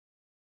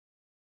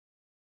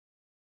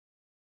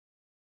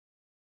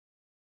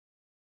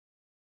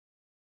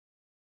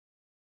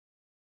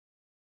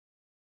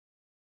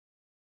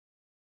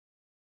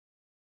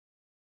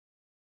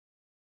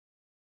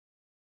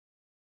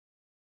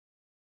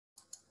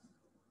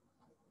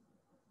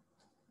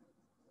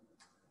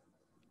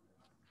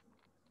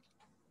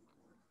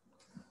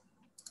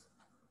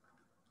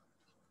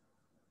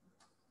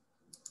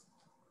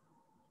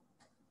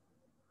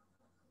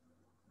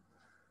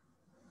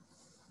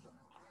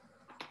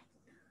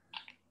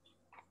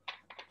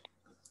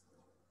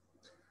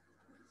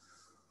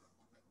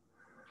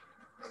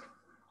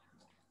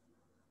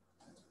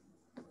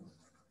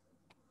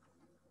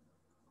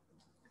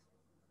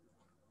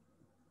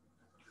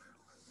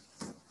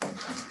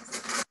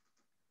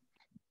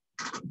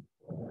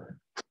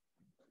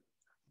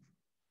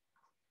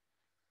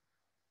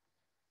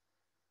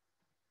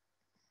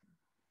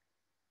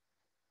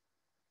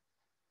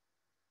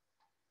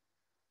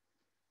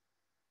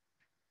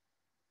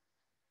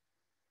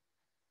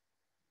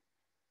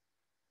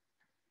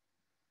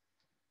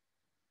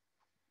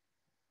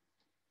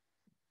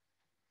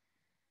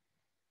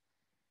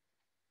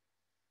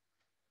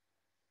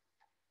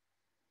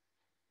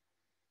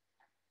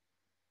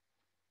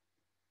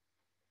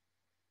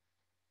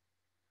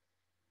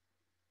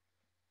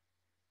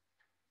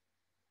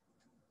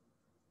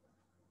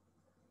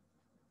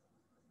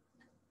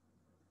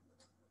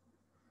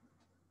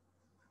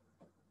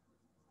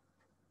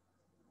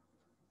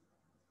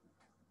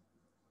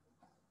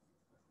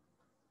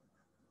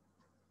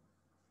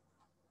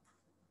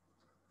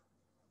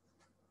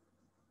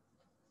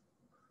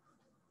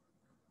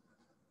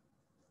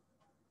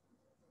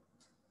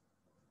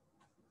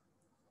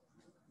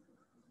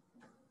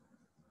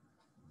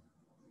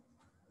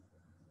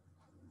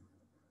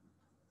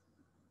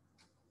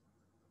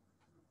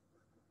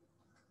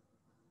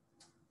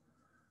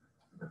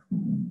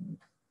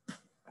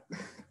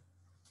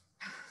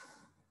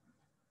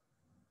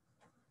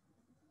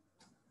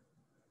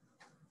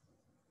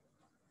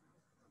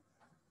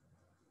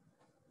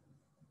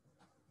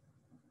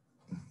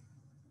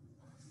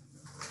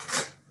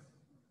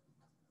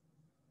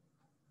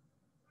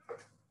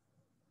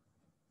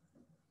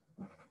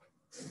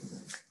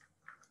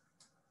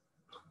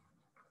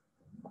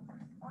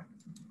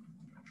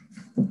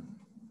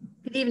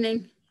Good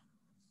evening.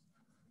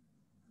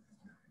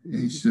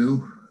 Hey,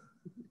 Sue.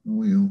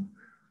 How are you?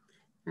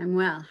 I'm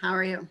well. How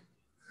are you?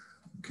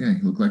 Okay,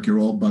 look like you're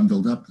all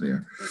bundled up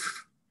there.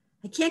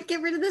 I can't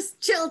get rid of this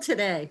chill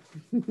today.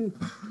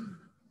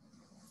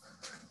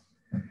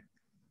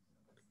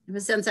 Ever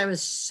since I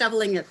was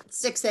shoveling at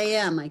 6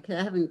 a.m., I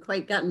haven't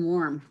quite gotten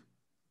warm.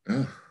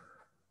 Ugh.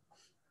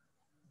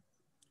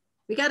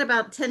 We got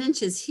about 10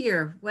 inches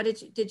here. What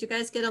did you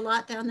guys get a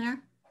lot down there?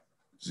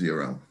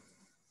 0.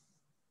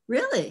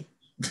 Really?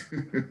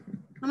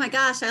 Oh my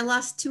gosh, I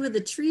lost 2 of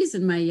the trees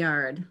in my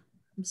yard.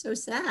 I'm so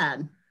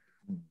sad.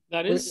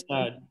 That is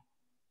sad.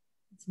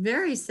 It's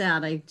very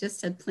sad. I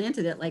just had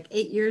planted it like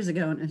 8 years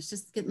ago and it was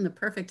just getting the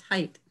perfect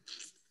height.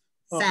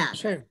 Sad. Oh,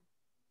 shame.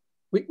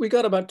 We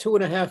got about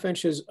 2.5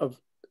 inches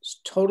of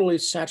totally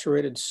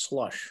saturated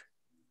slush.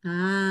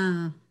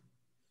 Ah.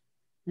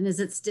 And is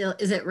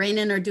it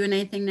raining or doing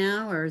anything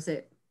now, or is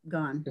it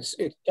gone?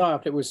 It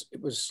stopped. It was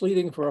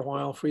sleeting for a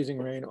while, freezing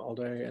rain all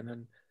day, and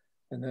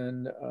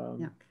then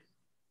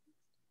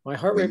my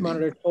heart rate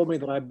monitor told me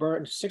that I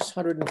burned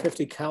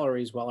 650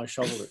 calories while I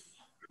shoveled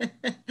it.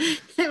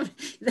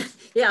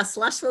 Yeah,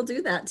 slush will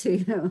do that to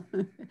you.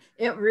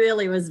 It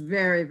really was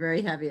very,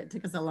 very heavy. It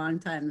took us a long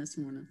time this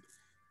morning.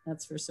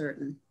 That's for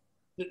certain.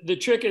 The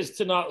trick is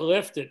to not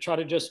lift it. Try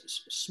to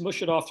just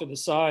smush it off to the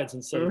sides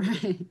and say.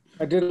 Right.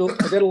 I did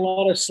a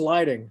lot of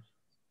sliding.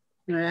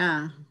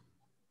 Yeah.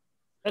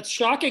 That's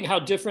shocking how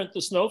different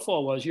the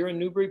snowfall was. You're in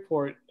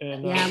Newburyport,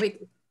 and yeah,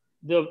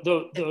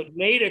 the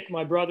Natick,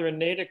 my brother in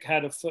Natick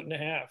had 1.5 feet.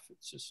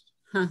 It's just.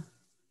 Huh.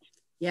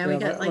 Yeah, we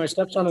got my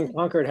stepson in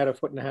Concord had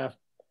 1.5 feet,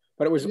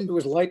 but it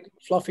was light,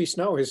 fluffy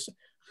snow. His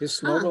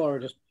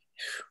snowblower just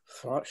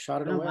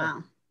shot it away.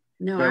 Wow.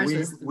 No,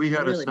 yeah, we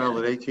had really a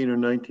solid bad. 18 or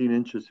 19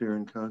 inches here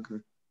in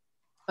Concord.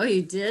 Oh,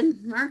 you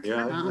did, Mark?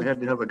 Yeah, wow. I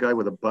had to have a guy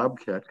with a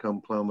bobcat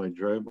come plow my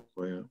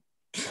driveway.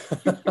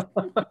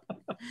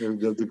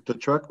 The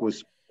truck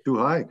was too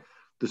high.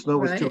 The snow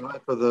was too high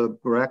for the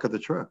rack of the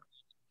truck.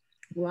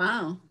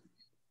 Wow.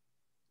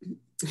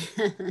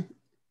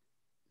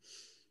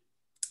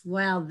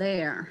 Well,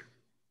 there.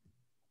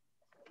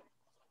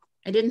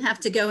 I didn't have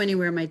to go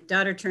anywhere. My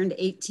daughter turned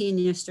 18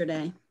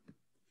 yesterday.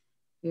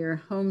 You're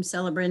home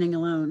celebrating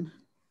alone.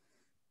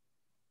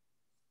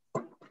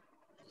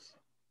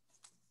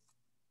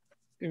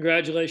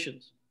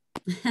 Congratulations.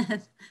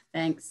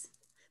 Thanks.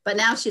 But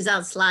now she's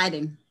out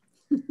sliding.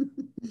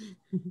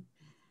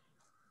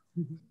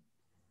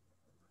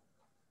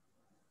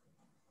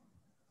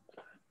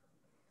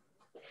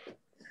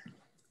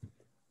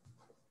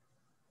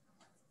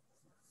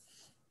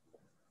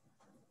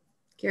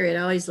 Gary, it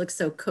always looks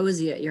so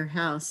cozy at your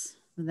house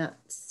with that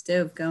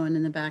stove going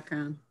in the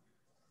background.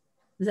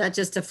 Is that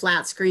just a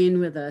flat screen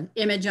with an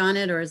image on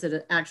it, or is it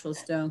an actual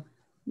stove?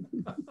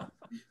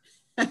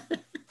 I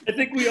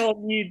think we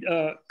all need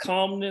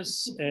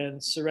calmness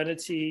and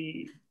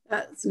serenity.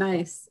 That's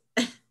nice.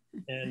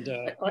 And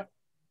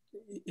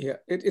yeah,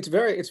 it's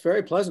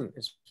very pleasant.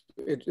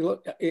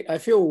 I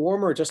feel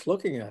warmer just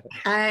looking at it.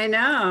 I know.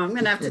 I'm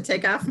gonna have to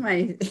take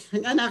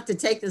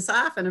this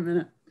off in a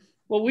minute.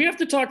 Well, we have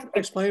to talk.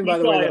 Explain, by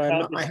the way,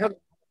 that I have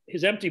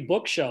his empty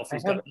bookshelf.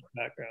 He's got in the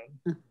background.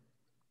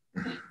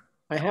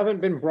 I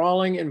haven't been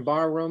brawling in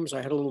bar rooms.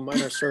 I had a little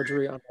minor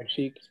surgery on my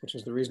cheek, which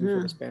is the reason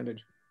for this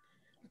bandage.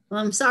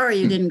 Well, I'm sorry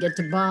you didn't get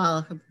to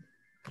brawl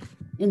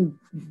in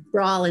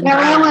Alan,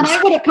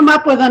 I would have come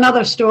up with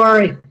another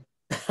story.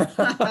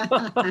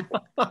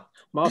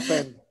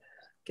 Muffin.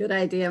 Good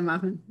idea,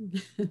 Muffin.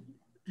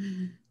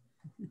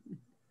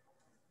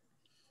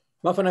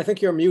 Muffin, I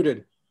think you're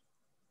muted.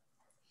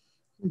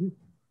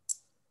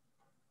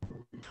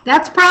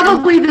 That's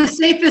probably the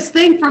safest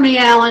thing for me,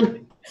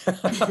 Alan.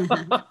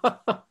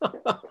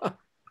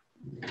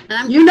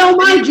 You know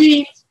my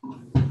genes.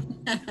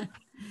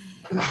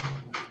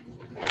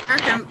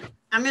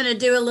 I'm going to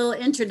do a little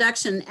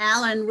introduction.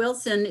 Alan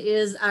Wilson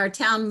is our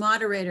town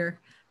moderator,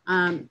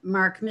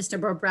 Mark, Mr.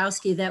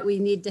 Bobrowski, that we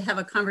need to have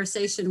a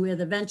conversation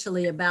with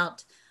eventually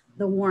about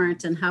the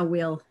warrant and how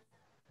we'll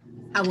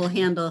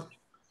handle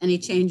any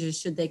changes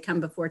should they come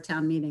before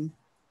town meeting.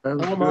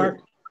 Hello, Mark.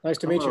 Nice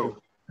to meet you.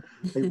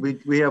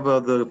 We have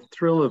the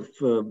thrill of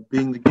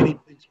being the guinea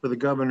pigs for the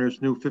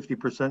governor's new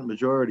 50%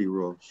 majority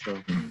rule. So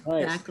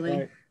right,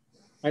 exactly.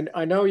 Right.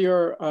 I know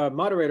your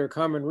moderator,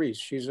 Carmen Reese.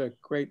 She's a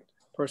great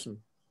person.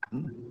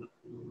 I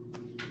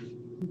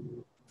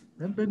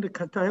haven't been to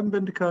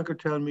Concord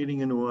Town meeting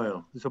in a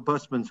while. It's a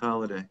busman's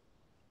holiday.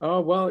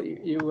 Oh well,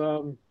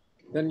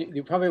 then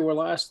you probably were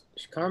last.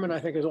 Carmen, I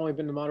think, has only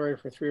been the moderator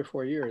for 3 or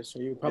 4 years, so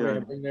you probably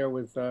have been there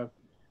with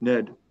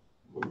Ned.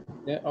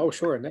 Yeah. Oh,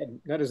 sure.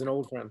 Ned is an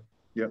old friend.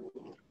 Yep.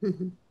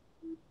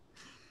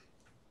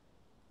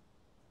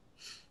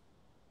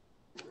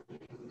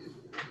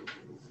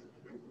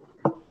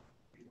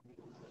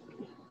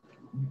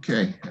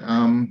 Okay.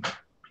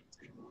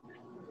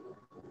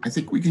 I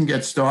think we can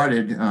get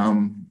started.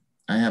 I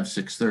have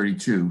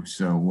 6:32,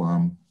 so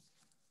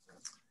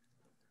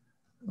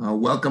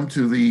welcome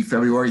to the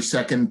February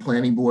 2nd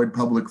Planning Board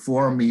Public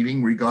Forum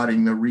meeting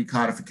regarding the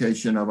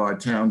recodification of our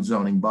town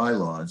zoning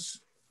bylaws.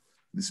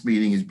 This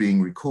meeting is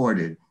being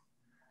recorded.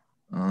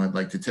 I'd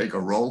like to take a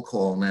roll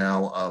call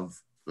now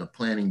of the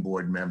planning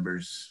board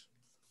members.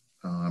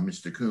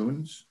 Mr.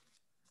 Coons.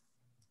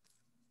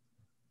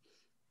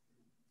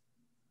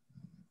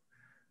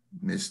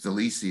 Ms.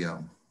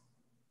 Delicio.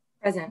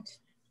 Present.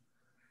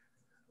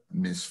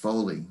 Ms.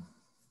 Foley.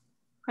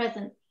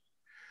 Present.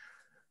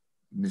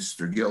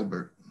 Mr.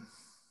 Gilbert.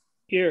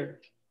 Here.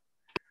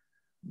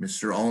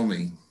 Mr.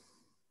 Olney.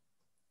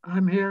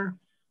 I'm here.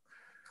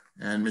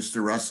 And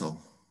Mr.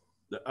 Russell.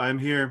 I'm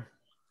here.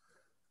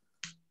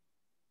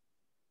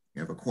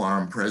 You have a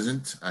quorum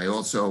present. I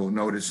also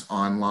notice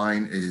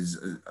online is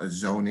a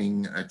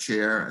zoning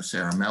chair,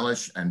 Sarah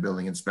Mellish, and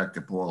building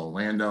inspector Paul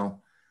Orlando.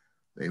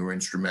 They were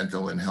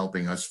instrumental in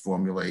helping us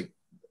formulate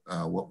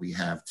what we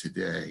have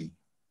today.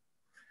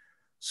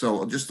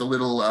 So just a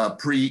little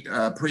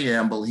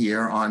preamble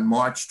here. On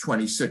March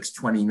 26,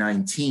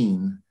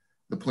 2019,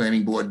 the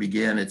planning board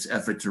began its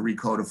effort to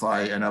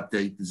recodify and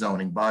update the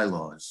zoning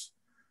bylaws.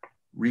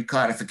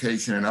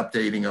 Recodification and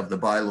updating of the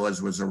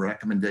bylaws was a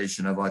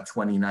recommendation of our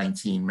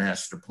 2019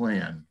 master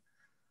plan.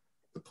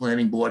 The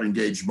planning board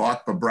engaged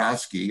Mark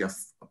Bobrowski,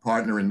 a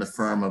partner in the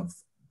firm of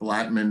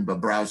Blattman,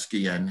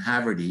 Bobrowski, and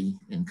Haverty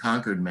in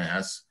Concord,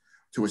 Mass.,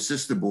 to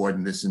assist the board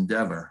in this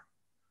endeavor.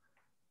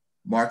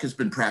 Mark has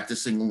been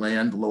practicing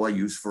land law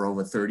use for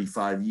over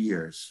 35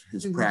 years.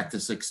 His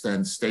practice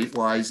extends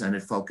statewide, and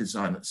it focuses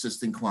on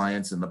assisting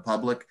clients in the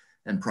public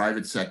and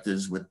private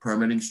sectors with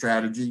permitting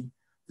strategy,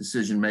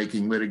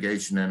 decision-making,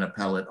 litigation, and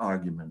appellate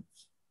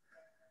arguments.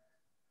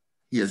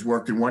 He has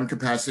worked in one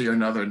capacity or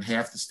another in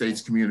half the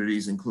state's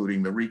communities,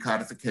 including the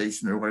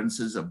recodification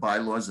ordinances of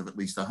bylaws of at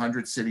least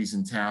 100 cities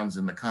and towns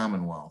in the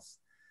Commonwealth.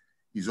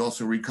 He's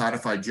also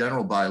recodified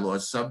general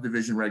bylaws,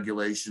 subdivision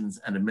regulations,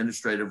 and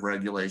administrative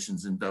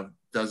regulations in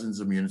dozens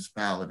of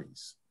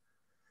municipalities.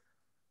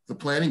 The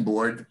planning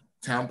board,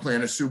 town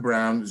planner Sue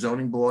Brown,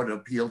 zoning board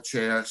appeal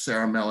chair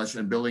Sarah Mellish,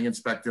 and building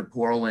inspector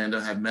Paul Orlando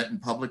have met in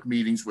public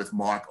meetings with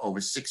Mark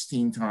over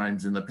 16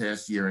 times in the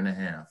past year and a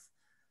half.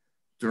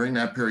 During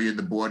that period,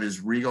 the board has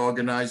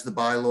reorganized the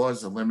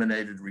bylaws,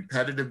 eliminated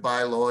repetitive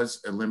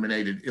bylaws,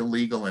 eliminated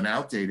illegal and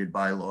outdated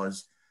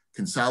bylaws,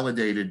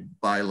 consolidated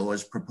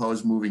bylaws,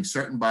 proposed moving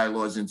certain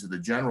bylaws into the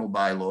general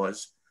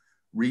bylaws,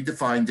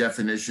 redefined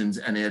definitions,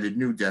 and added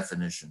new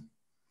definition.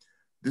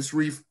 This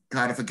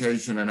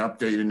recodification and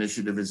update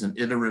initiative is an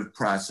iterative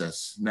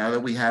process. Now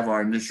that we have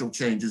our initial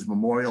changes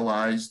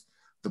memorialized,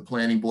 the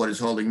planning board is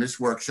holding this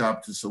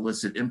workshop to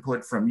solicit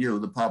input from you,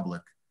 the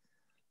public.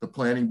 The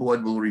planning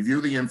board will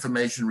review the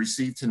information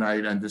received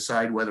tonight and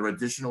decide whether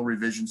additional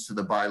revisions to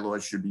the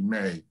bylaws should be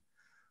made.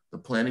 The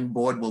planning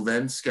board will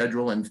then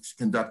schedule and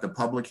conduct a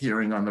public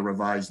hearing on the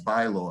revised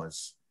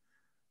bylaws.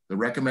 The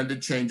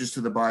recommended changes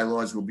to the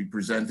bylaws will be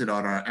presented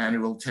on our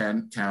annual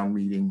town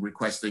meeting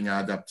requesting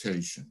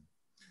adaptation.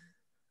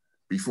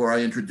 Before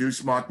I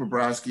introduce Mark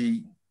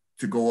Bobrowski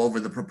to go over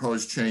the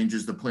proposed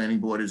changes the planning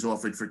board has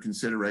offered for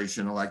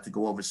consideration, I'd like to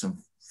go over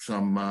some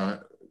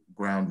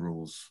ground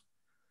rules.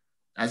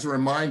 As a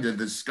reminder,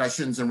 the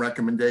discussions and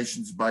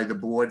recommendations by the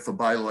board for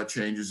bylaw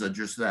changes are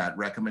just that,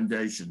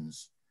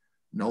 recommendations.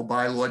 No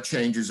bylaw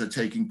changes are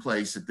taking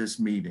place at this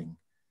meeting.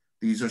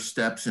 These are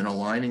steps in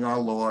aligning our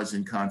laws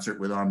in concert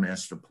with our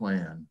master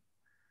plan.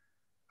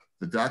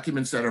 The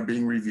documents that are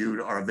being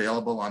reviewed are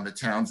available on the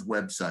town's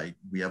website.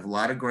 We have a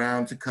lot of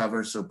ground to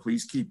cover, so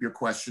please keep your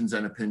questions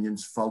and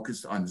opinions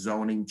focused on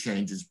zoning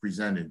changes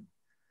presented.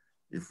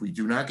 If we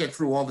do not get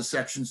through all the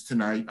sections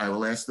tonight, I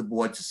will ask the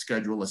board to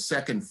schedule a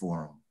second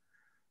forum.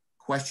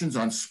 Questions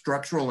on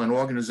structural and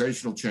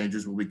organizational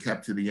changes will be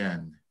kept to the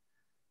end.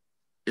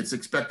 It's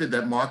expected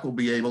that Mark will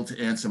be able to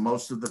answer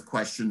most of the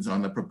questions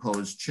on the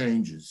proposed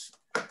changes.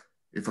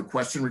 If a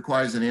question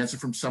requires an answer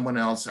from someone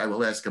else, I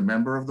will ask a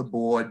member of the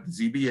board,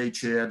 ZBA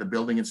chair, the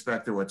building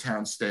inspector, or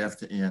town staff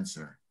to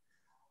answer.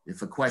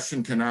 If a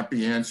question cannot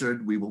be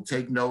answered, we will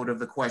take note of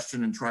the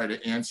question and try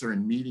to answer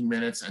in meeting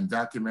minutes and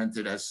document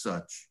it as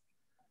such.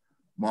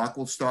 Mark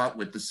will start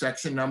with the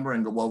section number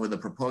and go over the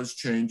proposed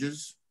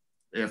changes.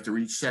 After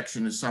each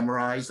section is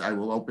summarized, I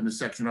will open the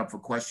section up for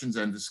questions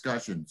and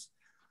discussions.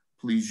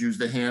 Please use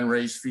the hand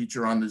raise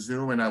feature on the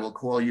Zoom and I will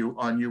call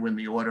on you in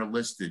the order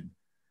listed.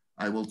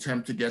 I will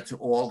attempt to get to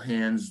all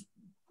hands,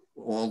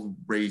 all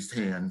raised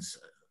hands,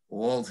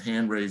 all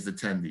hand raised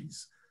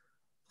attendees.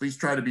 Please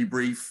try to be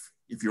brief.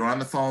 If you're on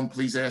the phone,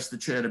 please ask the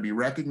chair to be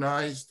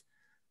recognized.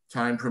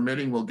 Time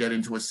permitting, we'll get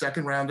into a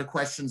second round of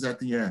questions at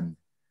the end.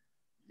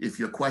 If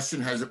your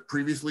question has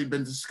previously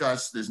been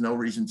discussed, there's no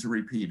reason to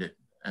repeat it.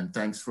 And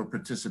thanks for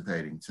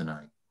participating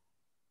tonight.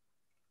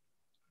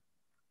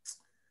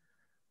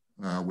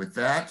 With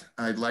that,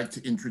 I'd like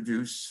to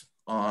introduce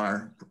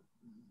our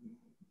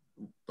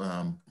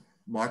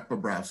Mark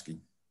Bobrowski.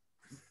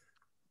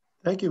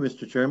 Thank you,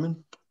 Mr.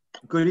 Chairman.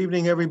 Good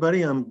evening,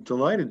 everybody. I'm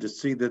delighted to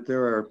see that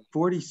there are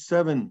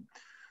 47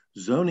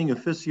 zoning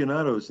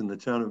aficionados in the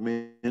town of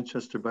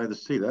Manchester by the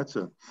Sea. That's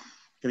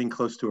getting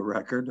close to a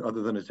record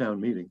other than a town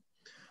meeting.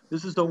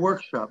 This is a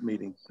workshop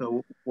meeting.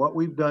 So what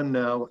we've done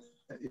now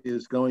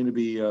is going to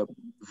be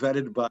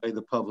vetted by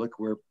the public.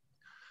 We're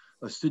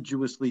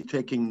assiduously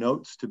taking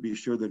notes to be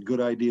sure that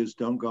good ideas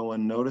don't go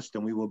unnoticed,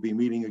 and we will be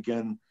meeting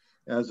again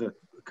as a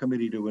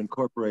committee to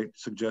incorporate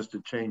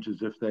suggested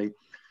changes if they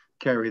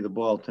carry the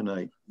ball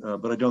tonight.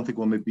 But I don't think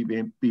we'll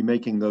be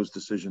making those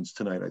decisions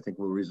tonight. I think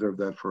we'll reserve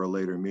that for a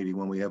later meeting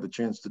when we have a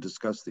chance to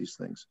discuss these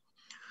things.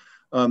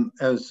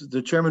 As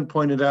the chairman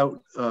pointed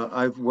out,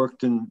 I've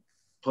worked in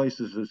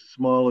places as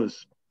small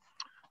as,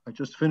 I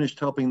just finished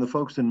helping the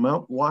folks in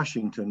Mount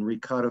Washington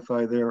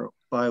recodify their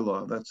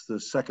bylaw. That's the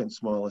second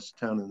smallest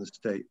town in the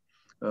state.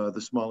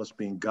 The smallest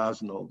being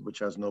Gosnold, which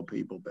has no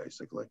people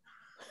basically,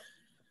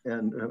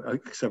 and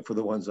except for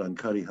the ones on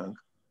Cuttyhunk.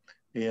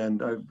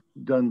 And I've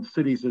done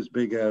cities as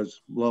big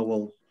as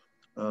Lowell,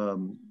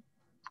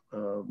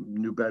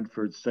 New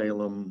Bedford,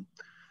 Salem,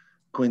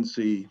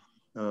 Quincy.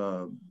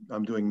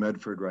 I'm doing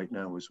Medford right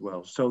now as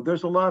well. So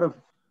there's a lot of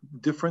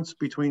difference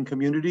between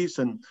communities,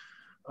 and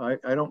I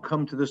don't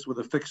come to this with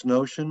a fixed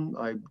notion.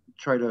 I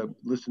try to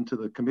listen to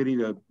the committee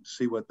to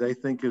see what they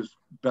think is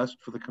best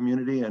for the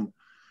community. And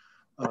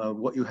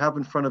what you have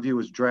in front of you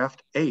is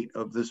draft 8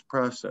 of this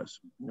process.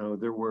 You know,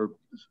 there were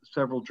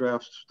several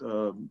drafts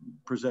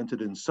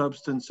presented in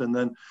substance, and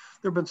then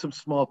there have been some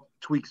small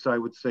tweaks, I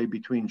would say,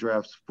 between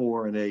drafts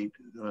 4 and 8.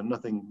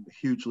 Nothing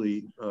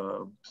hugely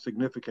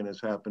significant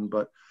has happened,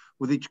 but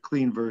with each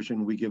clean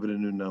version, we give it a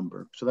new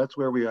number. So that's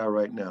where we are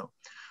right now.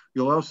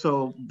 You'll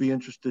also be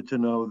interested to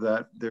know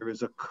that there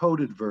is a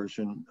coded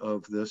version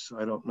of this.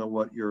 I don't know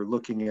what you're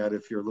looking at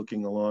if you're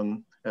looking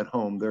along at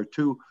home. There are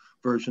 2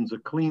 versions, a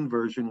clean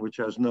version, which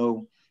has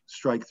no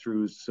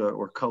strike-throughs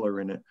or color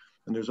in it.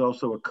 And there's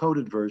also a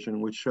coded version,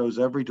 which shows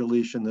every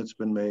deletion that's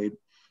been made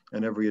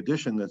and every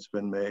addition that's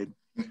been made,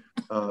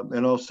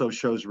 and also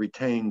shows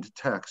retained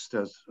text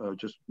as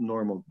just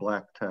normal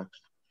black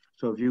text.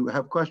 So if you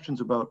have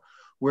questions about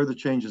where the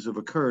changes have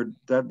occurred,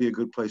 that'd be a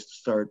good place to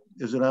start.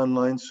 Is it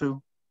online,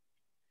 Sue?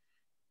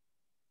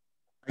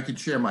 I could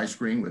share my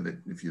screen with it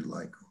if you'd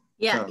like.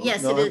 Yeah,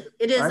 yes, no, it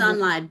is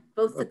online.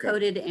 Both the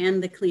coded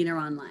and the clean are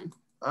online.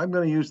 I'm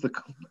going to use the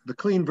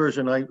clean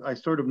version. I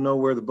sort of know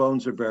where the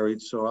bones are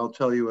buried, so I'll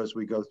tell you as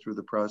we go through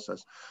the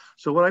process.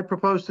 So what I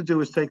propose to do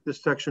is take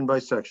this section by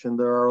section.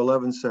 There are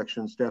 11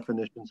 sections,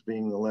 definitions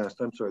being the last.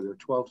 I'm sorry, there are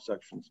 12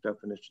 sections,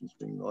 definitions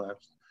being the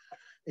last.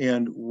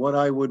 And what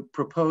I would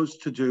propose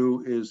to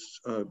do is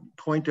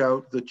point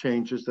out the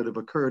changes that have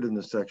occurred in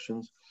the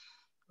sections.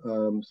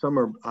 Some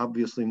are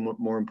obviously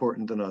more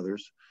important than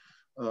others.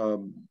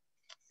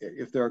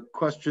 If there are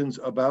questions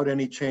about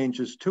any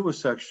changes to a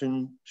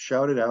section,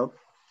 shout it out.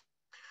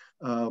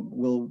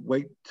 We'll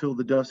wait till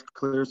the dust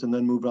clears and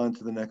then move on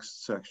to the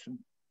next section.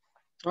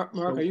 Mark,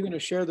 are you going to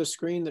share the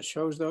screen that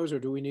shows those, or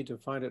do we need to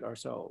find it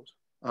ourselves?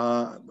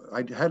 I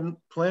hadn't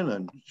planned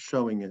on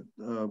showing it.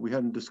 We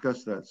hadn't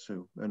discussed that,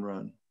 Sue and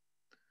Ron.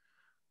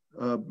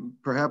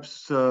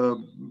 Perhaps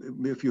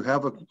if you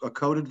have a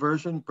coded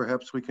version,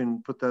 perhaps we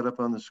can put that up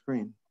on the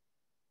screen.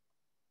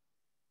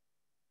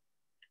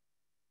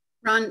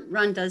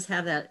 Ron does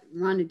have that.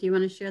 Ron, do you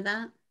want to share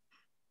that?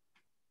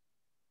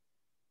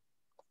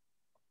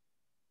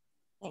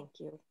 Thank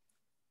you.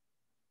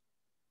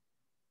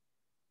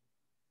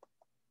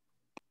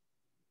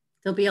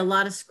 There'll be a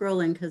lot of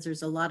scrolling because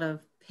there's a lot of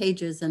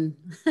pages and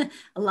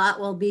a lot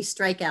will be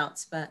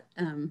strikeouts, but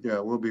yeah,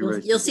 we'll be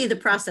you'll see the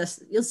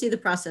process. You'll see the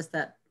process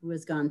that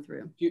was gone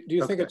through. Do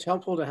you think it's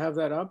helpful to have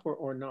that up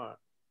or not?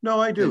 No,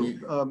 I do.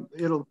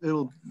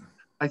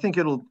 I think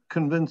it'll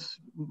convince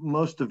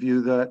most of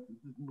you that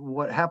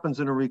what happens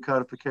in a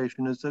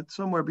recodification is that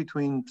somewhere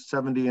between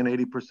 70 and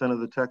 80% of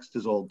the text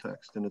is old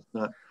text, and it's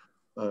not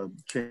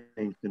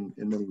changed in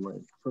many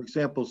ways. For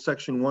example,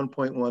 section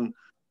 1.1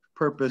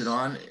 purpose.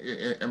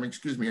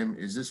 Excuse me,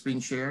 is this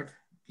being shared?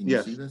 Can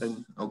you see this?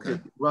 Okay.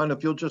 Ron,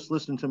 if you'll just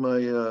listen to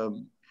my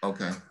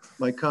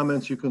my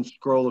comments, you can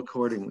scroll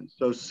accordingly.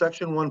 So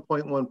section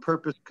 1.1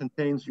 purpose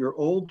contains your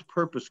old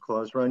purpose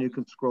clause. Ron, you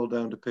can scroll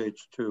down to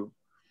page 2.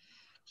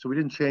 So we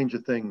didn't change a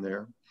thing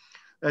there.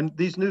 And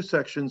these new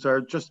sections are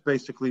just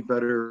basically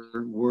better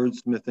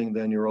wordsmithing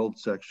than your old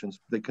sections.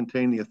 They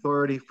contain the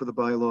authority for the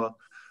bylaw,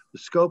 the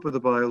scope of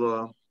the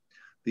bylaw,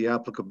 the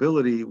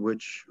applicability,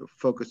 which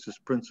focuses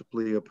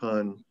principally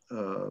upon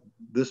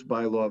this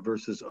bylaw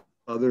versus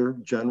other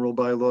general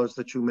bylaws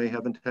that you may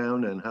have in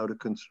town, and how to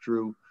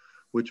construe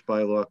which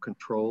bylaw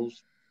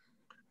controls.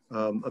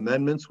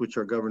 Amendments, which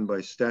are governed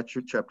by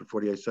statute, chapter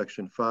 48,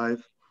 section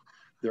 5.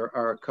 There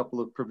are a couple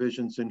of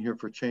provisions in here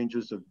for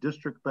changes of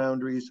district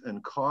boundaries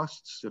and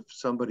costs. If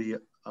somebody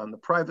on the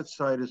private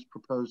side is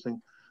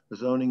proposing a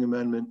zoning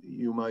amendment,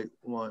 you might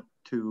want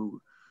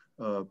to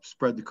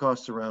spread the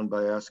costs around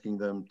by asking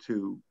them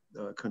to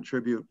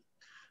contribute.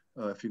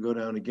 If you go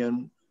down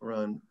again,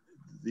 Ron,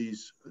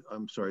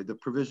 the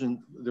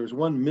provision, there's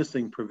one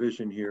missing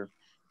provision here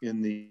in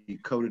the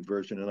coded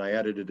version, and I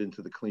added it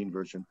into the clean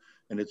version,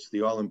 and it's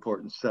the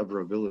all-important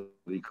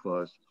severability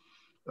clause,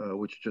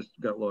 which just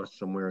got lost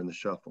somewhere in the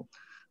shuffle.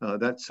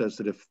 That says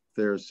that if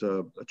there's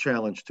a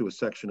challenge to a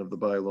section of the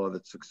bylaw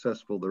that's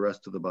successful, the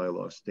rest of the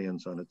bylaw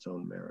stands on its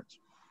own merits.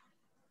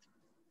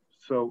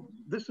 So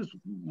this is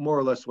more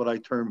or less what I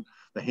term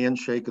the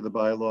handshake of the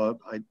bylaw.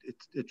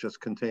 It just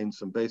contains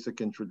some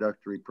basic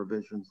introductory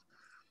provisions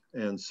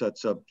and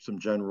sets up some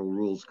general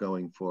rules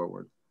going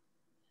forward.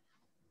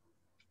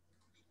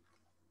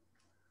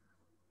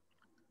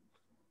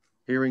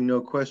 Hearing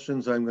no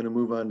questions, I'm going to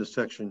move on to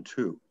section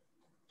 2,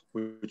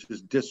 which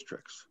is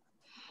districts.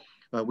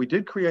 We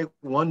did create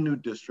one new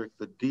district,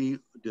 the D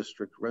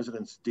district,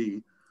 Residence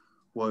D,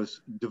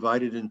 was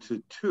divided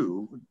into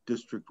 2,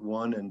 District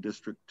 1 and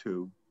District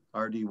 2,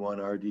 RD1,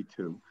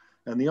 RD2.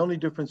 And the only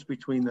difference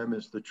between them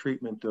is the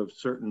treatment of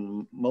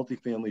certain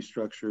multifamily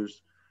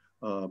structures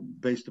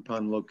based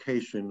upon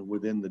location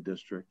within the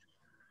district.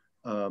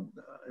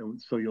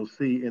 So you'll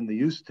see in the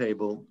use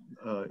table,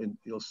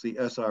 you'll see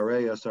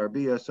SRA,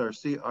 SRB,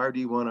 SRC,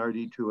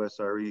 RD1, RD2,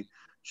 SRE,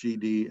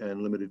 GD,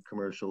 and limited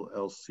commercial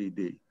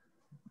LCD.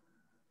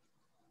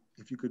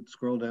 If you could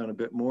scroll down a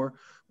bit more,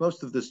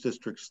 most of this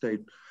district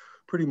stayed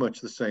pretty much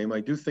the same. I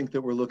do think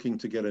that we're looking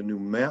to get a new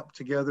map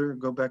together.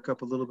 Go back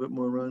up a little bit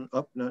more, Ron.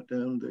 Up, not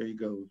down. There you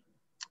go.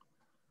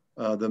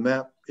 The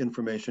map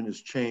information has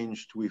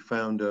changed. We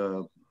found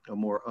a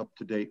more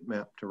up-to-date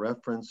map to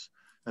reference.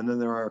 And then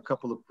there are a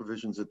couple of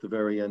provisions at the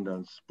very end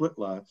on split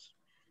lots.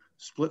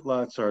 Split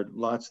lots are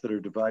lots that are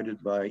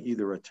divided by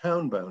either a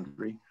town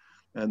boundary,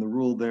 and the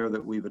rule there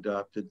that we've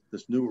adopted,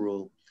 this new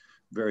rule,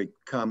 very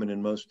common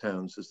in most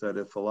towns, is that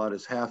if a lot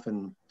is half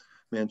in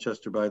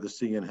Manchester by the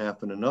Sea and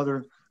half in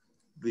another,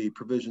 the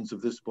provisions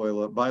of this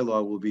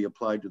bylaw will be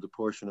applied to the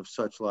portion of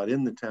such lot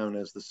in the town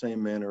as the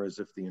same manner as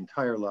if the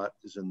entire lot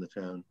is in the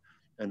town.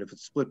 And if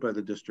it's split by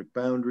the district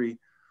boundary,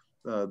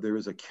 there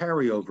is a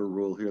carryover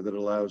rule here that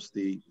allows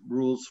the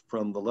rules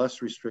from the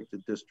less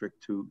restricted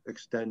district to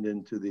extend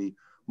into the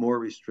more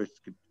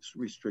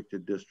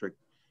restricted district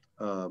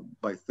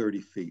by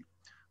 30 feet,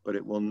 but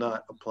it will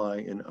not apply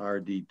in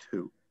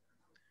RD2.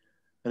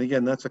 And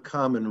again, that's a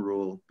common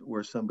rule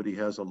where somebody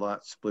has a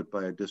lot split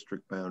by a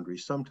district boundary.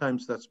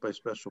 Sometimes that's by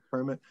special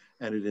permit,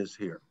 and it is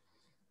here.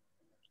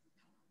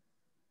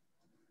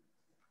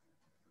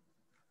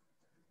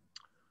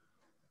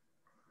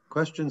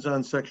 Questions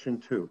on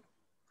section 2?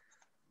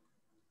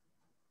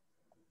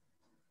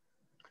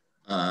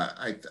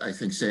 I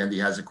think Sandy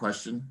has a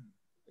question.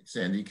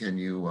 Sandy, can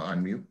you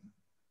unmute?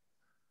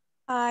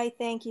 Hi,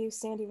 thank you.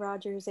 Sandy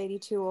Rogers,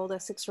 82 Old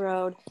Essex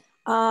Road.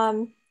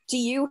 Do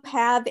you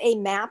have a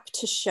map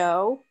to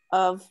show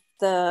of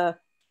the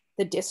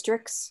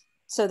districts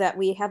so that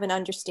we have an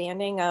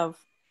understanding of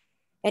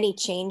any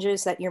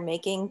changes that you're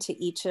making to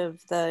each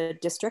of the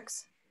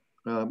districts?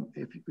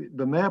 If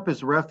the map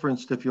is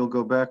referenced, if you'll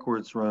go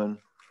backwards, Ron.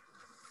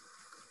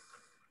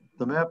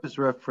 The map is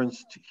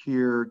referenced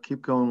here.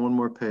 Keep going one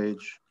more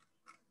page.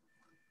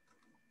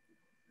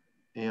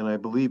 And I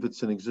believe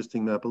it's an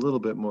existing map, a little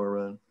bit more,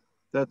 Ron.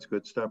 That's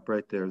good, stop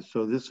right there.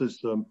 So this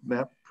is a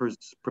map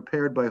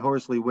prepared by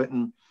Horsley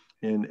Witten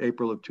in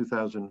April of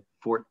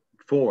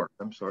 2004,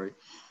 I'm sorry.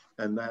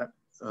 And that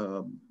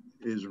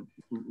is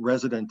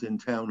resident in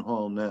Town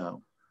Hall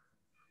now,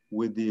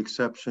 with the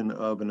exception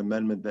of an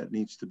amendment that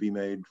needs to be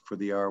made for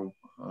the RD1,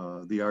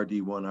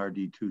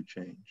 RD2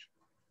 change.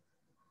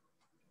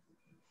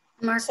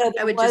 Mark, so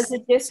there was a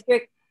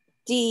District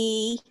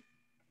D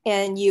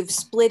and you've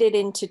split it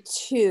into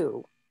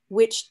 2.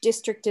 Which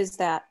district is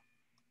that?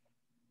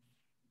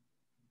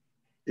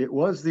 It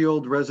was the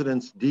old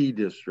Residence D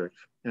district,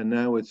 and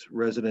now it's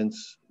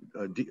Residence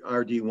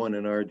RD1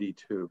 and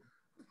RD2.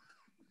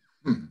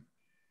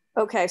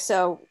 Okay,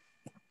 so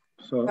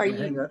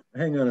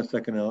hang on a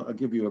second. I'll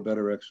give you a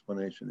better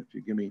explanation if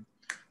you give me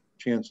a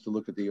chance to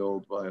look at the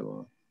old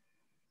bylaw.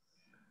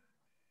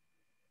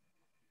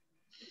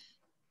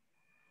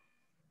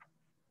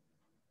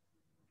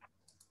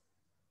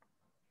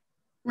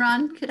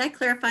 Ron, could I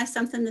clarify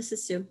something? This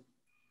is Sue.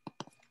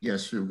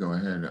 Yes, Sue, go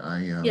ahead.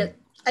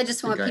 I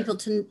just want people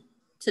to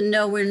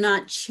know we're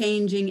not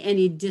changing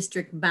any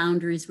district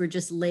boundaries. We're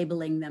just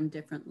labeling them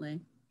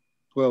differently.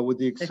 Well, with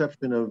the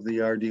exception of the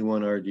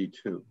RD1,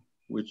 RD2,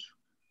 which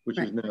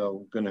right. is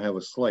now going to have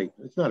a slight,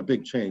 it's not a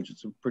big change,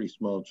 it's a pretty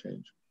small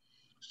change.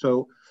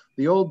 So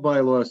the old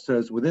bylaw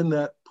says within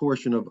that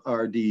portion of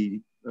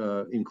RD,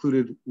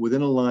 included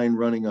within a line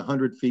running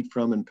 100 feet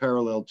from and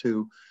parallel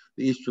to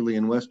the easterly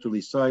and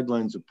westerly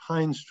sidelines of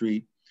Pine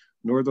Street,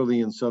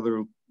 northerly and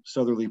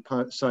southerly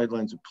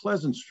sidelines of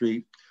Pleasant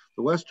Street,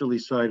 the westerly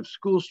side of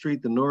School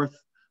Street, the north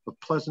of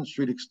Pleasant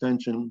Street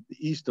Extension, the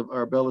east of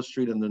Arbella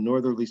Street, and the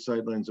northerly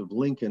sidelines of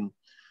Lincoln,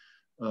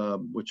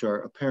 which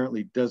are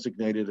apparently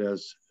designated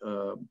as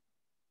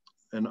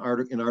in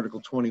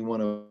Article 21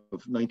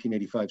 of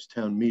 1985's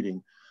town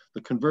meeting.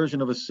 The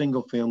conversion of a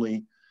single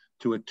family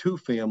to a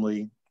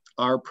 2-family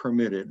are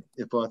permitted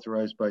if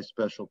authorized by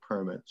special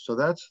permit. So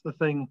that's the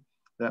thing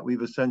that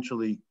we've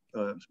essentially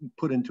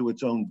put into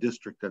its own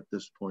district at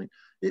this point.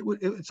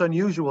 It's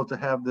unusual to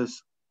have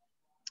this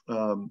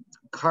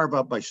carve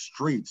out by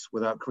streets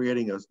without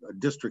creating a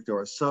district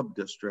or a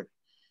sub-district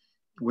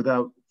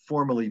without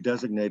formally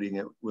designating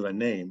it with a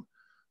name.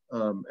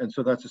 And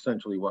so that's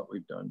essentially what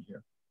we've done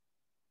here.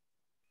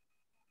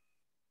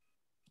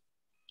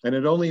 And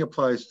it only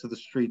applies to the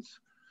streets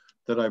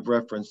that I've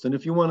referenced. And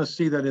if you want to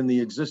see that in the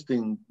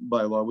existing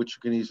bylaw, which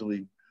you can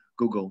easily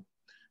Google,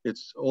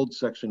 it's old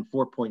section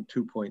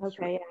 4.2.3.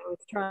 Okay, yeah, I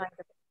was trying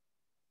to.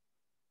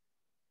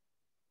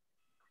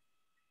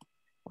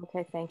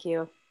 Okay, thank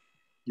you.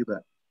 You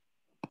bet.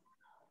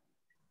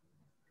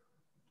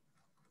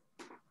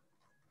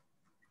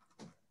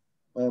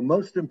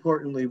 Most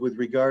importantly, with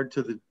regard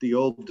to the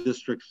old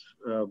districts,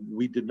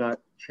 we did not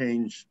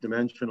change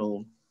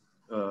dimensional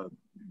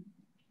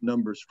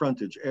numbers,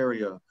 frontage,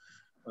 area,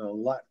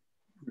 lot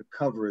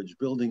coverage,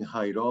 building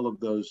height, all of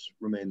those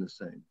remain the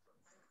same.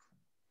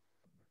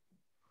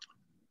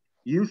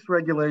 Use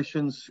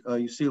regulations,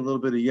 you see a little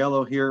bit of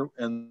yellow here,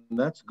 and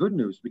that's good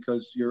news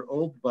because your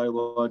old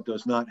bylaw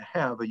does not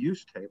have a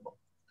use table.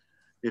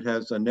 It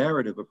has a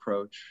narrative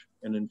approach,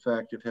 and in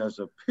fact, it has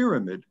a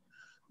pyramid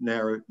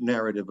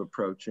narrative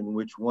approach in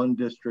which one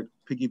district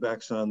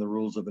piggybacks on the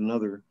rules of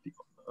another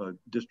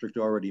district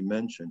already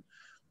mentioned.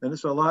 And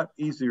it's a lot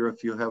easier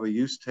if you have a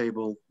use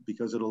table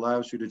because it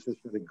allows you to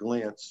just at a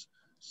glance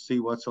see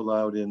what's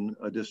allowed in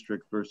a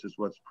district versus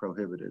what's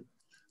prohibited.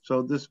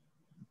 So this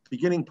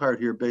beginning part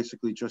here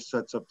basically just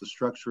sets up the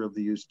structure of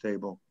the use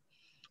table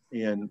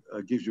and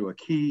gives you a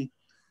key.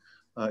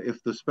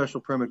 If the special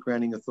permit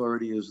granting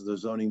authority is the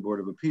Zoning Board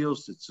of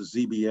Appeals, it's a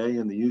ZBA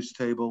in the use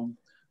table,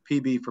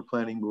 PB for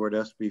Planning Board,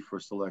 SB for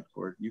Select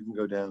Board. You can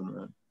go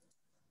down.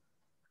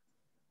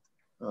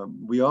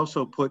 We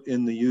also put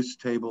in the use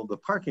table the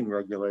parking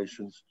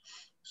regulations.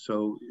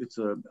 So it's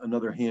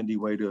another handy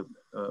way to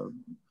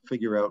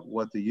figure out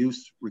what the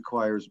use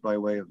requires by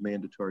way of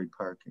mandatory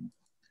parking.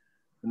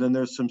 And then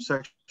there's some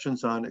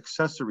sections on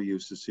accessory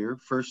uses here.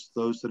 First,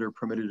 those that are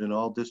permitted in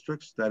all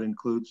districts. That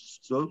includes,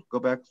 so go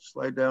back,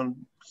 slide down,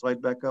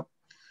 slide back up.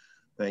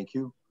 Thank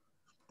you.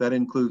 That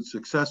includes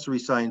accessory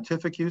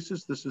scientific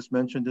uses. This is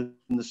mentioned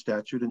in the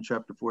statute in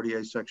chapter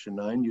 48, section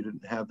 9. You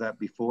didn't have that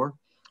before,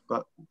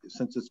 but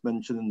since it's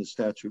mentioned in the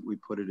statute, we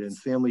put it in.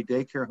 Family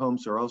daycare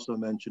homes are also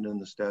mentioned in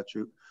the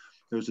statute.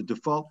 There's a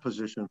default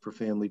position for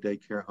family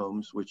daycare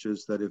homes, which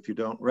is that if you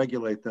don't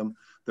regulate them,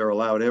 they're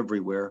allowed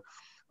everywhere.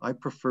 I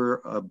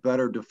prefer a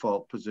better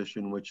default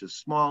position, which is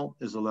small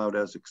is allowed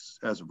as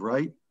of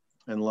right,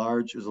 and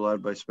large is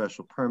allowed by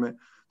special permit.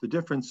 The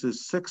difference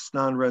is 6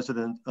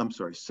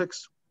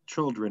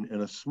 children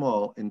in a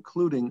small,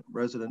 including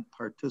resident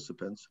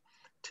participants,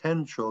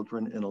 10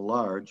 children in a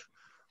large,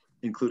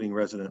 including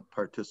resident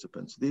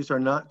participants. These are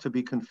not to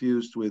be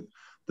confused with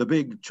the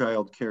big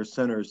child care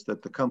centers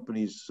that the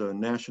companies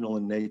national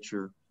in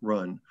nature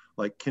run,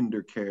 like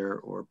KinderCare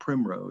or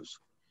Primrose,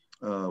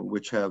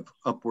 which have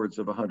upwards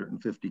of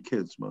 150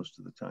 kids most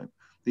of the time.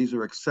 These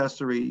are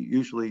accessory,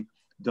 usually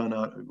done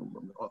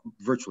on,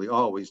 virtually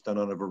always done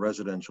out of a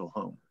residential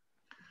home.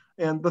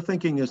 And the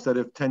thinking is that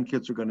if 10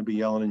 kids are going to be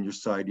yelling in your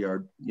side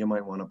yard, you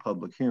might want a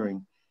public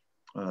hearing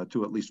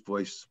to at least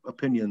voice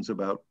opinions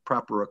about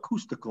proper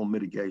acoustical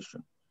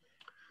mitigation.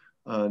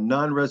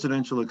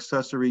 Non-residential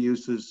accessory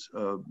uses,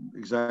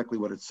 exactly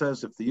what it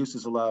says. If the use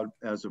is allowed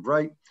as of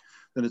right,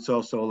 then it's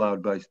also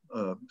allowed by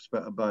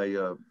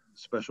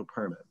special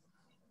permit.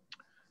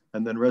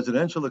 And then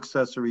residential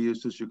accessory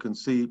uses, you can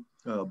see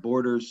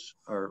borders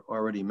are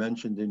already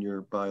mentioned in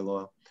your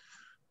bylaw.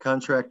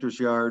 Contractor's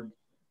yard,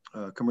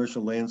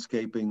 commercial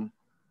landscaping,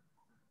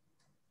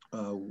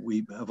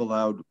 we have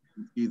allowed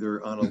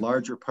either on a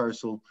larger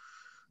parcel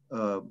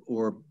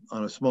or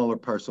on a smaller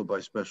parcel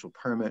by special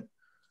permit.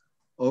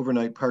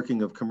 Overnight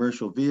parking of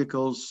commercial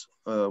vehicles,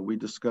 we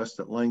discussed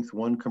at length.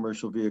 One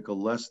commercial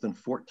vehicle less than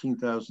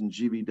 14,000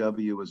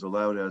 GVW is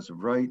allowed as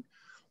of right,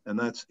 and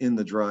that's in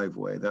the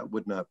driveway. That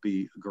would not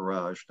be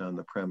garaged on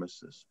the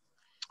premises.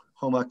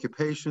 Home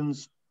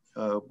occupations,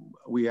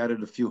 we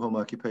added a few home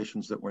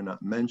occupations that were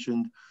not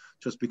mentioned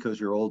just because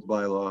your old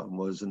bylaw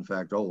was in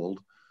fact old.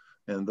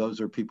 And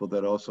those are people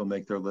that also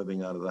make their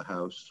living out of the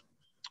house.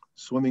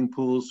 Swimming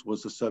pools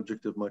was the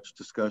subject of much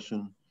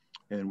discussion.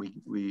 And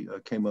we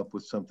came up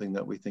with something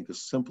that we think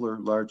is simpler,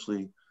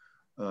 largely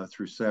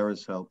through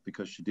Sarah's help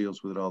because she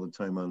deals with it all the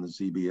time on the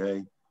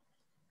ZBA.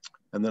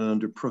 And then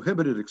under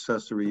prohibited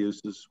accessory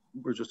uses,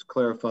 we're just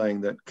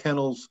clarifying that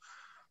kennels,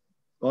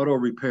 auto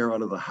repair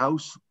out of the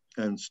house,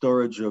 and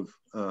storage of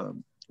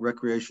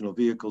recreational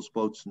vehicles,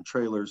 boats, and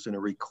trailers in a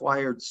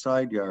required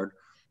side yard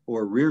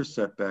or rear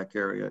setback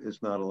area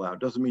is not allowed.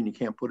 Doesn't mean you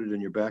can't put it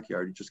in your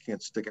backyard. You just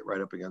can't stick it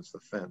right up against the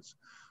fence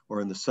or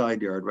in the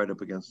side yard right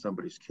up against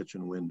somebody's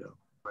kitchen window.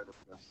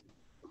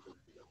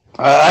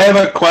 I have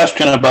a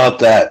question about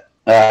that.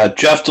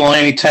 Jeff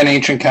Delaney, 10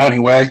 Ancient County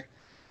Way.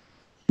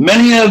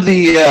 Many of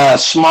the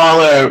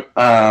smaller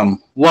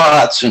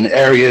lots in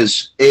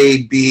areas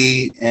A,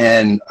 B,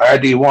 and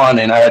RD1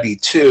 and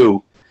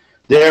RD2,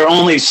 their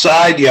only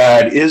side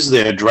yard is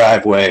their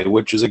driveway,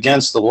 which is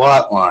against the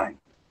lot line.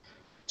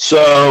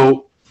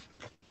 So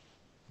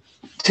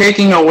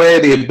taking away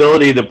the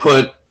ability to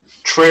put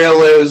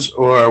trailers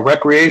or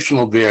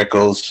recreational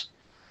vehicles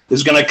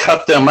is going to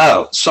cut them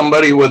out.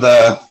 Somebody with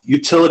a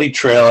utility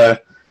trailer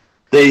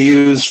they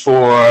use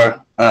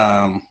for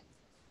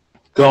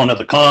going to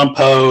the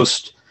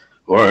compost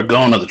or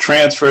going to the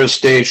transfer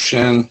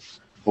station,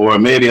 or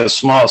maybe a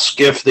small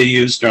skiff they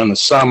use during the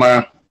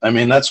summer. I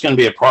mean, that's going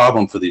to be a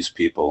problem for these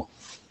people.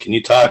 Can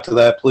you talk to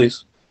that,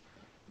 please?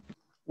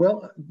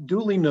 Well,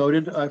 duly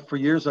noted. For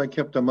years, I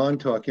kept a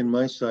Montauk in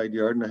my side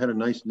yard, and I had a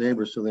nice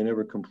neighbor, so they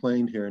never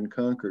complained here in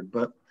Concord.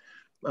 But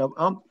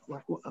I'm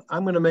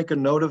going to make a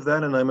note of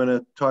that, and I'm going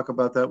to talk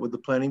about that with the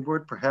planning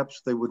board.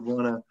 Perhaps they would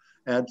want to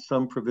add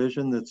some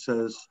provision that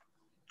says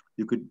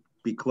you could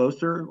be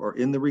closer or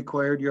in the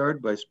required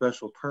yard by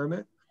special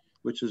permit,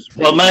 which is...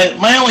 Well,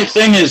 my only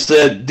thing is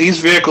that these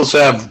vehicles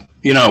have,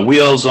 you know,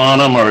 wheels on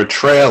them or a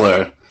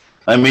trailer.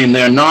 I mean,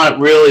 they're not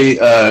really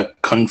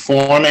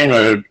conforming,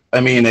 or,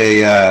 I mean,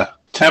 a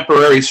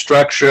temporary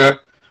structure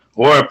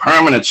or a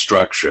permanent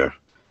structure.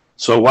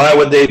 So why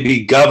would they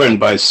be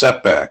governed by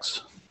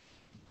setbacks?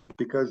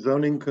 Because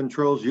zoning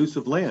controls use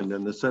of land,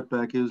 and the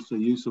setback is the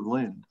use of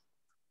land.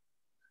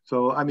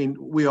 So, I mean,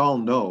 we all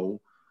know,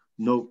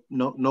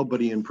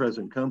 nobody in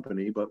present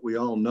company, but we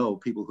all know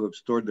people who have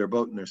stored their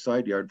boat in their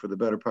side yard for the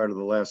better part of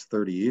the last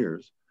 30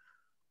 years,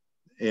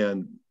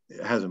 and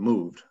it hasn't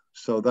moved.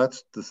 So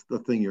that's the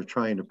thing you're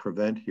trying to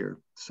prevent here.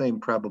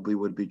 Same probably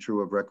would be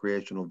true of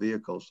recreational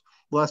vehicles,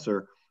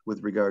 lesser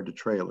with regard to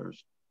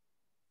trailers.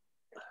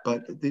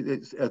 But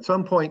at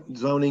some point,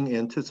 zoning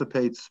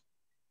anticipates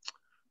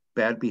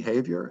bad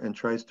behavior and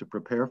tries to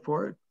prepare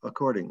for it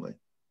accordingly.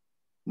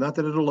 Not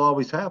that it'll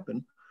always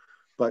happen,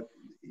 but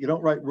you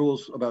don't write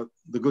rules about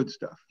the good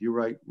stuff. You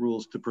write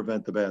rules to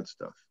prevent the bad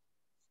stuff.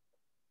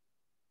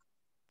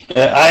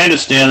 I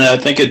understand that. I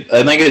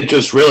think it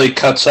just really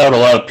cuts out a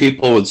lot of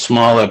people with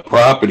smaller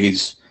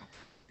properties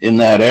in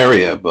that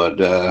area.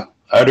 But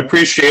I'd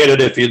appreciate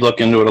it if you'd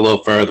look into it a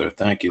little further.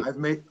 Thank you.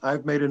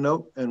 I've made a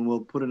note, and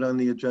we'll put it on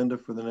the agenda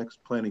for the next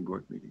planning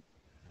board meeting.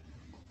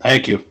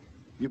 Thank you.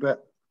 You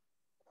bet.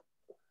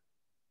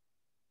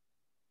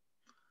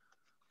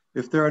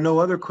 If there are no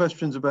other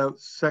questions about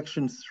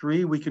section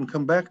 3, we can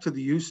come back to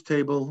the use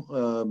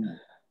table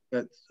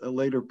at a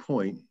later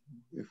point,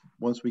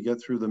 once we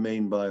get through the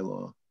main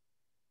bylaw.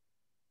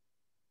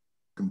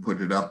 You can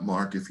put it up,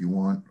 Mark, if you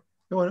want.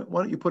 Why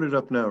don't you put it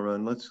up now,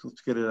 Ron? Let's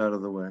get it out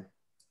of the way.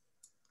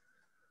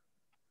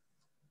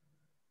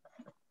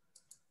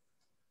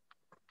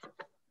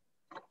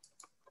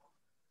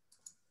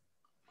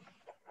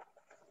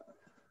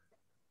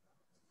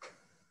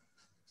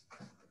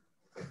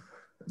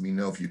 Let me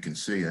know if you can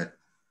see it.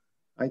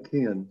 I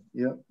can.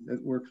 Yep,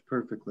 it works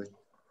perfectly.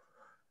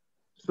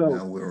 So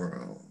now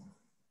we're,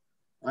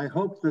 I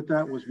hope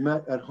that was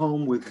met at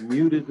home with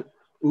muted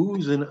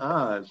oohs and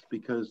ahs,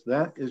 because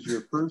that is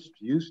your first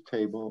use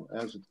table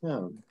as a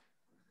town.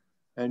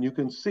 And you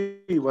can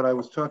see what I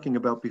was talking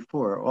about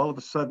before. All of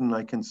a sudden,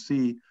 I can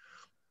see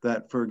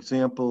that, for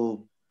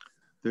example,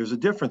 there's a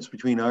difference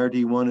between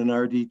RD1 and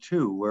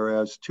RD2,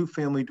 whereas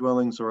two-family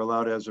dwellings are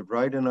allowed as of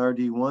right in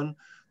RD1.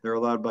 They're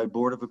allowed by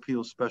Board of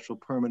Appeals special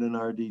permit in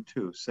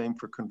RD2. Same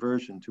for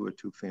conversion to a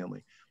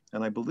two-family.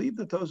 And I believe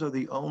that those are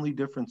the only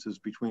differences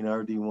between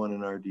RD1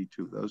 and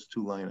RD2, those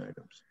two line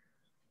items.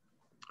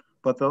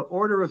 But the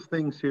order of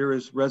things here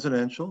is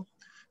residential,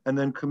 and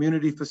then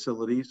community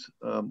facilities.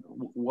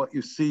 What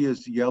you see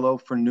is yellow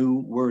for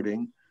new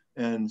wording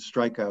and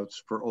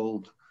strikeouts for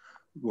old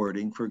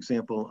wording. For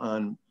example,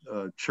 on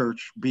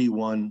church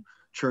B1,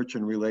 church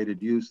and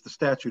related use, the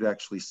statute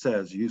actually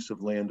says use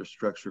of land or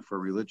structure for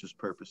religious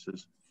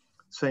purposes.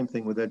 Same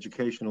thing with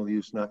educational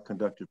use not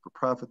conducted for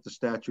profit. The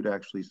statute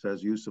actually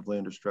says use of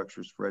land or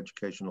structures for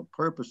educational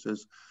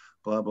purposes,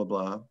 blah, blah,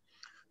 blah.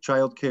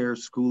 Childcare,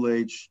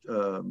 school-age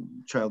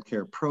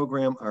childcare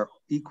program are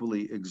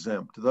equally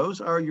exempt.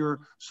 Those are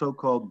your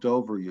so-called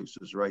Dover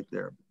uses right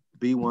there,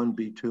 B1,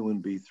 B2,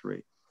 and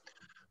B3.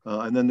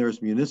 And then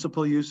there's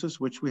municipal uses,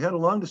 which we had a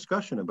long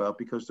discussion about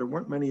because there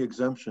weren't many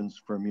exemptions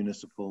for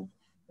municipal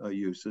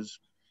uses.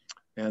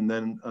 And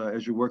then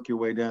as you work your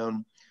way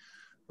down,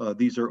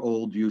 these are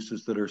old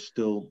uses that are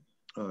still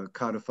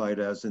codified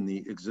as in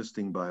the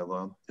existing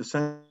bylaw.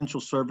 Essential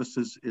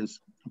services is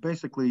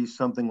basically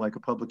something like a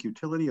public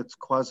utility. It's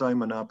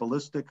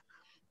quasi-monopolistic,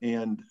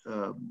 and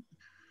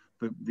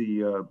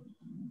the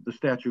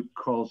statute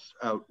calls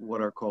out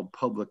what are called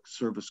public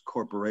service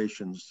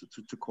corporations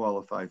to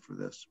qualify for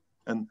this.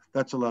 And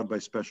that's allowed by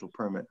special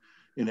permit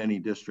in any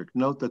district.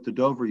 Note that the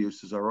Dover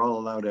uses are all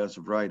allowed as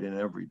of right in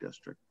every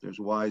district. There's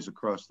Ys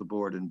across the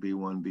board in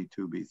B1,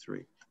 B2,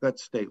 B3.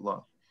 That's state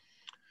law.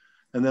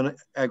 And then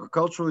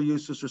agricultural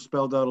uses are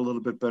spelled out a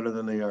little bit better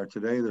than they are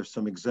today. There's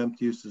some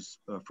exempt uses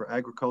for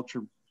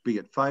agriculture, be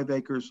it 5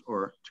 acres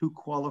or 2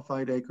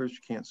 qualified acres. You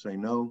can't say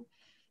no.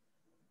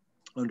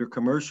 Under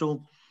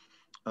commercial,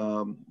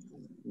 I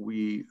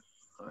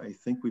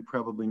think we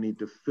probably need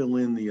to fill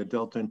in the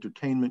adult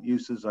entertainment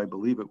uses. I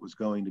believe it was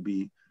going to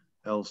be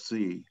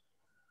LC,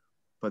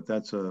 but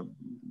that's a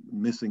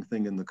missing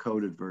thing in the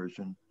coded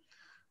version.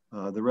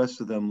 The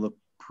rest of them look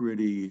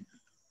pretty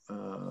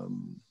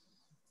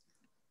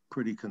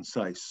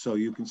concise. So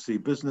you can see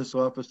business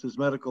offices,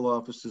 medical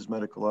office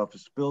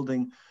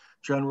building,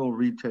 general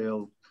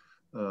retail,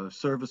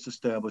 service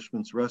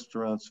establishments,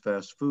 restaurants,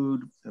 fast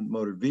food, and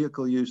motor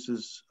vehicle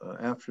uses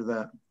after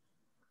that.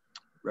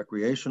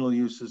 Recreational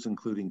uses,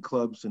 including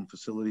clubs and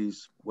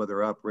facilities,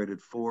 whether operated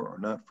for or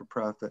not for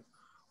profit,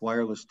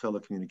 wireless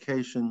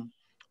telecommunication,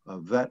 a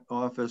vet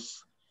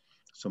office,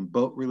 some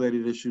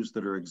boat-related issues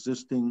that are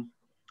existing,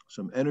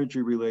 some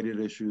energy-related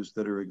issues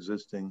that are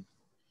existing.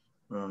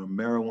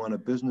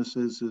 Marijuana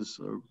businesses is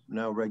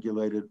now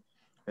regulated,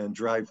 and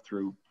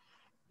drive-through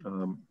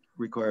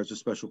requires a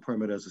special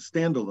permit as a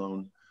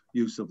standalone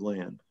use of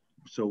land.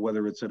 So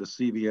whether it's at a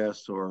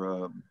CVS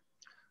or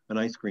an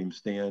ice cream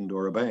stand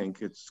or a bank,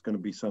 it's going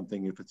to be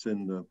something, if it's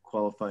in the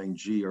qualifying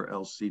G or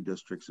LC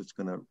districts, it's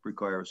going to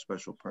require a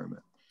special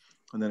permit.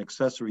 And then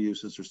accessory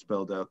uses are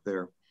spelled out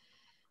there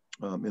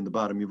in the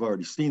bottom. You've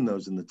already seen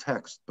those in the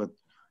text, but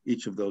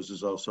each of those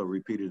is also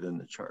repeated in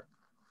the chart.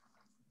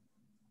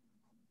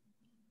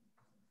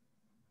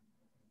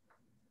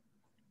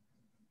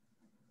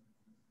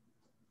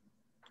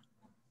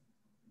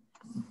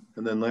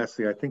 And then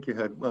lastly, I think you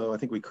had, well, I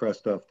think we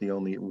crossed off the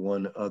only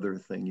one other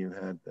thing you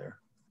had there.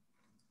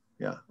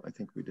 Yeah, I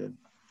think we did.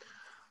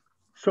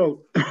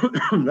 So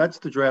that's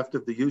the draft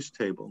of the use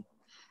table.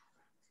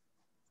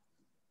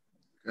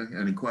 Okay,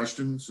 any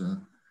questions?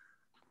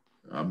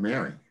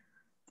 Mary.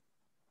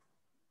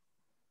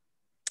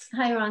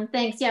 Hi, Ron.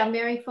 Thanks. Yeah,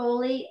 Mary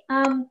Foley.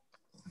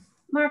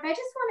 Mark, I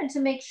just wanted to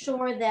make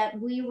sure that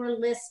we were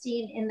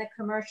listing in the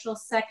commercial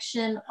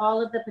section all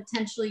of the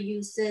potential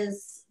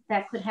uses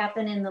that could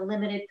happen in the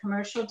limited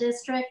commercial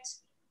district.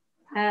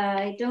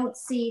 I don't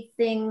see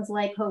things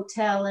like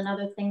hotel and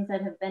other things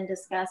that have been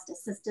discussed,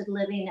 assisted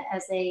living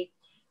as a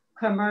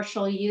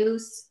commercial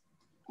use.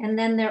 And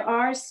then there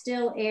are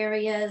still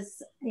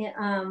areas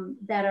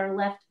that are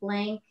left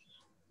blank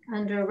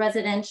under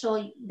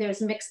residential.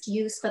 There's mixed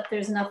use, but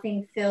there's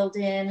nothing filled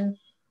in.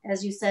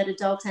 As you said,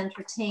 adult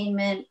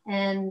entertainment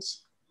and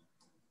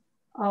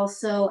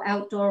also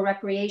outdoor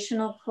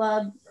recreational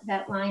club,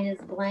 that line is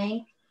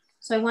blank.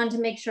 So I wanted to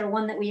make sure,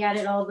 one, that we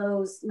added all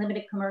those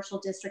limited commercial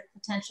district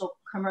potential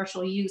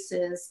commercial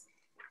uses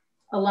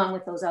along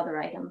with those other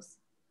items.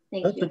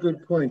 Thank you. That's a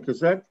good point, because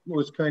that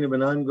was kind of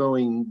an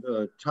ongoing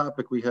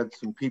topic. We had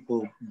some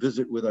people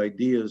visit with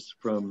ideas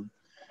from,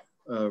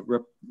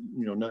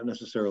 not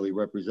necessarily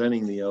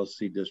representing the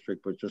LC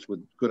district, but just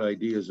with good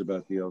ideas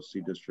about the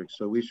LC district.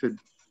 So we should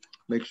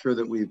make sure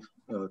that we've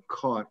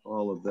caught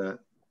all of that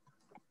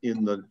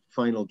in the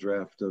final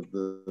draft of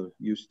the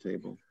use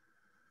table.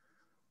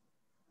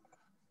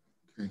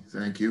 Okay,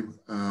 thank you.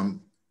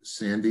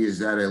 Sandy, is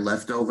that a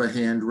leftover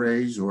hand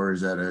raise or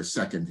is that a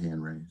second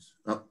hand raise?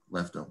 Oh,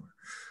 leftover.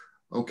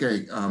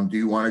 Okay, do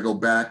you want to go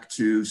back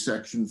to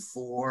section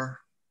 4,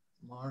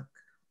 Mark?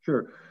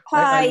 Sure.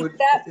 Hi,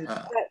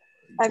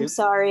 I'm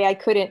sorry, I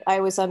couldn't,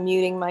 I was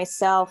unmuting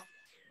myself.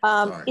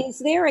 Is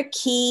there a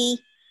key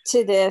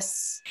to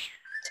this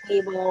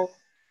table?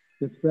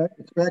 It's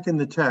back in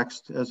the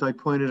text. As I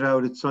pointed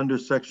out, it's under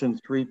section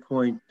 3.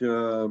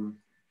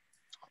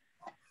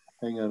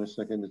 Hang on a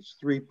second. It's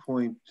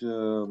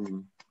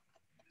 3.1.2.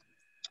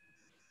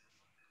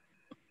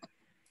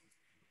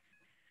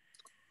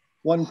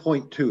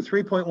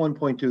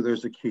 3.1.2.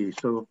 There's a key.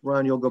 So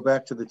Ron, you'll go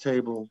back to the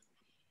table.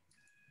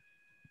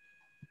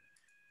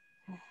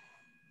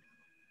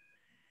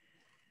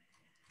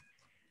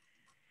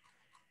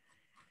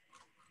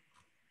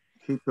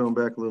 Keep going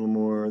back a little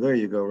more. There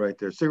you go, right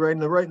there. See, right in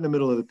the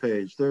middle of the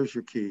page. There's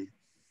your key.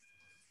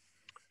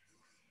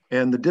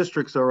 And the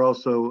districts are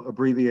also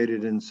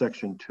abbreviated in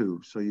section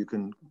 2, so you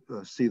can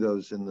see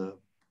those in the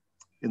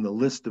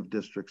list of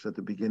districts at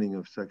the beginning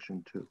of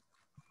section 2.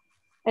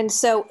 And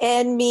so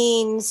N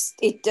means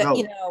it, no,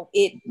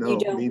 you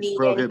don't need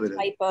prohibited.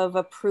 any type of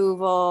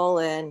approval,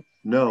 and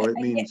no, it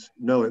means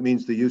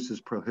the use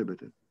is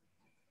prohibited.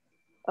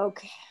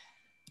 Okay.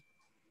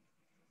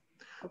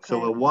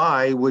 So a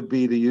Y would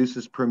be the use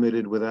is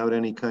permitted without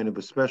any kind of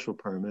a special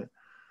permit.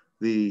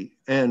 The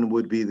N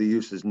would be the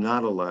use is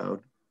not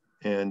allowed.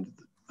 And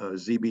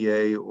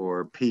ZBA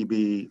or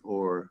PB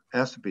or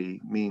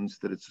SB means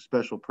that it's a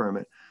special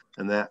permit,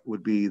 and that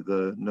would be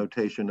the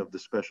notation of the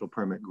special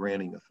permit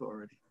granting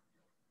authority.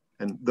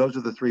 And those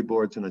are the 3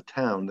 boards in a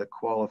town that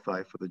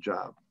qualify for the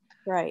job.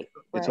 Right.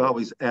 It's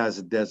always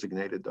as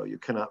designated, though. You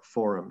cannot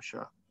forum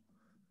shop.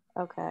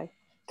 Okay.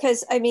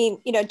 Because I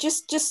mean,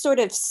 just sort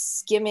of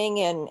skimming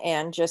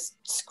and just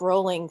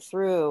scrolling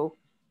through,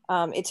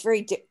 it's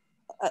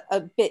a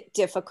bit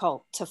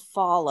difficult to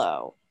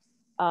follow.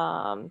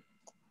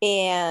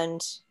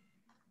 And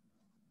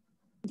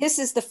this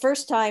is the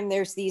first time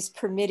there's these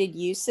permitted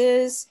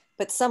uses,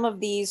 but some of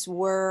these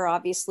were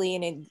obviously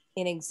in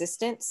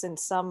existence and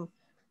some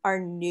are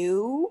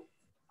new.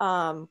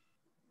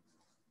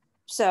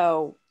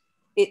 So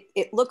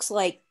it looks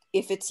like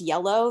if it's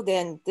yellow,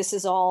 then this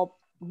is all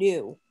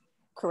new,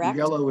 correct?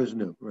 Yellow is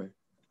new, right.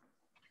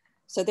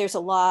 So there's a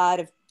lot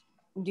of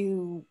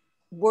new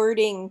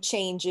wording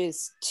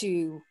changes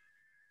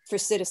for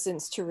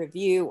citizens to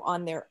review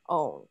on their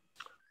own.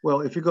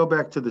 Well, if you go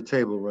back to the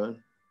table,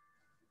 Ron.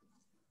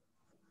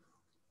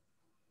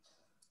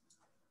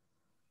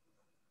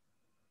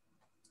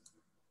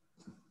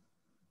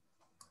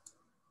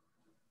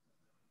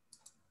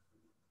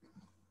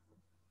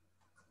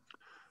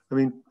 I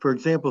mean, for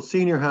example,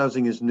 senior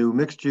housing is new.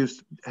 Mixed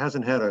use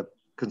hasn't had a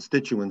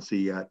constituency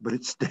yet, but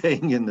it's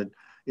staying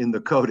in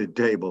the coded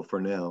table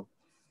for now.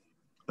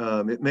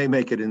 It may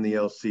make it in the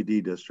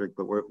LCD district,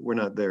 but we're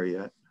not there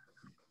yet.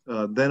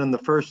 Then in the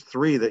first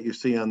three that you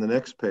see on the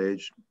next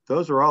page,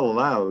 those are all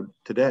allowed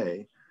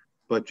today,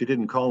 but you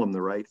didn't call them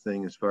the right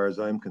thing as far as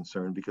I'm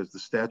concerned, because the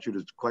statute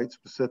is quite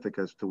specific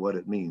as to what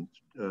it means.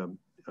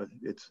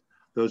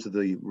 Those are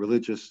the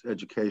religious,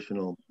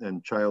 educational,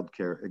 and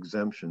childcare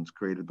exemptions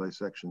created by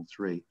Section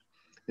 3.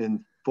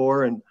 In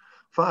 4 and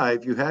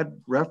 5, you had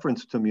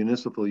reference to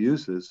municipal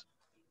uses,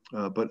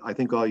 but I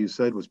think all you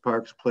said was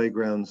parks,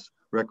 playgrounds,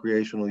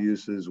 recreational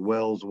uses,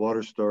 wells,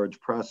 water storage,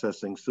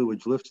 processing,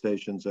 sewage lift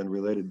stations, and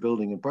related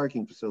building and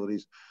parking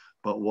facilities.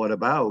 But what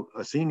about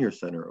a senior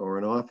center or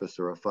an office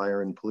or a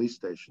fire and police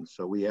station?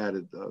 So we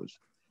added those.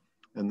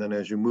 And then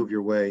as you move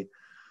your way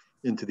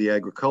into the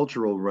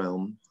agricultural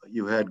realm,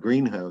 you had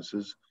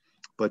greenhouses,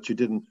 but you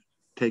didn't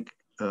take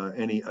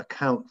any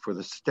account for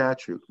the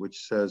statute,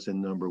 which says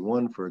in number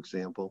 1, for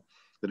example,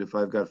 that if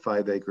I've got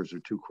 5 acres or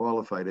 2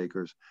 qualified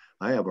acres,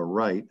 I have a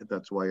right,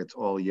 that's why it's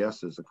all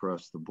yeses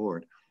across the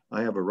board,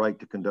 I have a right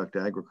to conduct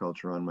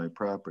agriculture on my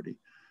property.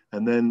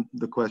 And then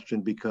the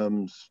question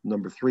becomes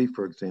number 3,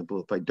 for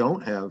example, if I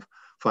don't have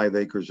 5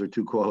 acres or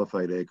 2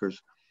 qualified acres,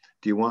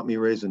 do you want me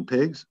raising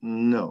pigs?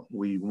 No,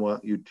 we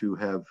want you to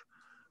have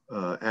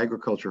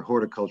agriculture,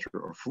 horticulture,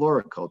 or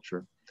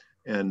floriculture.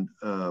 And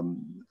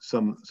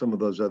some of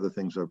those other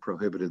things are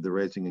prohibited, the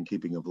raising and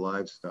keeping of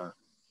livestock.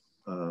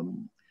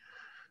 And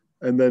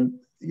then,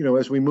 you know,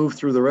 as we move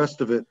through the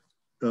rest of it,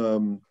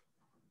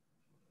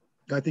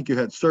 I think you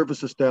had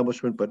service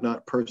establishment, but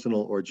not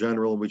personal or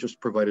general. We just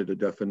provided a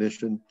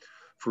definition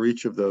for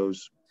each of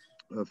those.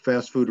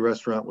 Fast food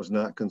restaurant was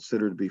not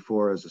considered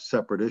before as a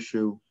separate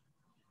issue.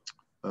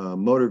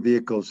 Motor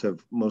vehicles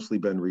have mostly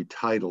been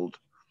retitled.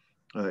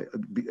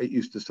 It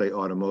used to say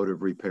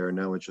automotive repair.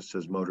 Now it just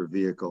says motor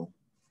vehicle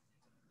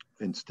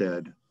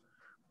instead.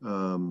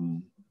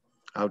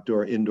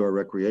 Outdoor, indoor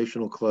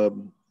recreational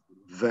club,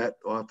 vet,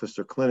 office,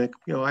 or clinic.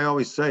 You know, I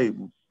always say,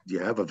 do you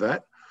have a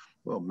vet?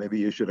 Well, maybe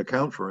you should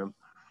account for him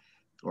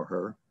or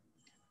her.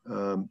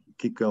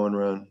 Keep going,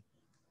 Ron.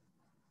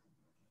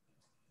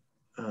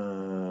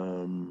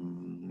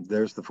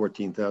 There's the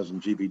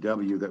 14,000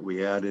 GVW that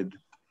we added.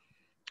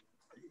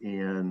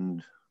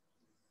 And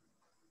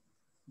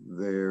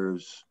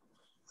there's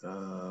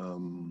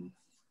the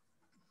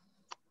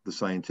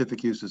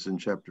scientific uses in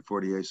Chapter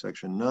 48,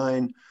 Section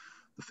 9,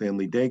 the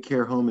family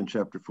daycare home in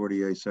Chapter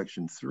 48,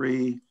 Section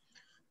 3.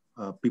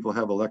 People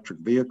have electric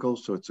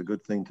vehicles, so it's a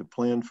good thing to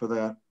plan for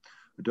that.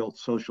 Adult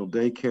social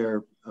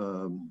daycare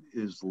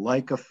is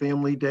like a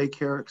family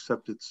daycare,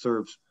 except it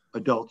serves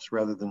adults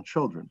rather than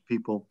children.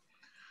 People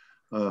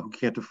who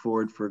can't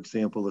afford, for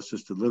example,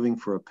 assisted living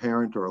for a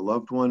parent or a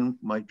loved one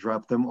might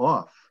drop them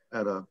off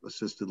at an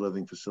assisted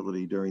living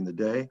facility during the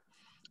day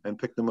and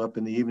pick them up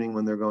in the evening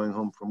when they're going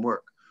home from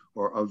work.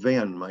 Or a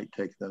van might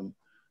take them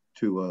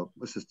to an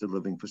assisted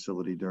living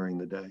facility during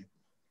the day.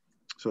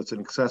 So it's an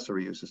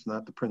accessory use, it's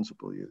not the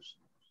principal use.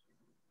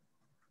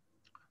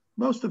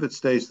 Most of it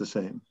stays the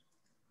same,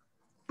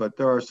 but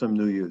there are some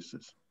new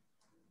uses.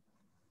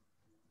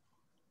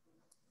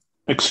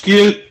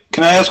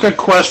 Can I ask a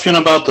question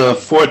about the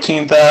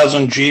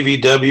 14,000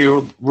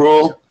 GVW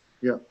rule?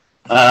 Yeah.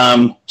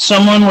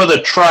 Someone with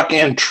a truck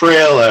and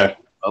trailer,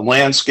 a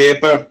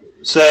landscaper,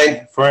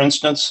 say, for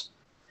instance,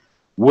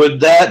 would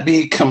that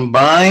be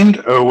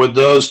combined or would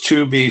those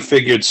two be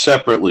figured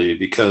separately?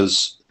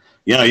 Because,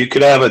 you know, you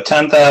could have a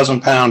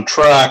 10,000 pound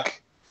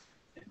truck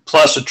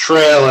plus a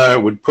trailer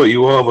would put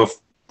you over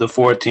the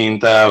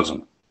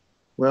 14,000.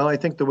 Well, I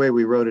think the way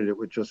we wrote it, it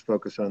would just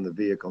focus on the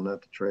vehicle,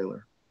 not the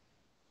trailer.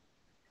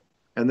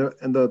 And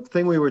the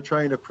thing we were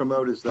trying to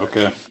promote is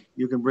that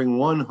you can bring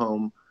one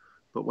home,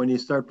 but when you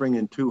start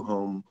bringing 2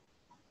 home,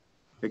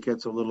 it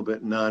gets a little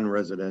bit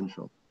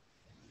non-residential.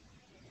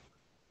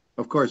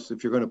 Of course,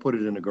 if you're going to put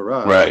it in a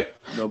garage. Right.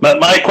 But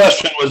my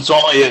question was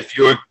only if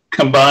you were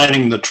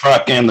combining the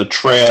truck and the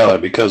trailer,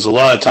 because a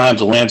lot of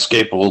times a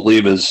landscaper will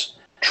leave his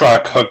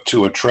truck hooked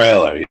to a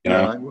trailer, you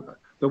know?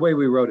 The way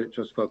we wrote it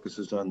just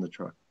focuses on the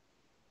truck.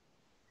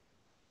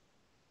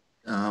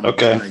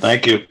 Okay,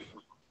 thank you.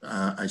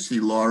 I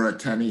see Laura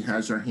Tenney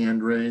has her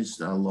hand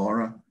raised.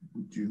 Laura,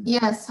 would you?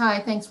 Yes,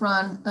 hi, thanks,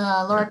 Ron.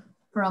 Laura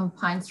from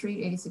Pine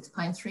Street, 86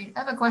 Pine Street. I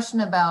have a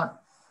question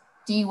about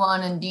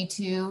D1 and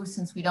D2,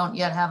 since we don't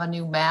yet have a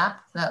new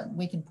map that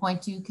we can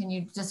point to. Can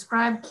you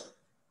describe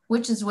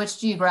which is which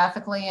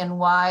geographically and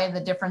why the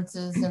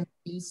differences in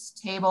the use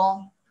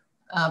table?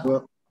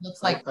 Well,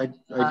 looks like I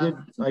did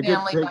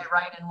family by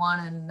right in one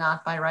and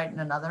not by right in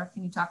another.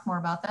 Can you talk more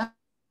about that?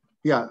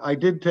 Yeah, I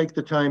did take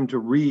the time to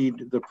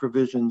read the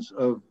provisions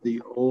of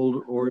the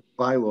old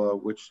bylaw,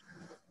 which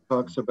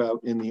talks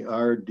about in the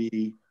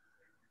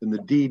in the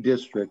D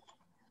district,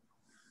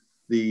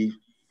 the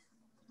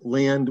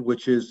land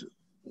which is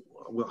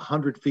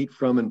 100 feet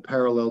from and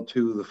parallel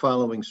to the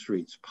following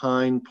streets: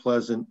 Pine,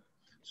 Pleasant,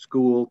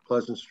 School,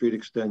 Pleasant Street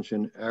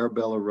Extension,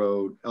 Arbella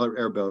Road,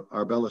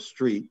 Arbella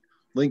Street,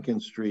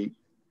 Lincoln Street,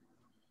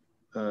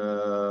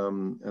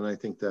 And I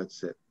think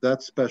that's it.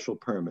 That's special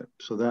permit.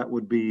 So that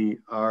would be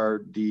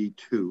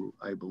RD2,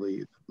 I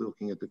believe,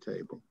 looking at the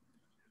table.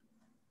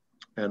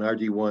 And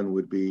RD1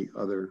 would be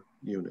other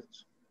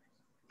units,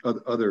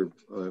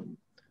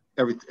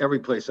 every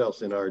place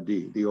else in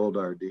RD, the old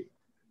RD.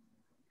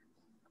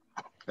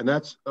 And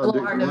that's a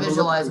little hard to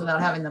visualize without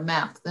having the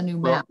map, the new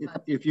map.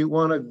 If you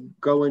want to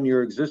go in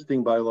your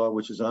existing bylaw,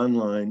 which is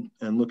online,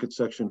 and look at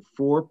section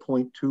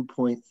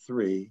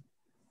 4.2.3,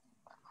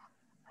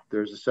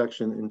 there's a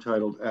section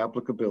entitled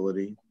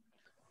applicability,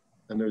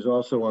 and there's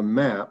also a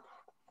map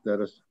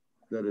that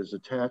is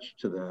attached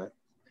to that,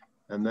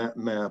 and that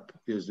map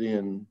is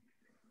in.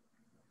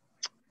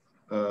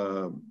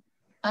 I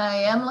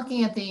am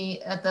looking at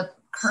the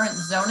current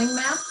zoning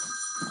map.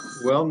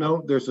 Well,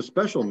 no, there's a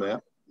special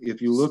map. If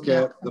you look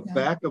at the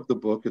back of the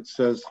book, it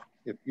says,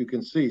 if you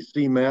can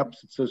see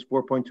maps, it says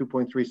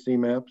 4.2.3 C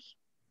maps.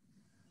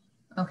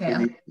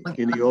 Okay.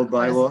 In the old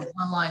bylaw.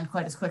 Online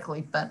quite as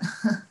quickly, but.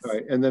 All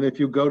right, and then if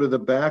you go to the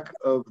back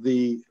of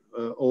the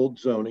old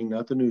zoning,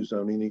 not the new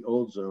zoning, the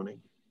old zoning,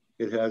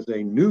 it has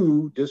a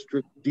new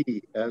District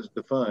D as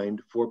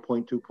defined,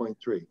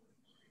 4.2.3.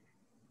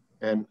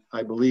 And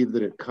I believe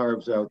that it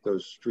carves out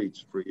those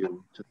streets for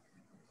you.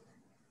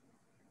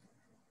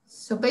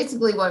 So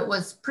basically what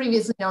was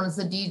previously known as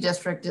the D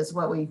district is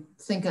what we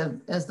think of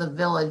as the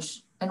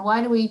village. And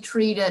why do we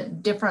treat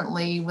it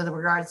differently with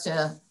regards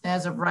to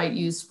as of right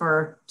use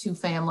for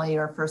 2-family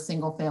or for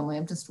single family?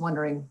 I'm just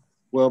wondering.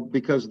 Well,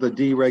 because the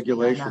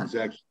deregulations,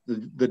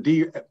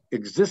 actually,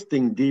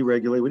 existing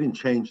deregulation, we didn't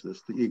change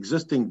this. The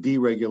existing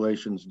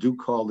deregulations do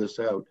call this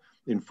out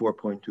in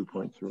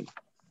 4.2.3.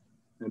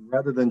 And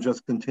rather than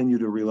just continue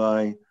to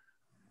rely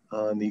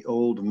on the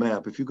old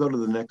map, if you go to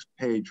the next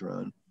page,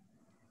 Ron.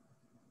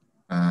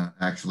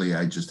 Actually,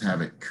 I just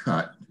have it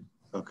cut.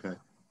 Okay.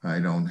 I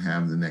don't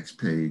have the next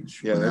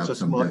page. Yeah,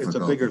 it's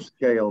a bigger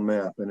scale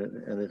map, and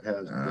it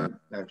has the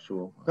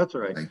actual. That's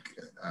all right.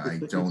 I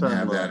don't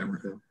have that.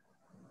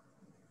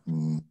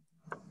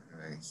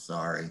 Okay,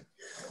 sorry.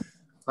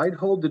 I'd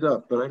hold it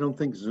up, but I don't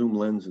think Zoom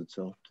lends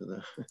itself to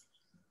that.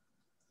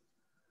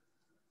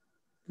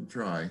 Can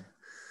try.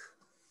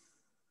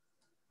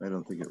 I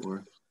don't think it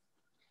works.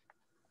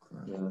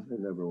 Yeah, it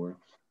never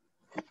works.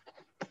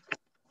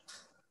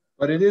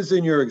 But it is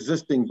in your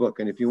existing book,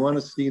 and if you want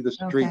to see the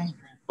streets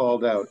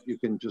called out, you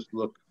can just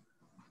look.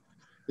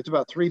 It's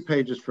about 3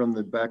 pages from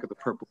the back of the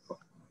purple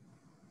book.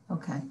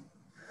 Okay.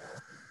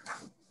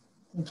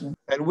 Thank you.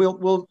 And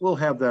we'll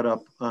have that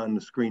up on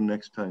the screen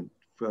next time.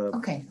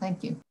 Okay,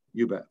 thank you.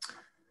 You bet.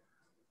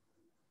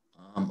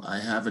 I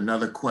have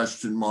another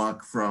question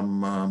mark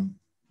from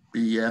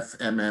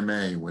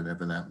BFMMA,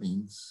 whatever that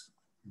means.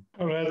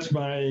 Oh, that's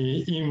my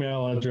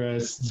email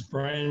address. It's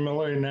Brian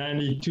Miller,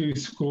 92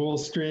 School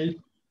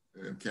Street.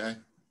 Okay.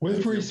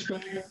 With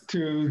respect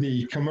to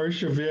the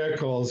commercial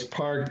vehicles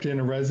parked in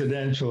a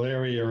residential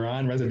area or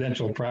on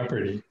residential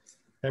property,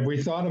 have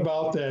we thought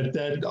about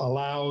that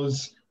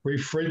allows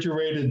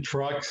refrigerated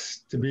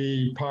trucks to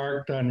be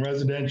parked on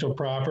residential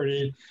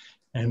property,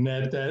 and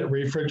that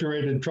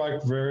refrigerated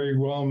truck very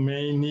well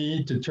may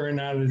need to turn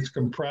on its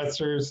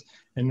compressors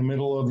in the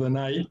middle of the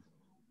night?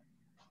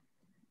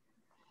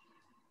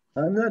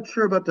 I'm not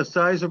sure about the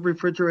size of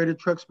refrigerated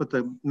trucks, but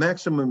the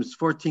maximum is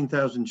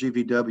 14,000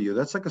 GVW.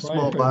 That's like a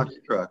small box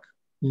truck.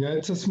 Yeah,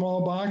 it's a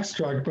small box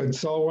truck, but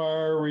so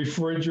are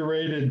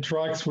refrigerated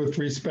trucks with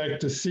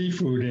respect to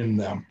seafood in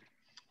them.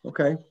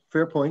 Okay,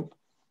 fair point.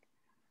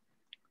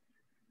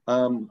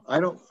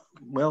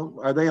 Well,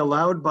 are they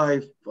allowed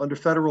under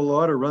federal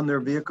law to run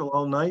their vehicle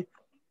all night?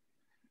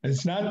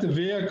 It's not the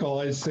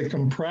vehicle, it's the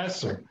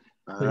compressor.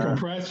 The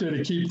compressor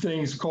to keep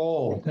things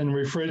cold and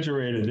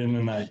refrigerated in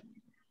the night.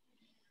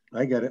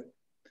 I get it.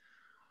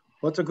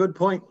 Well, that's a good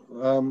point.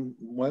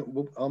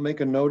 I'll make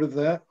a note of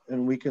that,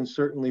 and we can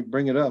certainly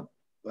bring it up.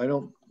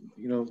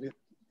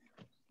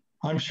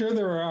 I'm sure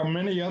there are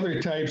many other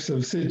types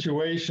of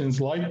situations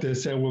like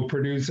this that will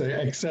produce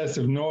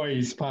excessive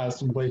noise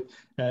possibly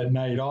at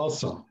night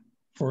also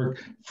for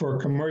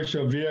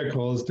commercial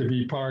vehicles to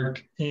be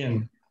parked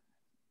in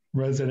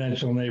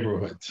residential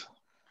neighborhoods.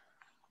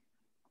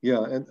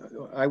 Yeah, and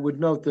I would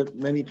note that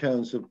many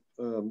towns have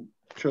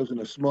chosen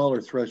a smaller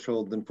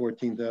threshold than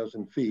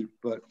 14,000 feet,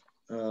 but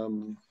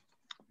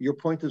your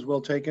point is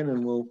well taken,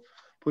 and we'll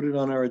put it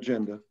on our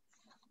agenda.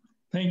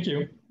 Thank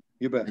you.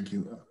 You bet. Thank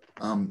you.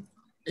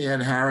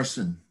 Ann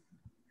Harrison.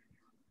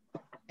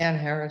 Ann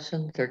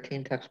Harrison,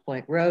 13 Tux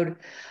Point Road.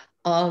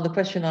 The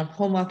question on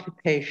home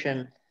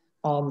occupation.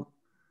 I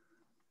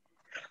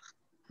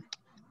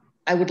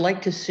would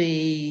like to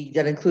see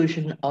that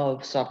inclusion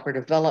of software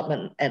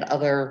development and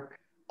other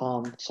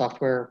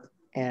software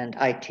and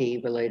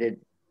IT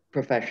related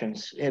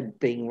professions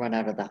being run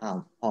out of the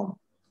home.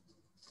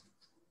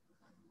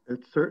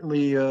 It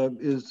certainly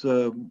is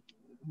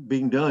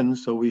being done,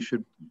 so we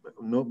should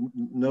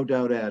no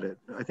doubt add it.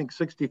 I think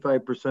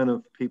 65%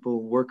 of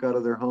people work out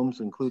of their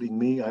homes, including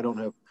me. I don't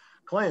have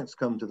clients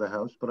come to the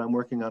house, but I'm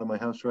working out of my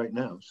house right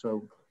now.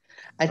 So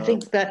I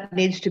think that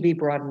needs to be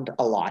broadened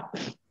a lot.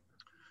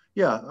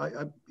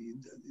 Yeah,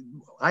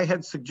 I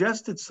had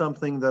suggested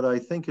something that I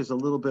think is a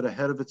little bit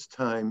ahead of its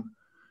time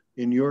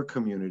in your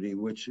community,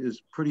 which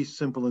is pretty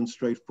simple and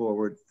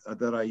straightforward,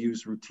 that I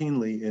use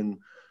routinely in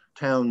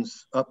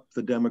towns up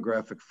the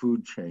demographic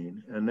food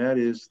chain. And that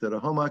is that a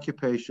home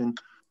occupation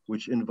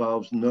which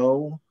involves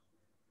no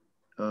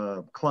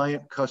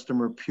client,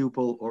 customer,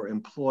 pupil, or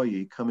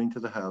employee coming to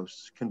the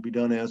house can be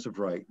done as of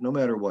right, no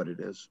matter what it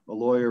is, a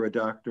lawyer, a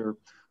doctor,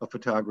 a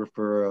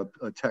photographer,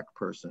 a tech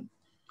person.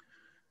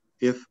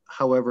 If,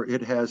 however,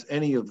 it has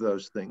any of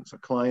those things, a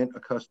client, a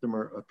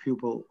customer, a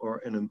pupil,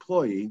 or an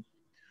employee,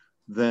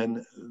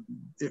 then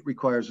it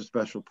requires a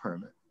special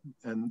permit.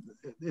 And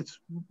it's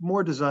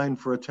more designed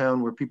for a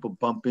town where people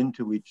bump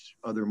into each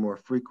other more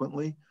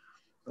frequently.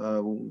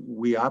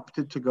 We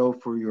opted to go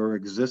for your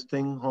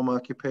existing home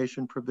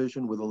occupation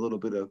provision with a little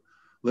bit of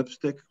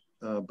lipstick,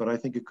 but I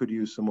think it could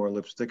use some more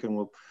lipstick.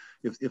 And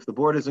if the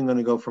board isn't going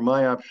to go for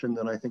my option,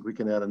 then I think we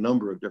can add a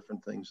number of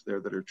different things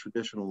there that are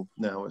traditional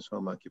now as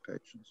home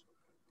occupations.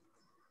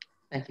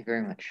 Thank you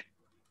very much.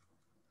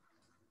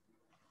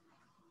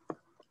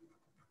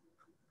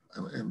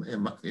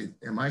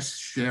 Am I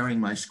sharing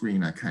my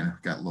screen? I kind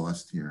of got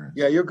lost here.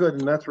 Yeah, you're good,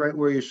 and that's right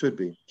where you should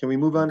be. Can we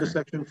move on to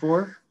section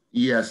 4?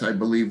 Yes, I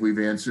believe we've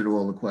answered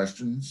all the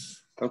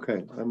questions.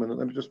 Okay, let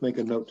me just make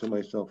a note to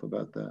myself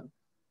about that.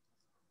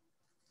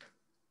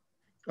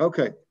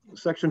 Okay,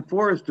 section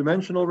 4 is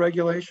dimensional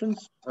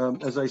regulations.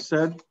 As I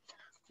said,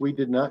 we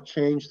did not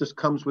change. This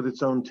comes with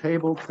its own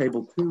table,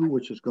 table 2,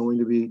 which is going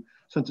to be,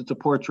 since it's a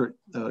portrait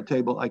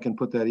table, I can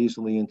put that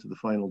easily into the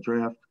final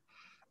draft.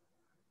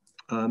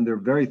 There are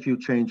very few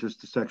changes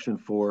to section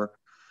 4.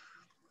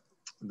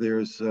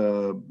 There's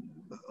some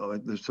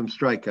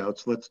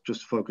strikeouts. Let's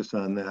just focus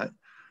on that.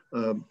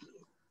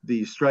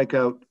 The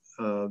strikeout,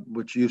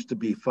 which used to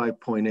be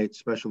 5.8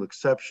 special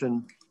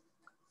exception,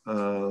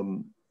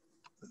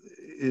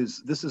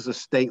 this is a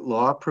state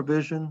law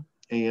provision,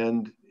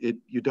 and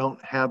you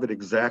don't have it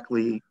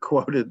exactly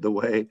quoted the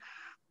way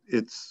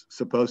it's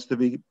supposed to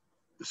be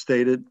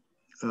stated.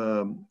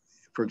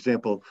 For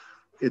example,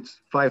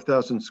 it's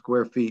 5,000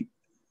 square feet,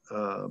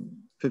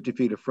 50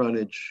 feet of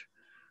frontage,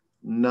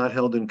 not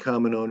held in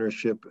common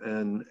ownership,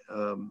 and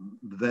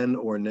then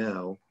or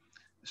now.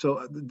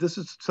 So this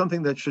is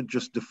something that should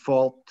just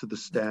default to the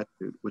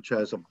statute, which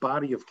has a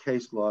body of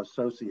case law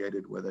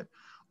associated with it,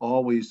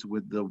 always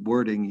with the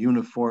wording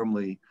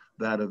uniformly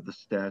that of the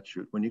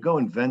statute. When you go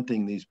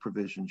inventing these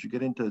provisions, you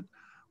get into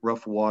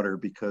rough water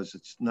because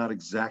it's not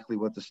exactly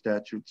what the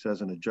statute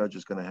says, and a judge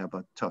is going to have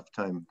a tough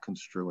time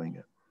construing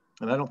it.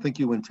 And I don't think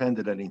you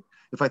intended any.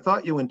 If I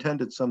thought you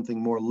intended something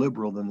more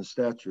liberal than the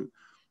statute,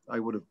 I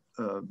would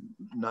have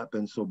not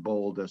been so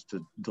bold as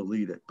to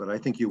delete it. But I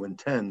think you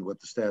intend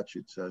what the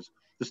statute says.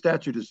 The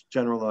statute is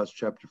General Laws,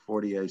 Chapter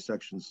 40A,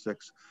 Section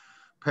 6,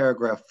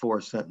 Paragraph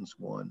 4, Sentence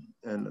 1,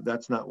 and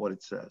that's not what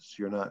it says.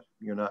 You're not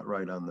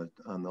right on the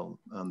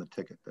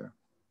ticket there.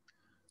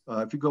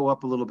 If you go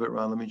up a little bit,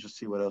 Ron, let me just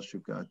see what else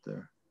you've got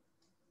there.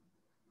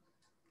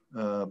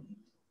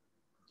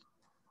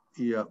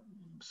 Yeah.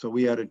 So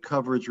we added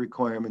coverage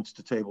requirements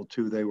to table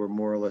 2. They were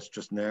more or less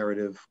just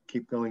narrative.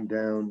 Keep going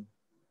down.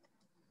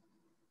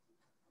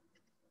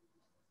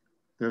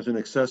 There's an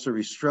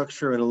accessory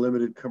structure and a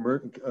limited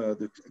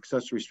the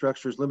accessory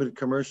structures, limited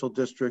commercial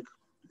district.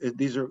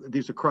 These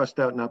are crossed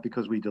out not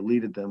because we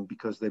deleted them,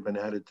 because they've been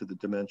added to the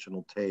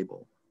dimensional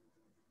table.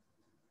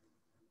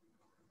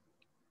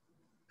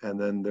 And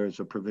then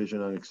there's a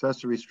provision on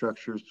accessory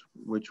structures,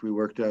 which we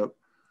worked out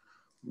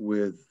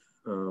with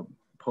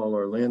Paul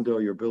Orlando,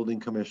 your building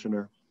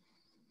commissioner.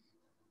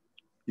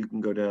 You can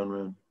go down,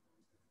 Ron.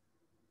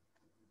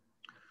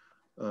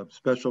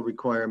 Special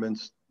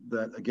requirements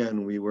that,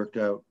 again, we worked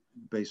out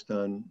based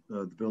on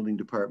the building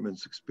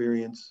department's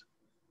experience.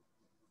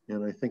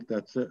 And I think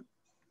that's it.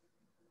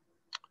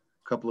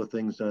 A couple of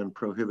things on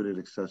prohibited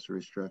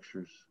accessory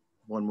structures.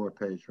 One more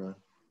page, Ron.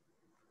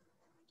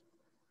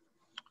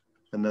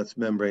 And that's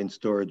membrane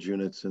storage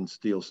units and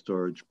steel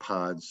storage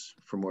pods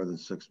for more than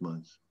 6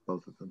 months,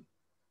 both of them.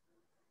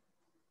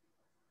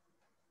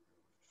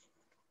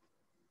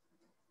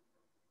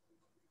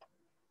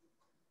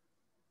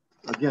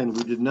 Again,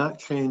 we did not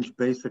change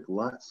basic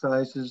lot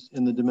sizes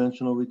in the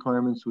dimensional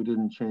requirements. We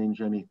didn't change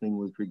anything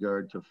with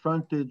regard to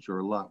frontage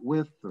or lot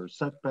width or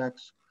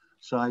setbacks,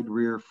 side,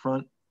 rear,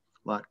 front,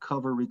 lot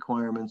cover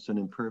requirements, and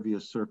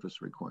impervious surface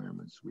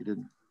requirements. We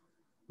didn't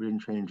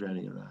change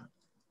any of that.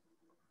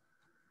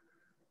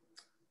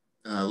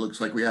 Looks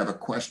like we have a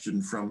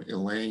question from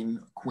Elaine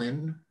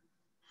Quinn.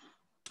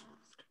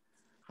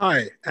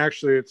 Hi,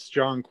 actually it's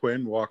John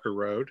Quinn, Walker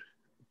Road.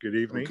 Good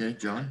evening. Okay,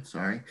 John,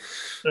 sorry.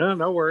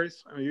 No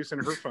worries, I'm using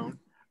her phone.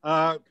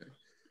 I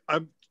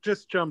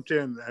just jumped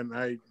in and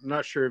I'm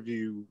not sure if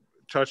you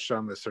touched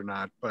on this or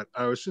not, but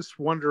I was just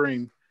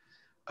wondering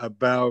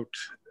about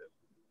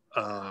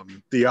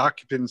the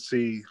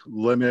occupancy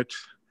limit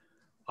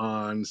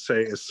on,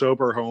 say, a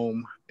sober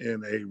home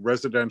in a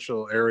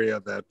residential area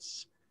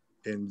that's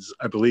in,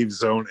 I believe,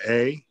 Zone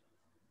A,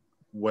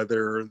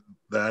 whether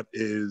that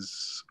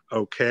is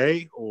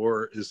okay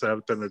or is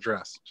that been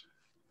addressed?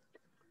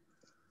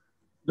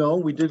 No,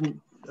 we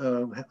didn't. I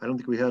don't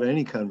think we had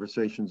any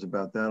conversations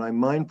about that. I'm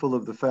mindful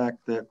of the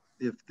fact that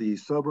if the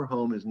sober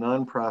home is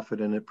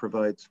nonprofit and it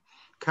provides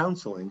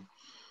counseling,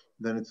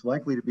 then it's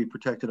likely to be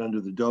protected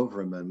under the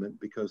Dover Amendment,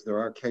 because there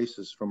are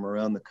cases from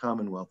around the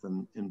Commonwealth,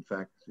 and in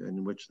fact,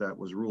 in which that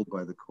was ruled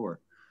by the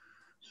court.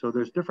 So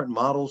there's different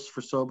models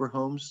for sober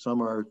homes.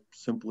 Some are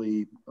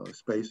simply a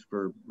space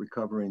for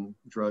recovering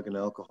drug and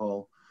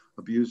alcohol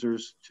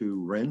abusers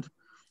to rent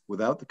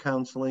without the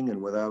counseling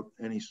and without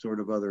any sort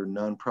of other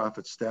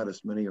nonprofit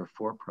status. Many are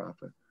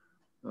for-profit.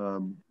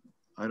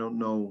 I don't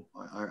know.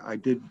 I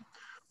did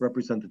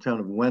represent the town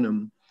of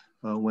Wenham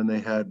when they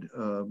had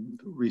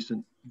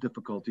recent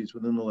difficulties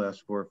within the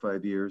last 4 or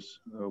 5 years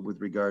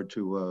with regard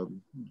to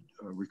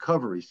a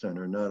recovery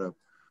center, not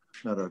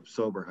a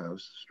sober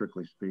house,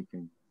 strictly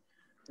speaking.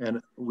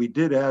 And we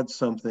did add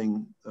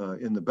something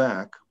in the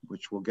back,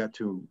 which we'll get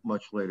to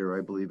much later.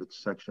 I believe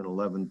it's section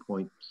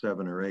 11.7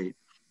 or 8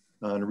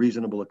 on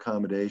reasonable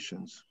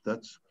accommodations.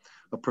 That's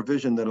a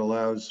provision that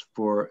allows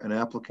for an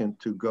applicant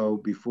to go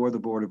before the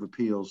Board of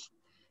Appeals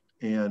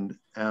and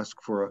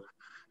ask for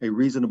a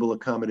reasonable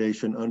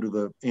accommodation under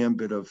the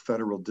ambit of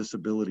federal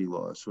disability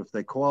laws. So if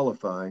they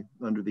qualify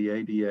under the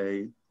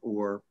ADA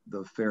or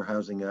the Fair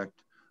Housing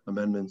Act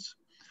amendments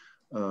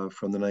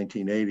from the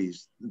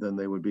 1980s, then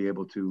they would be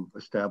able to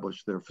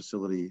establish their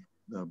facility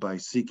by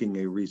seeking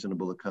a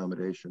reasonable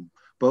accommodation,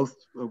 both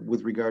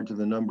with regard to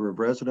the number of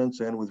residents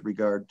and with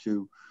regard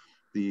to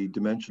the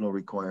dimensional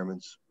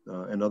requirements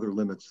and other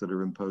limits that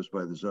are imposed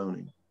by the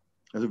zoning.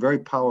 It's a very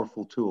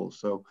powerful tool.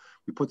 So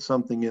we put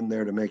something in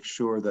there to make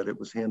sure that it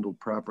was handled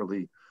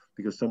properly,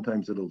 because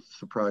sometimes it'll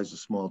surprise a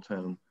small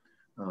town.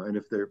 And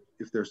if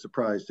they're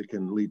surprised, it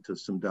can lead to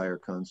some dire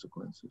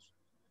consequences.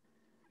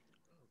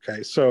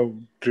 Okay, so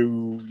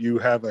do you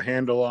have a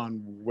handle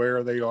on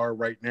where they are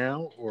right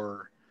now,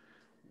 or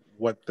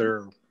what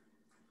their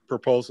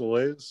proposal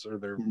is, or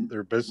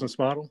their business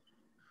model?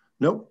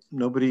 Nope,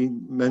 nobody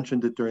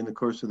mentioned it during the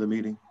course of the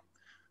meeting.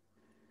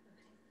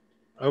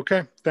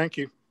 Okay, thank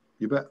you.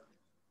 You bet.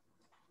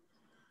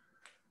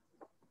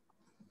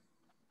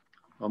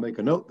 I'll make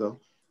a note though,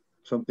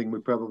 something we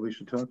probably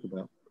should talk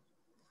about.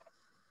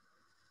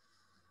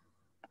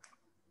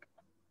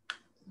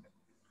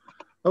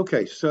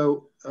 Okay,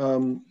 so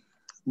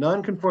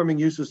non-conforming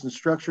uses and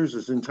structures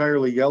is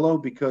entirely yellow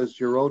because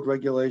your old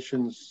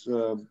regulations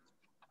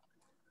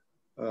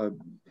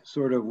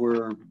sort of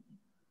were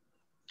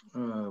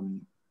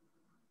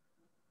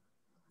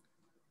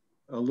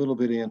a little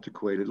bit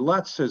antiquated.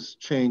 Lots has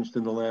changed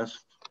in the last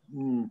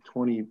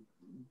 20,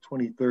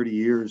 30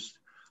 years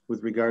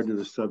with regard to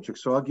the subject.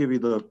 So I'll give you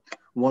the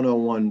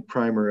 101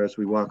 primer as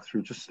we walk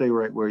through. Just stay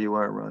right where you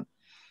are, Ron.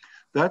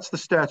 That's the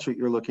statute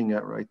you're looking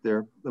at right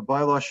there. The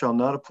bylaw shall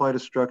not apply to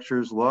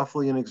structures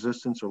lawfully in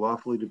existence or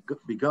lawfully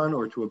begun,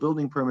 or to a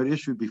building permit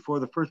issued before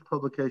the first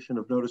publication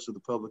of notice of the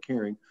public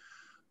hearing,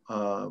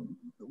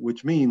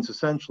 which means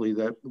essentially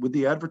that with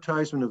the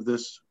advertisement of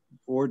this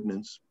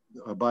ordinance,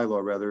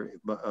 bylaw rather,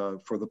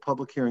 for the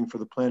public hearing for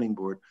the planning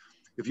board,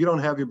 if you don't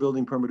have your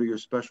building permit or your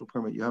special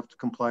permit, you have to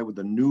comply with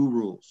the new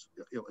rules,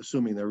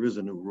 assuming there is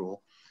a new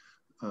rule.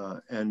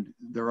 And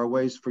there are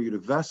ways for you to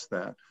vest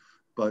that,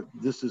 but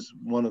this is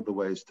one of the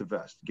ways to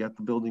vest. Get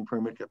the building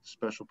permit, get the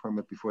special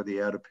permit before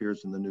the ad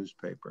appears in the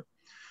newspaper.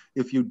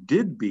 If you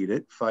did beat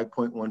it,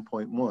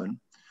 5.1.1,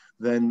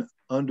 then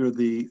under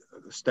the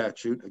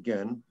statute,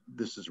 again,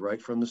 this is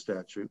right from the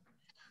statute,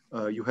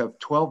 you have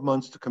 12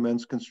 months to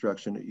commence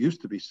construction. It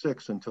used to be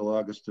 6 until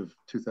August of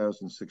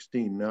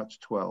 2016, now it's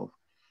 12.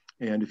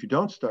 And if you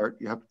don't start,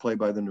 you have to play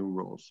by the new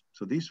rules.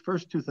 So these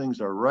first two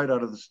things are right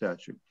out of the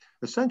statute.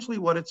 Essentially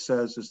what it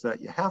says is that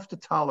you have to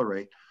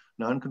tolerate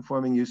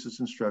non-conforming uses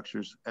and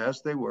structures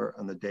as they were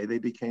on the day they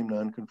became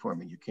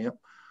non-conforming. You can't,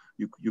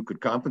 you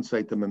could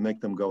compensate them and make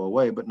them go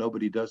away, but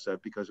nobody does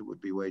that because it would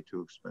be way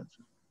too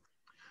expensive.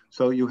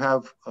 So you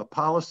have a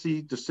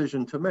policy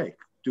decision to make.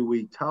 Do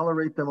we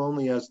tolerate them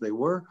only as they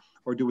were,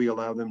 or do we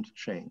allow them to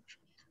change?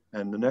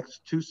 And the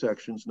next two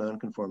sections,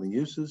 non-conforming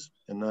uses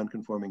and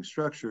non-conforming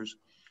structures,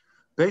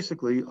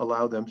 basically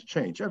allow them to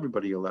change.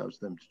 Everybody allows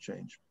them to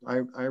change.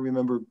 I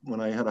remember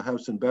when I had a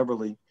house in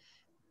Beverly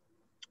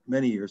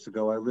many years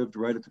ago, I lived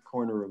right at the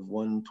corner of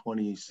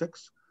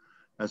 126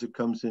 as it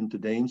comes into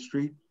Dane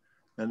Street.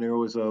 And there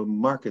was a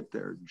market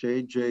there,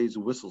 JJ's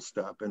Whistle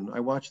Stop. And I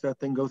watched that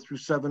thing go through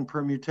 7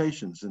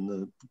 permutations in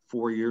the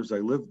 4 years I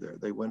lived there.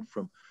 They went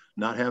from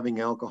not having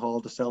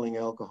alcohol to selling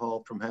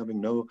alcohol, from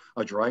having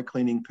a dry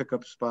cleaning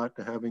pickup spot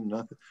to having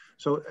nothing.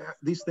 So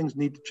these things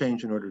need to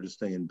change in order to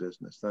stay in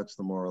business. That's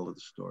the moral of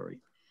the story.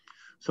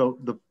 So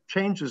the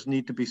changes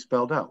need to be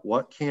spelled out.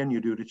 What can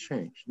you do to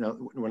change? Now,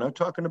 we're not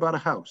talking about a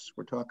house.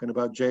 We're talking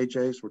about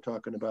JJ's. We're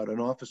talking about an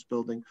office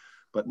building,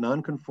 but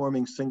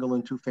non-conforming single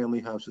and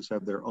 2-family houses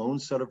have their own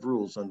set of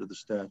rules under the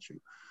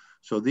statute.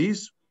 So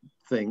these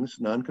things,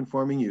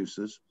 non-conforming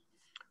uses,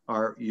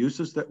 are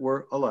uses that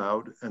were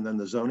allowed, and then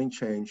the zoning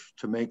changed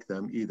to make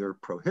them either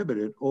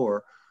prohibited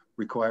or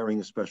requiring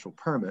a special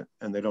permit,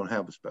 and they don't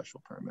have a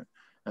special permit.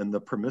 And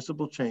the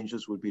permissible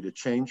changes would be to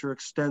change or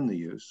extend the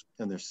use.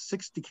 And there's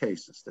 60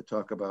 cases that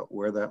talk about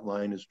where that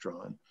line is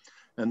drawn.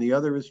 And the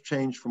other is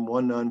change from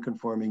one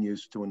non-conforming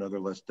use to another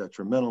less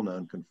detrimental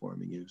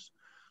non-conforming use.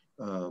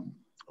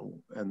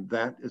 And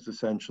that is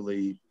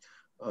essentially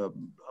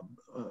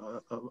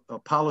a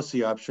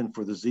policy option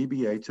for the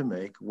ZBA to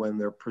make when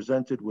they're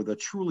presented with a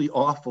truly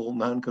awful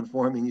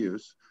non-conforming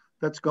use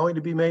that's going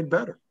to be made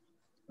better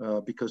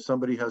because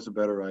somebody has a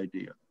better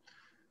idea.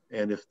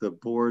 And if the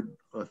board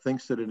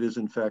thinks that it is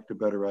in fact a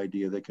better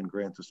idea, they can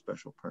grant a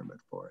special permit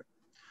for it.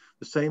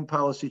 The same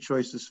policy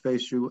choices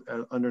face you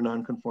under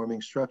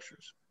non-conforming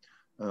structures.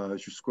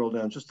 As you scroll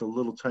down just a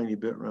little tiny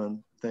bit,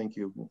 Ron, thank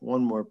you.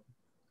 One more.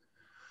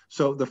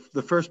 So the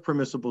first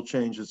permissible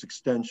change is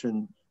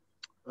extension.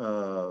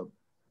 No,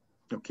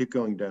 keep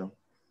going down.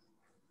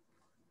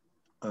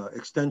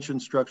 Extension,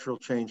 structural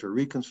change, or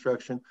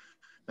reconstruction,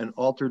 and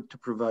altered to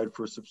provide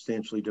for a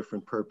substantially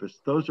different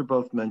purpose. Those are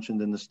both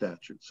mentioned in the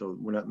statute, so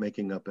we're not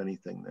making up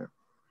anything there.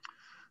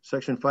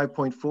 Section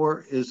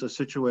 5.4 is a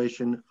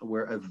situation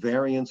where a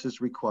variance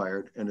is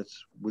required, and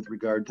it's with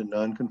regard to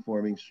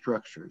non-conforming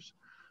structures.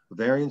 A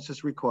variance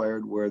is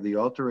required where the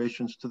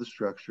alterations to the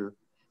structure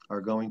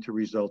are going to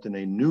result in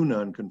a new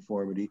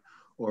nonconformity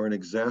or an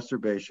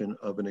exacerbation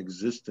of an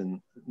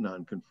existing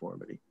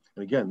nonconformity.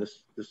 And again,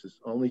 this is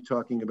only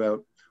talking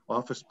about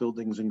office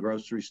buildings and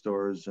grocery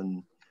stores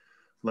and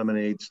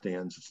lemonade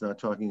stands. It's not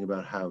talking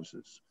about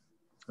houses.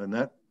 And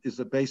that is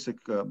a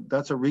basic,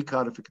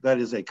 that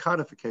is a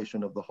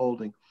codification of the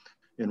holding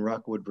in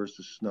Rockwood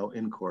versus Snow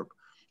Incorp,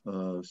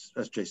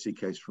 SJC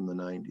case from the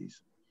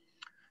 90s.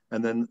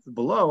 And then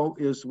below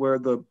is where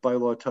the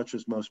bylaw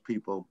touches most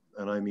people.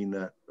 And I mean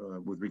that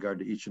with regard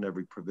to each and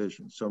every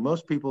provision. So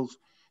most people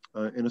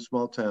in a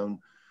small town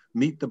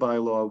meet the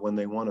bylaw when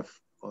they want to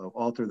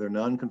alter their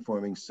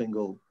non-conforming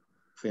single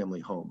family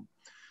home.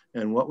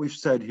 And what we've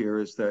said here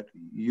is that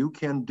you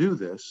can do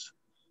this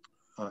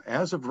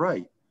as of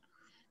right.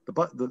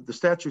 The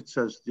statute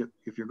says that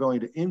if you're going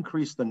to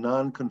increase the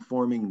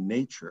non-conforming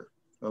nature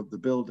of the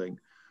building,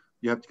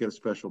 you have to get a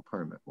special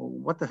permit. Well,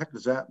 what the heck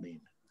does that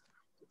mean?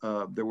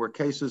 There were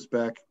cases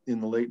back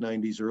in the late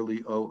 90s,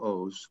 early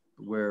 00s,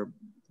 where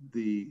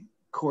the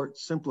court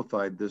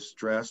simplified this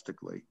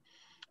drastically.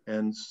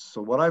 And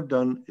so what I've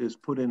done is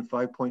put in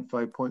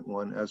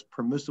 5.5.1 as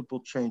permissible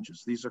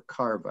changes. These are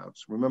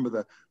carve-outs.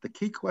 Remember, the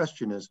key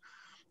question is,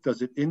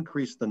 does it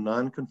increase the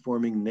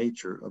non-conforming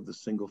nature of the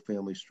single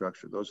family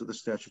structure? Those are the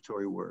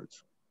statutory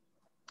words.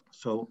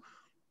 So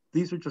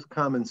these are just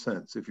common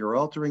sense. If you're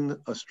altering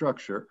a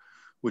structure,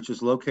 which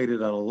is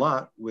located on a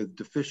lot with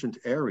deficient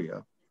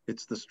area,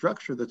 it's the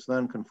structure that's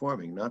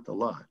non-conforming, not the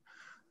lot.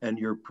 And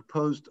your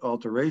proposed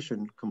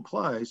alteration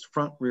complies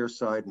front, rear,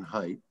 side, and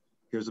height.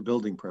 Here's a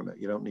building permit.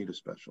 You don't need a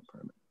special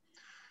permit.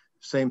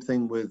 Same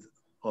thing with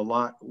a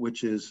lot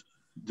which is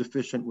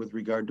deficient with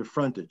regard to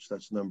frontage.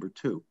 That's number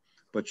 2.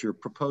 But your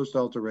proposed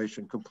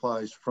alteration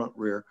complies front,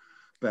 rear,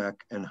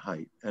 back, and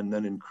height. And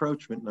then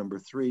encroachment, number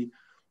 3,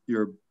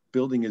 your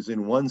building is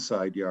in one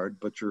side yard,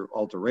 but your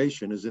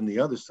alteration is in the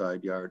other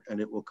side yard, and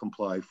it will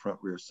comply front,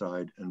 rear,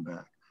 side, and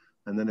back.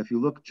 And then if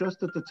you look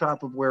just at the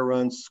top of where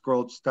Ron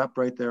scrolled, stop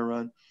right there,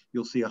 Ron,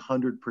 you'll see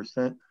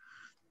 100%.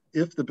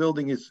 If the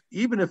building is,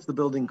 even if the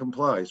building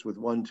complies with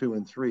 1, 2,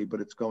 and 3,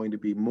 but it's going to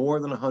be more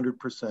than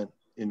 100%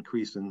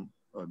 increase in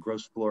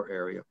gross floor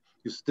area,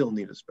 you still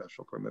need a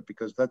special permit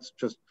because that's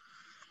just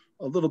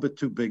a little bit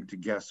too big to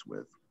guess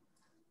with.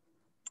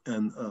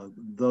 And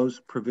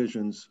those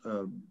provisions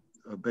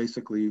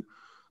basically,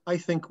 I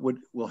think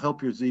will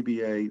help your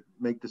ZBA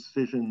make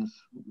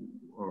decisions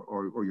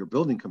or your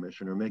building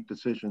commissioner make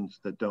decisions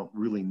that don't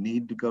really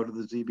need to go to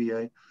the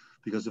ZBA,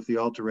 because if the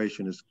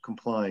alteration is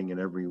complying in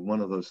every one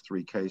of those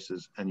 3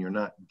 cases and you're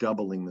not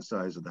doubling the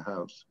size of the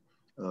house,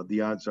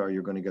 the odds are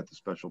you're going to get the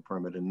special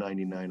permit in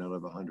 99 out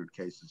of 100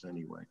 cases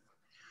anyway.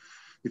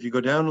 If you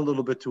go down a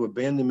little bit to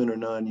abandonment or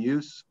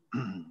non-use,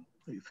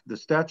 the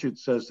statute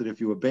says that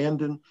if you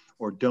abandon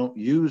or don't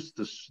use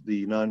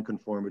the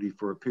non-conformity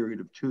for a period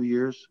of 2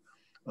 years,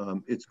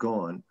 it's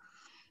gone.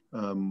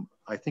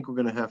 I think we're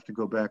going to have to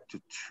go back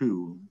to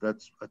 2.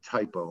 That's a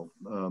typo.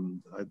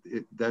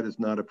 That is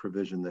not a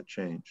provision that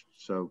changed.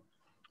 So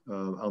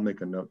I'll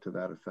make a note to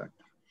that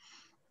effect.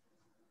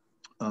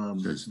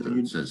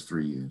 It says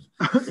 3 years.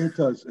 It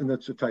does, and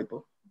that's a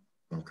typo.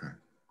 Okay.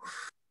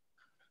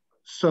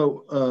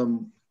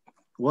 So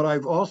what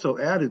I've also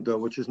added, though,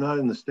 which is not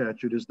in the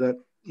statute, is that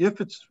if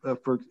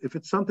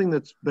it's something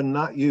that's been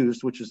not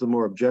used, which is the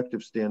more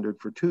objective standard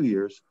for 2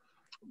 years,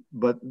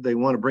 but they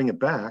want to bring it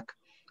back,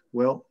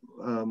 well,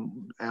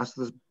 ask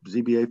the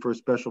ZBA for a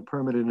special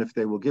permit, and if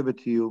they will give it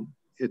to you,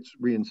 it's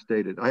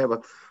reinstated. I have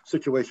a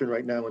situation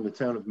right now in the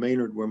town of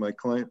Maynard where my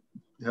client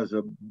has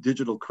a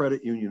digital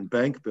credit union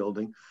bank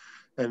building,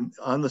 and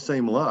on the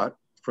same lot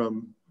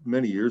from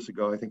many years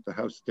ago, I think the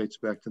house dates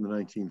back to the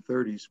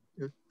 1930s,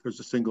 there's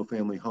a single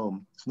family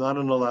home. It's not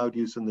an allowed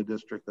use in the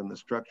district, and the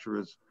structure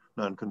is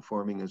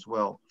non-conforming as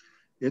well.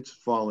 it's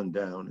fallen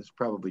down. It's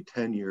probably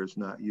 10 years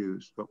not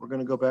used, but we're going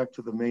to go back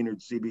to the Maynard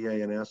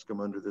CBA and ask them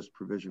under this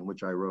provision,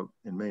 which I wrote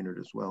in Maynard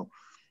as well,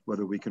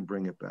 whether we can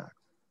bring it back.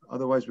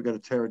 Otherwise, we got to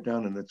tear it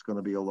down, and it's going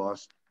to be a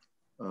lost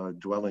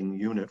dwelling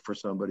unit for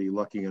somebody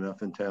lucky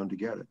enough in town to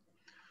get it.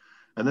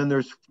 And then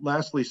there's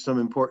lastly some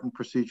important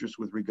procedures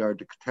with regard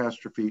to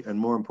catastrophe and,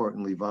 more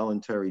importantly,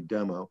 voluntary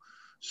demo.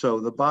 So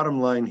the bottom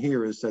line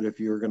here is that if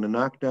you're going to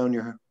knock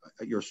down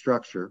your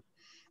structure,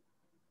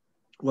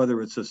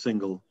 whether it's a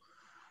single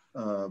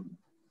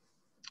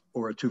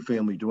or a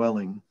two-family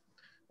dwelling,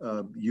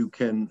 you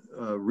can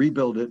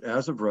rebuild it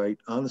as of right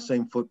on the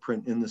same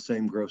footprint in the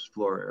same gross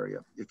floor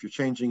area. If you're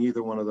changing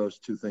either one of those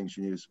two things,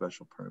 you need a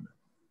special permit.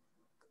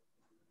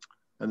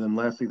 And then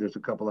lastly, there's a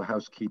couple of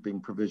housekeeping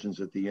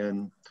provisions at the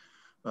end.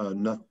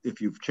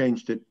 If you've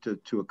changed it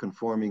to a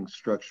conforming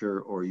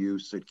structure or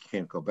use, it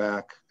can't go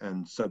back.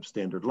 And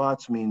substandard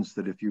lots means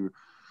that if you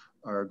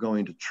are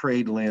going to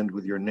trade land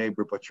with your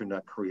neighbor, but you're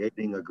not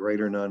creating a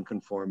greater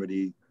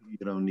nonconformity, you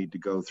don't need to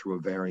go through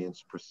a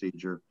variance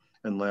procedure.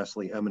 And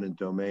lastly, eminent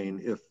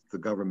domain, if the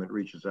government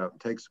reaches out and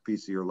takes a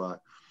piece of your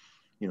lot,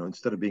 you know,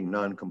 instead of being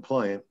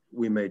non-compliant,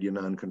 we made you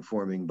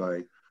non-conforming by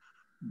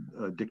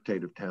a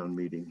dictate of town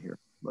meeting here.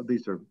 But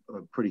these are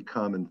pretty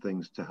common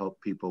things to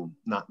help people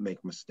not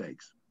make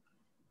mistakes.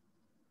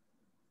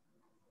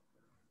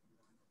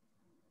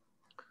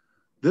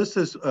 This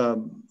is,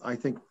 I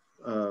think,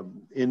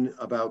 in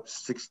about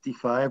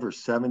 65 or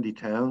 70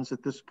 towns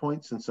at this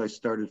point since I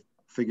started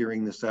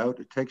figuring this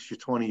out. It takes you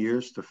 20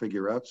 years to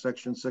figure out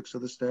Section 6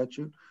 of the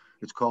statute.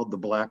 It's called the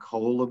black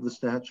hole of the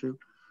statute.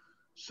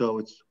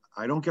 So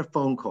I don't get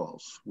phone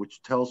calls,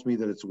 which tells me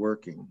that it's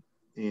working.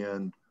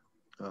 And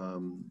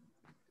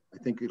I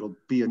think it'll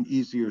be an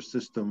easier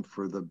system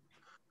for the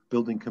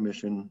building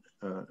commissioner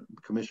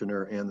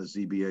and the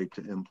ZBA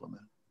to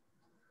implement.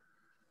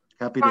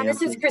 Happy to answer.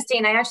 This is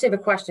Christine. I actually have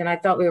a question. I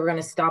thought we were going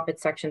to stop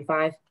at Section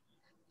 5.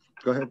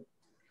 Go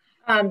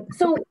ahead.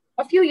 So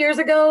a few years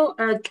ago,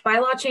 a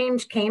bylaw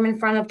change came in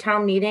front of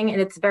town meeting,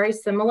 and it's very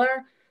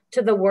similar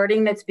to the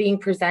wording that's being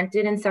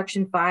presented in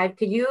Section 5.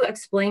 Could you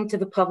explain to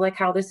the public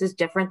how this is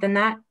different than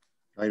that?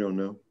 I don't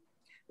know.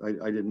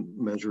 I didn't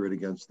measure it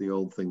against the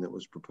old thing that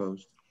was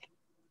proposed.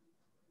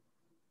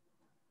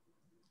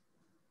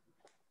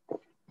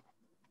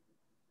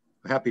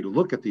 Happy to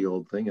look at the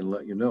old thing and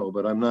let you know,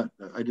 but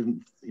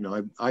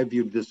I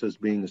viewed this as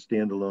being a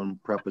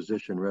standalone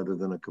proposition rather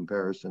than a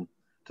comparison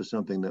to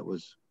something that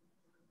was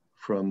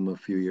from a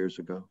few years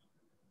ago.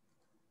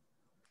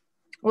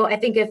 Well, I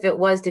think if it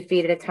was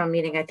defeated at town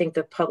meeting, I think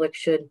the public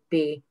should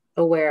be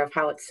aware of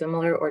how it's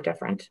similar or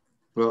different.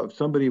 Well, if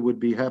somebody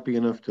would be happy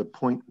enough to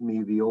point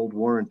me the old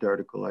warrant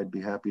article, I'd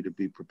be happy to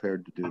be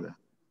prepared to do that.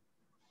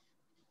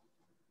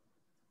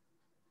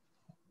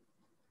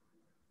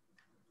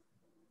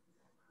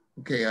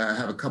 Okay, I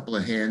have a couple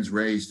of hands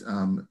raised.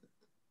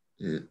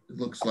 It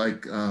looks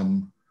like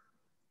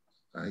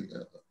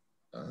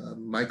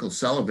Michael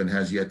Sullivan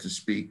has yet to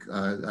speak.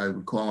 I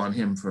would call on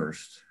him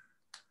first.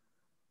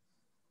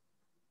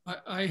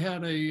 I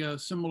had a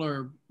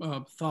similar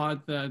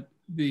thought that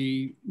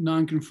the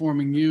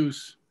non-conforming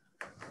use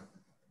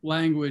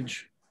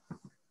language,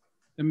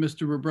 and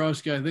Mr.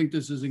 Bobrowski, I think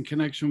this is in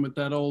connection with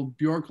that old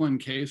Bjorklund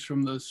case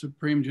from the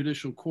Supreme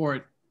Judicial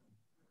Court.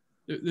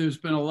 There's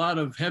been a lot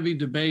of heavy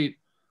debate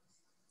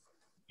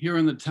here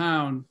in the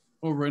town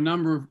over a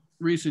number of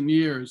recent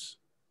years,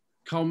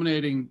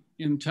 culminating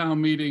in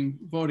town meeting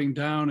voting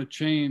down a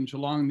change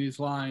along these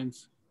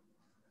lines.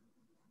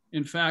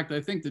 In fact, I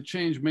think the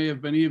change may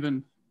have been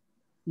even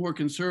more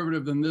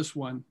conservative than this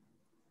one.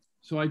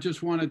 So I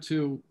just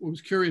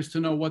was curious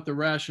to know what the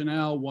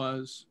rationale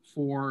was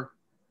for,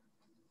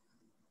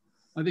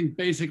 I think,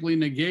 basically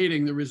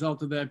negating the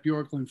result of that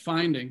Bjorklund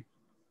finding.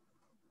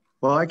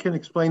 Well, I can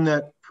explain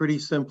that pretty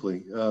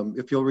simply.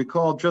 If you'll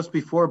recall, just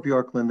before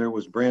Bjorklund, there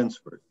was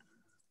Bransford,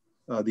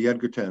 the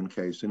Edgartown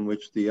case, in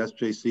which the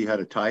SJC had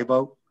a tie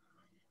vote.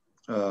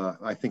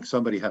 I think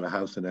somebody had a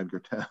house in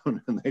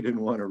Edgartown and they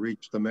didn't want to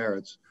reach the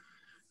merits.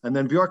 And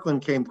then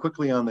Bjorklund came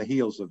quickly on the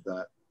heels of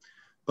that.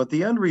 But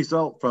the end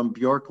result from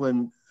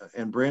Bjorklund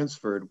and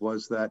Bransford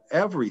was that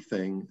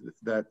everything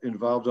that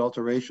involved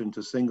alteration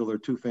to single or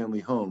two-family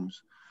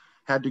homes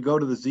had to go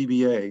to the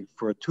ZBA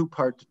for a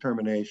two-part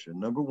determination.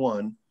 Number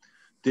one,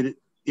 did it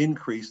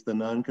increase the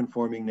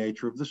non-conforming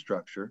nature of the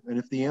structure? And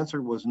if the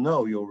answer was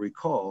no, you'll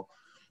recall,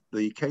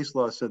 the case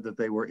law said that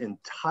they were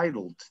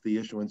entitled to the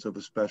issuance of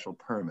a special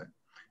permit.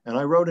 And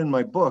I wrote in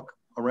my book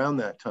around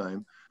that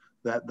time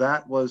that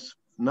that was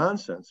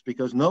nonsense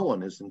because no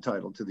one is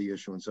entitled to the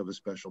issuance of a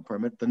special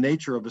permit. The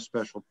nature of a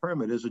special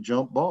permit is a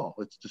jump ball.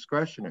 It's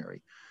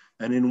discretionary.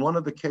 And in one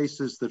of the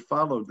cases that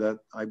followed that,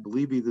 I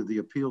believe either the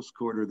appeals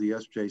court or the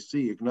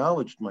SJC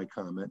acknowledged my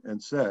comment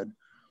and said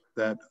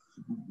that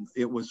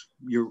I was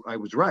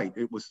right.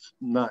 It was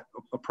not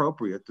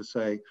appropriate to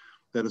say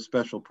that a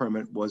special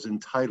permit was an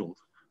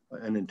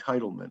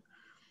entitlement.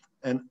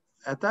 And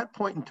at that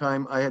point in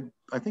time, I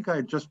think I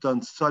had just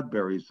done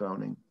Sudbury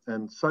zoning,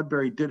 and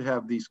Sudbury did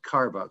have these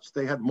carve-outs.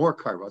 They had more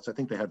carve-outs. I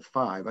think they had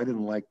 5. I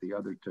didn't like the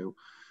other 2.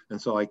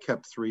 And so I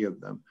kept 3 of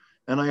them.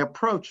 And I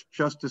approached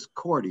Justice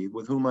Cordy,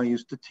 with whom I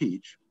used to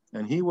teach,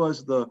 and he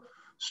was the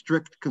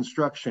strict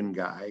construction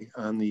guy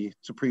on the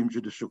Supreme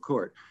Judicial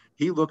Court.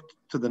 He looked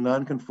to the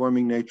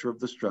non-conforming nature of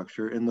the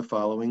structure in the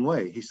following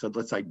way. He said,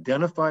 let's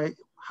identify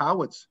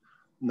how it's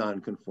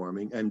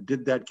non-conforming, and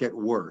did that get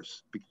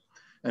worse?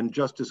 And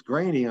Justice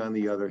Graney, on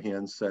the other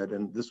hand, said,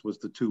 and this was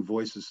the 2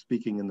 voices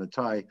speaking in the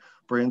Ty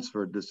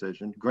Bransford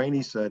decision,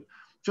 Graney said,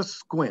 just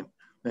squint.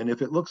 And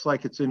if it looks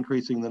like it's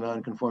increasing the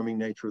non-conforming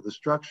nature of the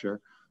structure,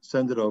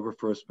 send it over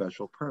for a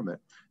special permit.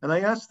 And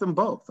I asked them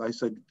both. I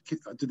said,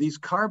 do these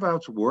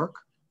carve-outs work?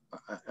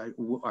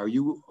 Are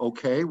you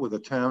okay with a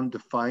town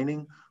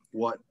defining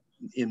what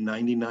in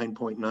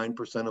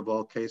 99.9% of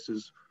all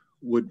cases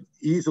would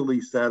easily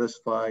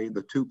satisfy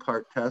the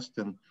 2-part test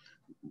and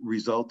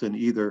result in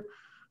either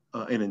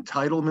an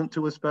entitlement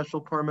to a special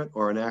permit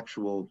or an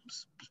actual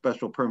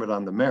special permit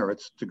on the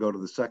merits to go to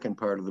the second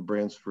part of the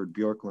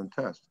Bransford-Bjorklund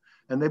test?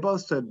 And they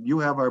both said, you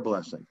have our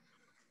blessing.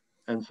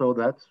 And so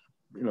that's,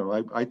 you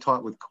know, I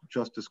taught with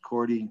Justice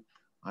Cordy.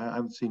 I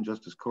haven't seen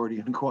Justice Cordy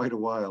in quite a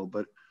while,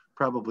 but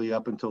probably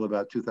up until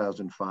about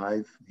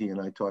 2005, he and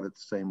I taught at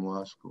the same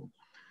law school.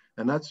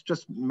 And that's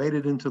just made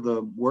it into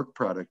the work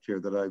product here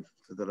that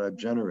I've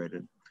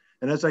generated.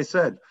 And as I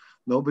said,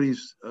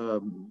 nobody's,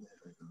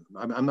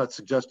 I'm not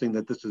suggesting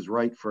that this is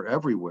right for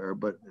everywhere,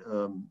 but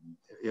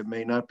it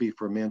may not be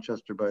for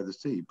Manchester by the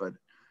Sea, but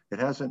it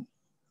hasn't,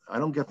 I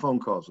don't get phone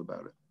calls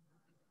about it.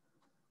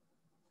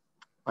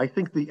 I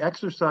think the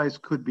exercise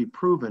could be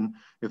proven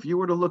if you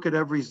were to look at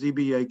every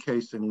ZBA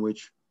case in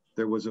which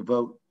there was a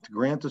vote to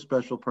grant a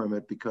special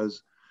permit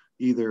because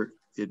either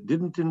it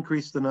didn't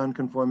increase the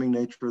non-conforming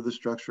nature of the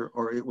structure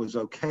or it was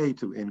okay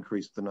to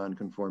increase the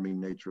non-conforming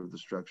nature of the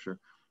structure.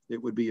 It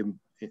would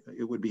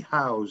be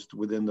housed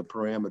within the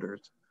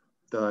parameters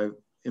that I've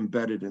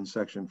embedded in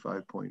section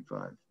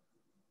 5.5.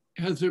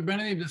 Has there been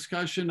any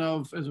discussion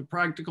of, as a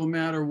practical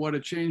matter, what a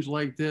change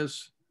like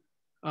this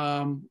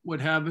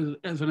would have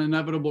as an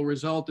inevitable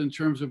result in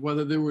terms of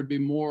whether there would be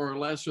more or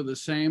less or the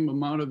same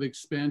amount of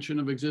expansion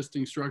of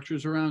existing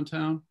structures around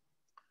town?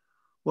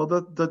 Well,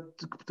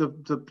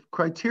 the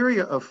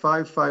criteria of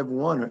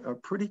 551 are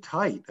pretty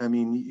tight. I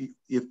mean,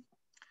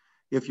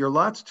 if your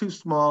lot's too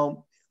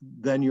small,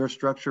 then your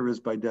structure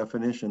is by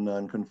definition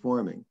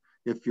non-conforming.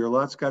 If your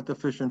lot's got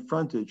deficient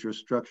frontage, your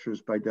structure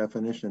is by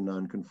definition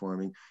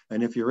non-conforming.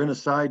 And if you're in a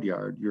side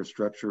yard, your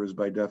structure is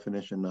by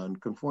definition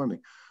non-conforming.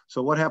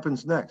 So what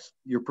happens next?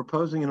 You're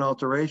proposing an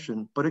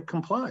alteration, but it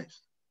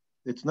complies.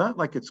 It's not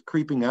like it's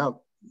creeping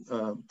out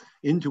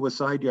into a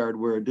side yard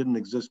where it didn't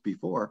exist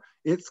before.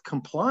 It's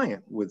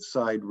compliant with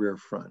side, rear,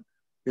 front.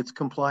 It's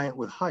compliant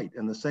with height.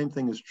 And the same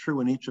thing is true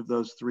in each of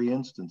those 3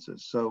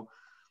 instances. So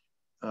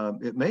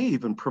it may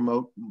even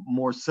promote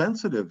more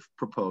sensitive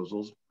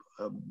proposals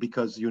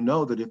because you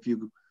know that if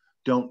you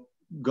don't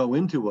go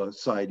into a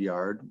side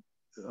yard,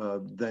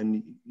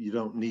 then you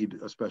don't need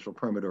a special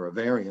permit or a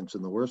variance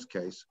in the worst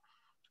case.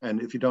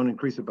 And if you don't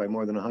increase it by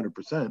more than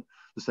 100%,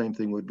 the same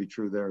thing would be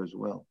true there as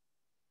well.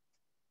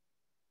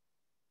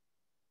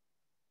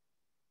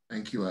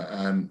 Thank you.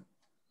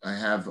 I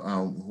have,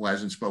 who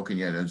hasn't spoken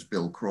yet, as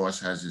Bill Cross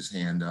has his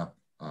hand up.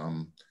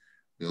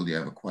 Bill, do you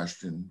have a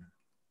question?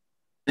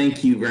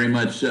 Thank you very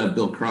much,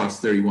 Bill Cross,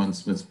 31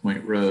 Smiths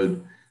Point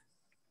Road.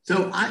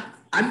 So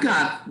I've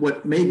got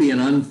what may be an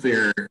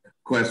unfair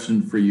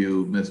question for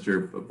you,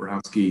 Mr.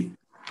 Bobrowski.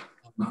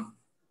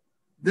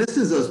 This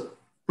is a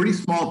pretty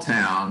small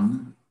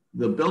town.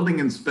 The building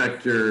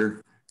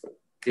inspector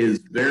is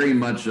very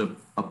much a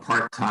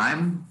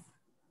part-time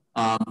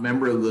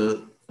member of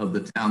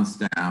the town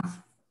staff.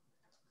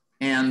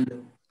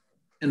 And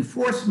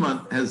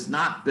enforcement has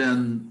not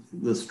been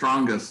the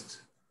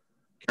strongest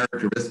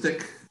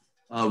characteristic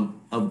of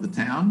the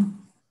town.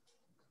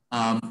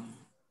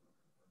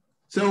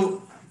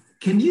 So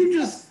can you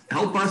just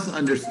help us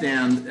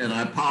understand, and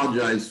I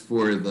apologize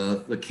for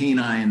the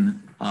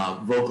canine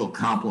vocal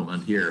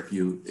compliment here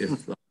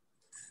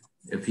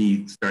if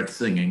he starts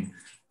singing.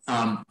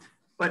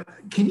 But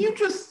can you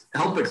just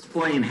help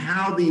explain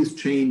how these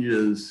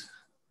changes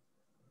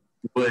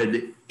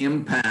would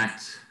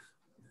impact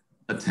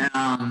a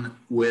town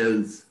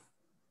with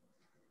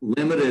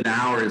limited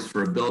hours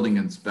for a building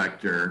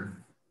inspector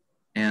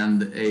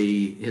and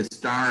a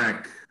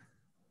historic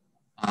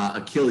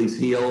Achilles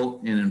heel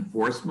in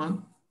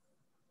enforcement?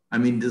 I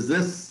mean, does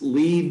this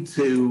lead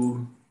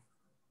to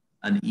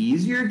an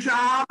easier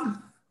job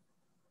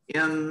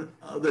in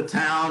the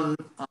town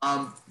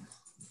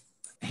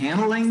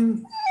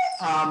handling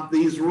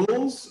these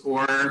rules,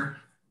 or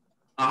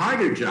a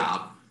harder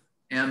job?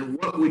 And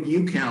what would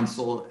you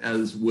counsel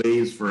as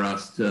ways for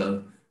us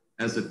to,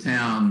 as a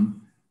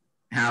town,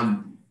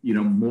 have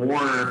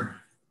more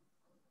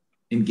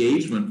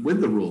engagement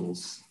with the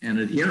rules and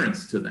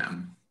adherence to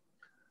them?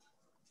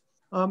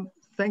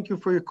 Thank you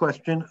for your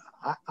question.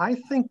 I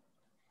think,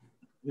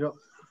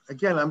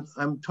 again,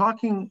 I'm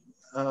talking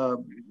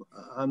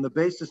on the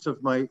basis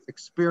of my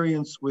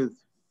experience with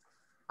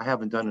I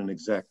haven't done an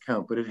exact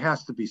count, but it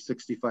has to be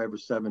 65 or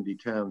 70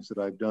 towns that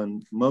I've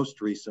done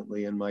most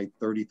recently in my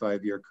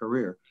 35-year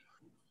career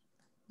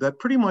that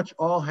pretty much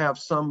all have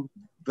some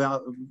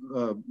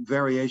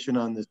variation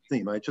on this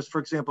theme. For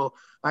example,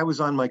 I was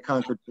on my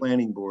Concord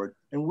Planning Board,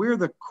 and we're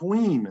the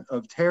queen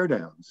of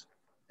teardowns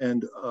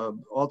and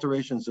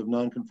alterations of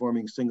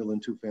non-conforming single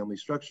and two-family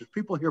structures.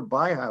 People here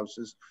buy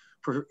houses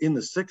in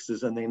the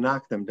sixes and they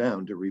knock them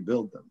down to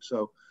rebuild them.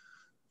 So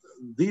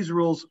these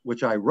rules,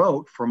 which I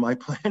wrote for my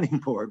planning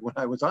board when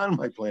I was on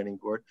my planning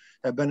board,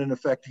 have been in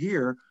effect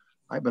here.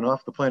 I've been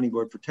off the planning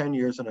board for 10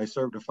 years and I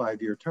served a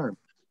 5-year term.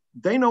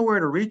 They know where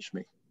to reach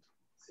me.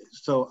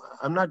 So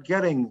I'm not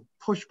getting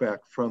pushback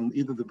from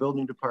either the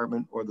building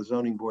department or the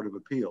zoning board of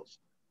appeals.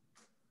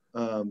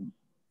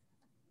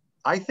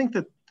 I think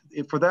that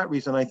for that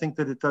reason, I think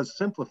that it does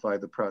simplify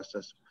the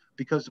process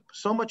because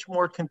so much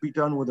more can be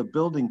done with a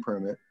building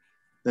permit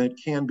than it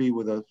can be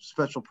with a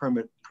special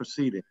permit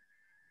proceeding.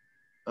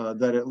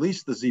 That at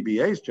least the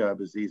ZBA's job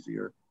is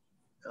easier.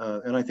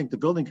 And I think the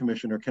building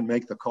commissioner can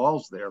make the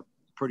calls there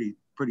pretty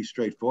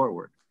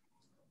straightforward.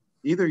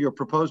 Either your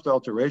proposed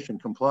alteration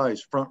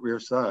complies front,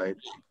 rear, side,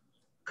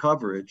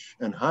 coverage,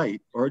 and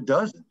height, or it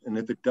doesn't. And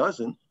if it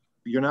doesn't,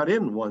 you're not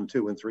in 1,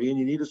 2, and 3, and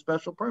you need a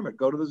special permit.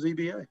 Go to the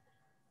ZBA.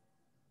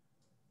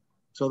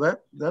 So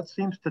that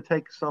seems to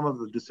take some of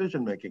the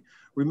decision making.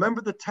 Remember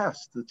the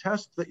test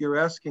that you're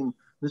asking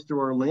Mr.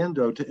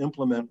 Orlando to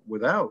implement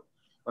without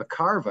a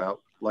carve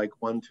out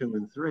like 1, 2,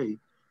 and 3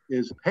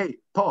 is, hey,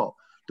 Paul,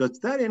 does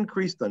that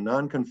increase the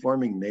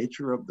non-conforming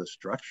nature of the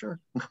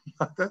structure?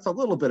 That's a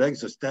little bit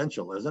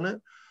existential, isn't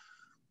it?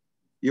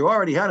 You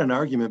already had an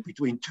argument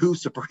between 2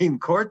 Supreme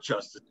Court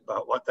justices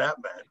about what that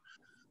meant.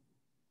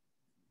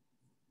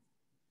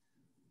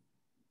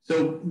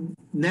 So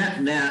net,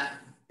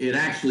 it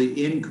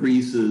actually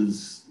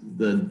increases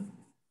the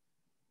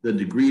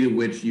degree to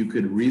which you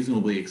could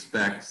reasonably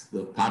expect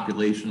the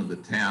population of the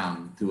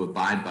town to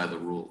abide by the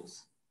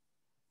rules.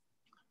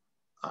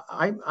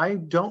 I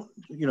don't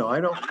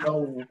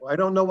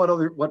know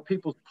what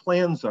people's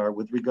plans are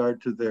with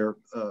regard to their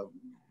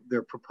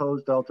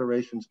proposed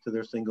alterations to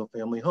their single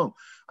family home.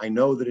 I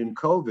know that in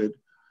COVID,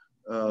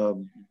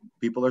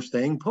 people are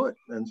staying put.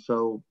 And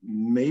so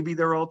maybe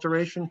their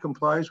alteration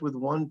complies with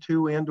 1,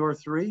 2, and/or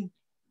 3,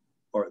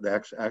 or they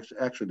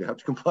actually they have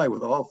to comply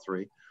with all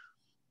 3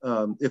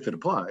 if it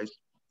applies.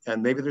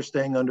 And maybe they're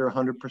staying under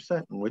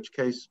 100%, in which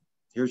case,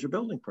 here's your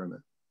building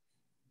permit.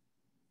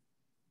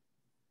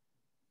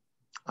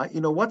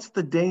 What's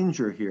the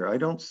danger here? I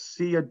don't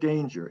see a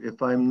danger.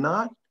 If I'm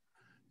not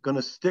going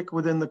to stick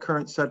within the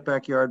current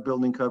setback yard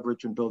building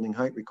coverage and building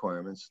height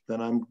requirements,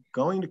 then I'm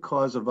going to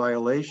cause a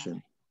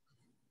violation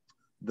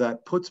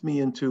that puts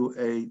me into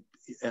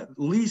at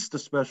least a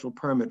special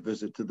permit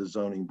visit to the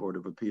Zoning Board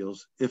of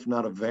Appeals, if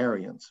not a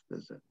variance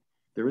visit.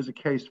 There is a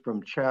case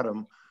from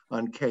Chatham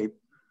on Cape,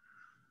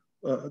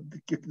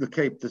 the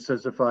Cape that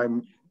says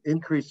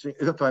there's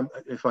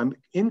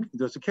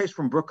a case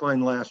from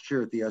Brookline last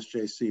year at the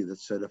SJC that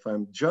said if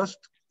I'm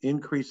just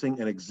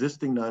increasing an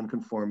existing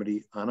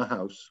nonconformity on a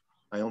house,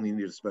 I only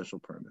need a special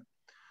permit.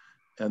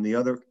 And the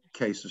other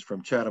case is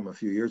from Chatham a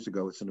few years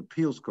ago. It's an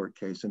appeals court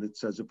case, and it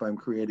says if I'm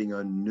creating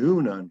a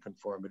new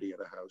nonconformity at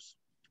a house,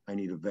 I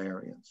need a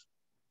variance.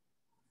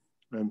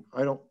 And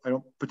I don't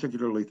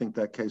particularly think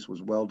that case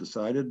was well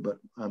decided, but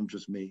I'm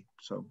just me,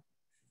 so.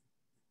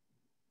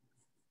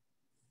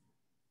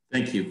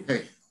 Thank you.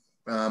 Okay,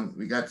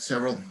 we got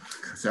several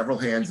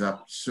hands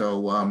up.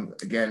 So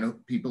again,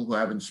 people who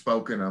haven't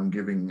spoken, I'm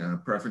giving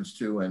preference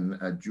to, and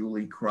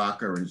Julie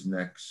Crocker is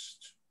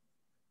next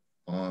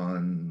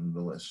on the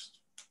list.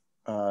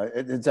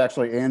 It's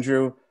actually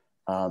Andrew.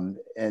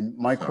 And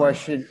my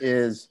question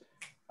is,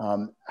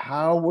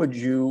 how would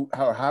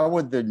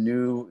the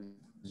new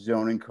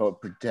zoning code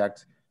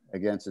protect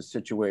against a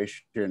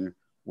situation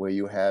where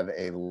you have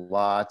a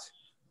lot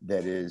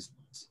that is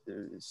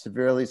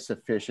severely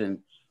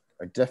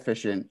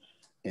deficient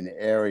in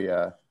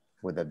area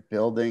with a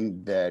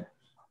building that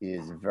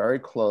is very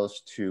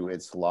close to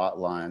its lot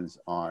lines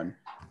on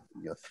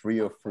 3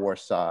 or 4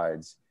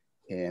 sides,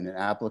 and an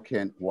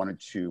applicant wanted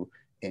to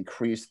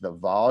increase the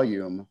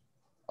volume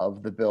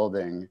of the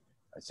building?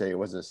 I'd say it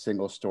was a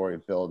single-story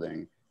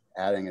building,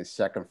 adding a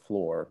 2nd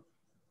floor,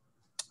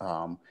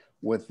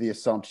 with the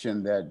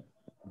assumption that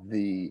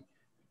the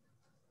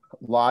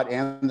lot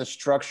and the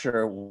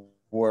structure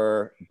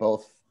were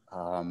both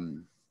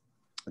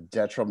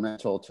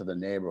detrimental to the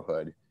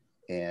neighborhood,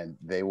 and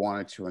they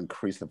wanted to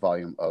increase the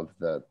volume of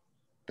the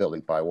building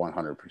by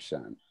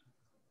 100%.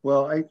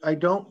 Well, I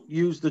don't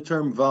use the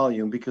term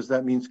volume because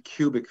that means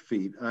cubic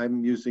feet.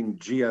 I'm using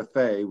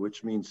GFA,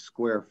 which means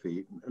square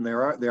feet, and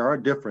there are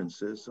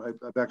differences.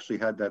 I've actually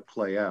had that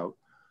play out,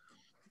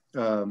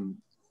 and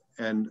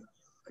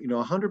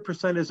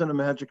 100% isn't a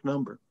magic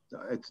number.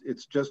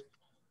 It's just,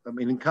 I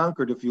mean, in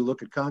Concord, if you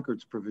look at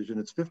Concord's provision,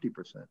 it's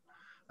 50%.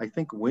 I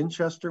think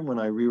Winchester, when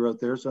I rewrote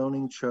their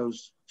zoning,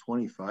 chose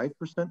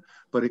 25%,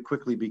 but it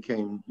quickly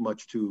became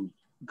much too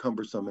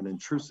cumbersome and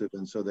intrusive,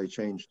 and so they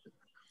changed it.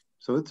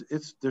 So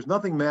there's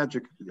nothing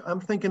magic. I'm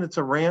thinking it's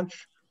a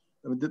ranch.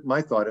 I mean,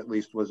 my thought at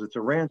least was it's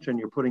a ranch and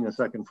you're putting a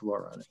second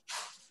floor on it.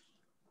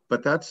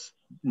 But that's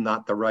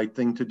not the right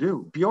thing to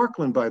do.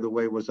 Bjorkland, by the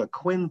way, was a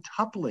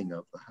quintupling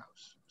of the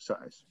house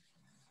size.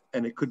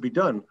 And it could be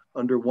done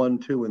under 1,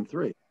 2, and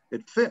 3.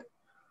 It fit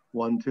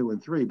 1, 2,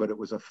 and 3, but it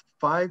was a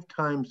 5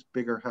 times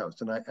bigger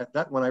house. And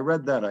when I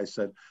read that, I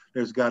said,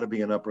 there's got to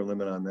be an upper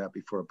limit on that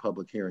before a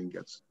public hearing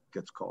gets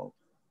called.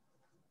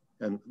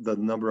 And the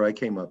number I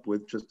came up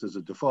with, just as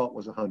a default,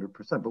 was 100%.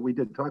 But we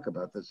did talk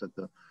about this at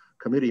the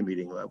committee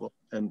meeting level.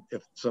 And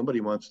if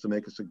somebody wants to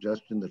make a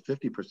suggestion that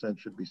 50%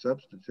 should be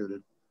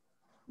substituted,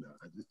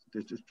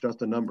 it's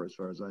just a number as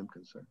far as I'm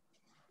concerned.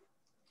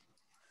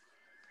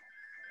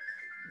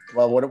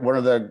 Well, one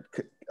of the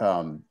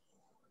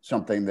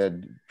something that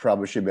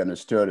probably should be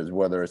understood is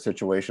whether a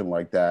situation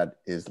like that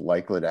is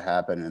likely to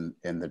happen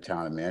in the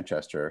town of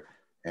Manchester,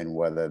 and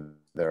whether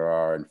there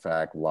are in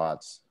fact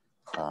lots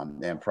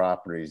and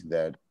properties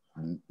that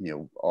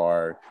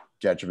are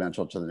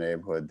detrimental to the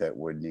neighborhood that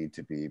would need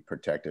to be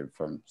protected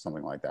from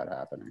something like that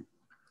happening.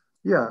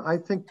 Yeah, I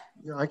think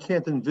I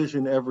can't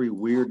envision every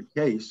weird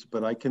case,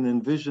 but I can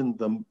envision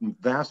the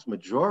vast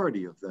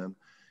majority of them.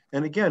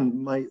 And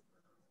again,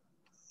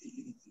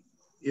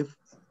 if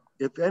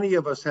any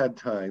of us had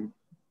time,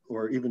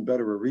 or even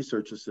better, a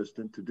research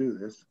assistant to do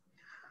this,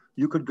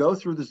 you could go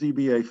through the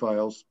ZBA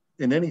files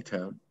in any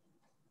town,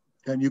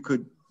 and you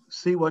could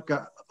see what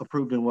got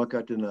approved and what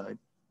got denied.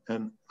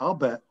 And I'll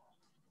bet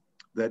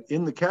that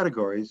in the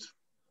categories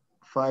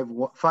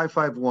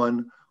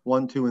 551,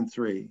 1, 2, and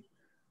 3,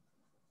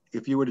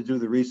 if you were to do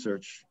the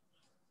research,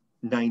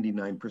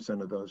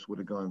 99% of those would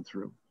have gone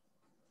through.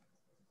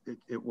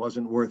 It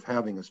wasn't worth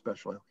having a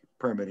special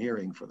permit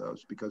hearing for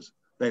those because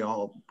they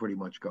all pretty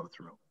much go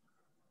through.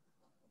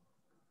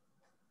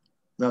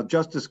 Now,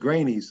 Justice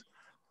Graney's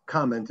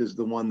comment is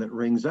the one that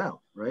rings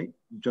out, right?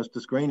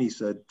 Justice Graney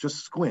said,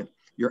 just squint.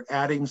 You're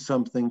adding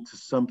something to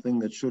something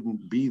that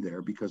shouldn't be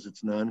there because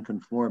it's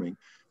non-conforming,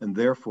 and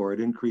therefore it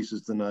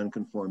increases the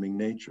non-conforming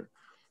nature.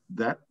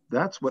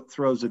 That's what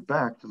throws it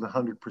back to the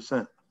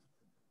 100%.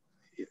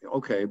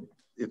 Okay,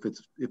 if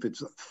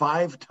it's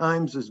 5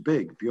 times as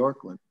big,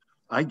 Bjorkland,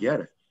 I get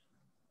it.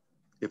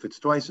 If it's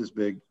twice as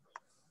big,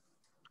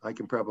 I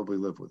can probably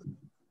live with it.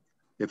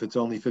 If it's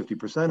only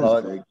 50%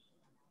 as big,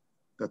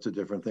 that's a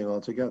different thing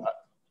altogether.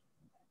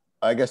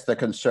 I guess the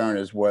concern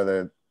is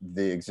whether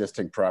the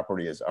existing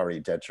property is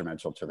already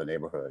detrimental to the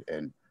neighborhood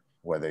and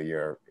whether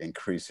you're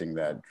increasing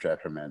that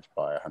detriment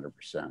by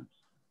 100%.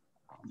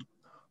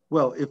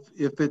 Well,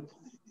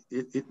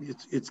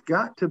 it's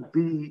got to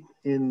be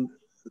in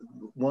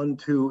 1,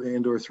 2,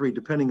 and or 3,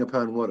 depending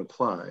upon what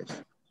applies.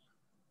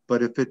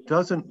 But if it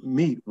doesn't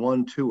meet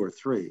 1, 2, or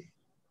 3,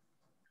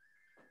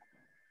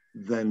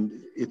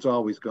 then it's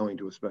always going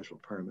to a special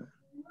permit,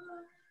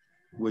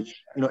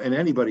 which, and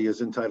anybody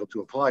is entitled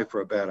to apply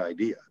for a bad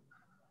idea.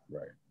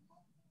 Right.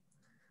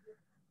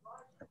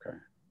 Okay.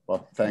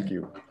 Well, thank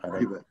you.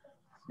 A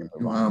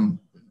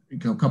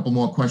couple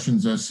more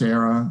questions,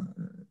 Sarah.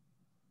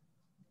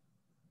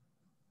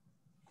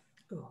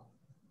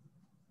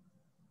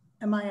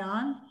 Am I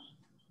on?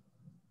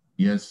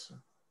 Yes.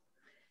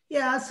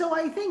 Yeah, so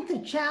I think the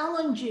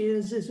challenge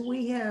is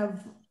we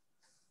have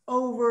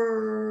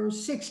over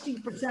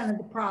 60% of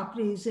the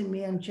properties in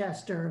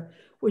Manchester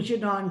which are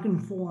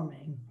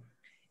non-conforming.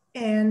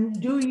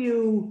 And do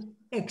you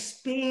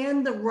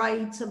expand the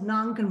rights of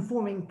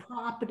non-conforming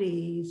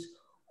properties,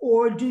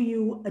 or do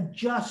you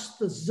adjust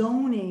the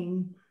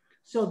zoning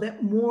so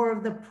that more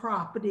of the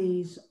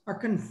properties are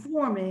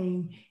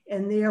conforming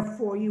and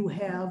therefore you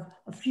have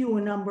a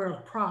fewer number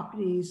of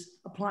properties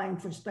applying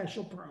for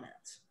special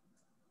permits?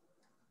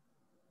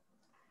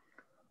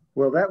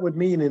 Well, that would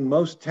mean in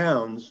most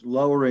towns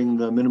lowering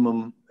the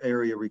minimum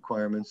area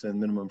requirements and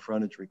minimum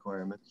frontage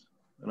requirements.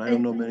 And I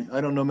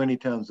don't know many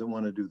towns that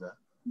want to do that.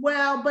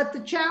 Well, but the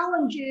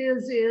challenge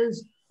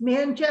is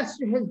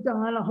Manchester has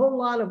done a whole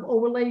lot of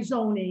overlay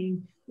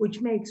zoning,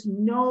 which makes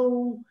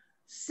no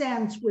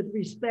sense with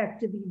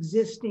respect to the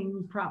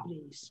existing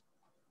properties.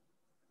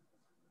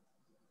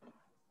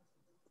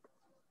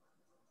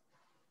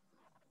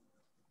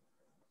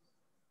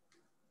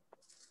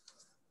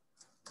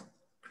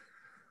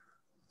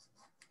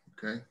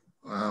 Okay.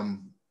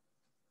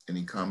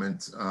 Any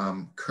comments?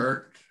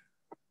 Kurt?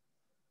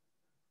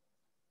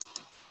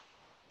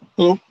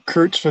 Hello,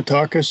 Kurt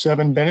Svataka,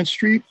 7 Bennett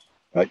Street.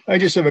 I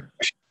just have a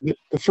question.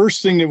 The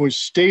first thing that was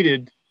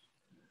stated,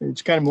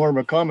 it's kind of more of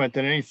a comment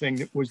than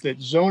anything, was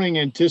that zoning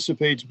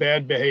anticipates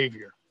bad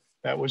behavior.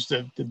 That was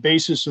the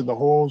basis of the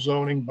whole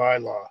zoning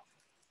bylaw.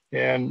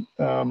 And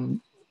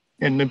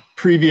the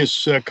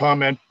previous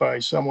comment by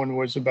someone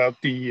was about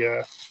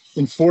the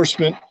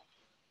enforcement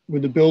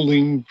with the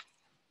building.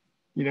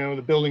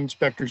 The building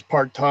inspector's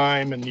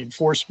part-time and the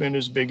enforcement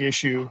is a big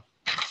issue.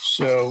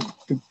 So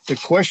the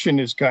question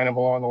is kind of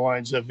along the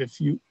lines of, if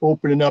you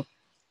open it up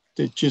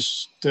that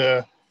just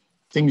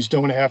things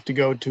don't have to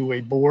go to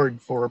a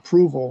board for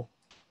approval,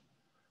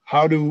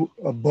 how do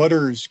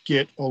abutters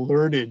get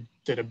alerted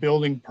that a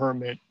building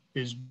permit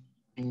is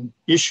being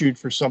issued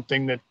for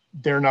something that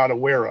they're not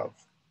aware of?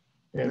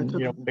 And,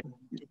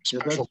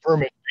 special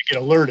permit to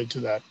get alerted to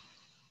that.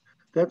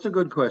 That's a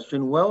good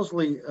question.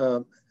 Wellesley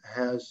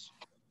has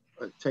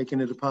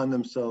taken it upon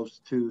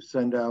themselves to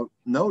send out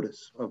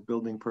notice of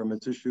building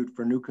permits issued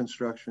for new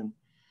construction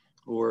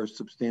or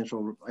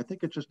substantial, I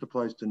think it just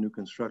applies to new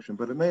construction,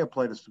 but it may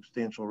apply to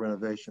substantial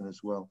renovation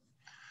as well.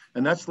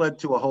 And that's led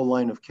to a whole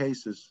line of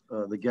cases,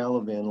 the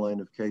Gallivan line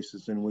of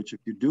cases, in which if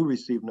you do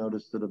receive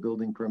notice that a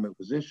building permit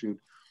was issued,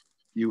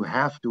 you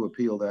have to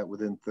appeal that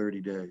within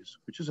 30 days,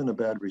 which isn't a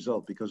bad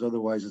result because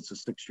otherwise it's a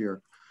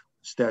 6-year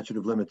statute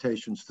of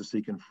limitations to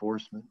seek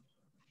enforcement.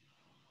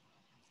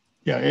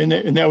 Yeah,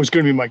 and that was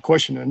going to be my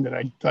question, and that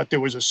I thought there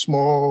was a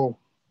small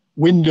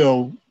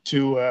window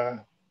to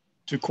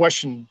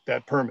question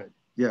that permit.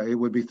 Yeah, it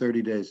would be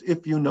 30 days.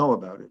 If you know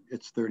about it,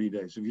 it's 30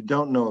 days. If you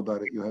don't know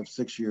about it, you have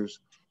 6 years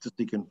to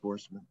seek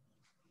enforcement.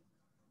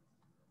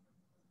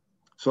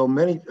 So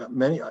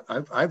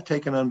I've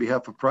taken on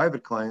behalf of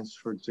private clients,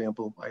 for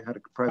example, I had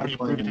a private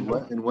client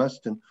in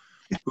Weston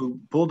who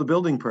pulled a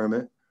building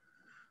permit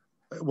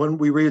when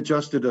we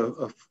readjusted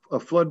a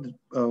flood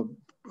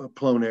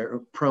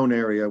prone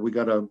area. We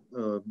got a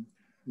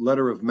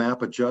letter of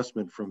map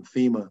adjustment from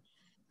FEMA,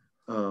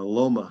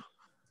 Loma,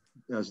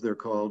 as they're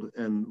called,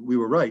 and we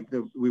were right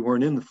that we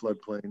weren't in the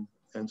floodplain,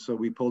 and so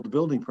we pulled the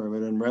building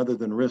permit. And rather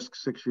than risk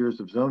 6 years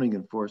of zoning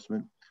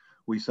enforcement,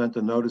 we sent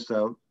a notice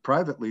out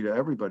privately to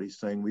everybody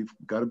saying we've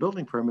got a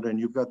building permit and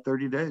you've got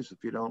 30 days.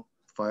 If you don't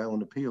file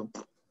an appeal,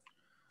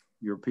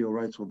 your appeal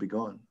rights will be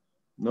gone.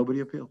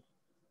 Nobody appealed.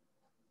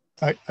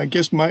 I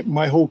guess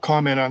my whole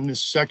comment on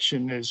this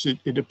section is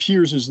it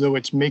appears as though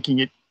it's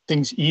making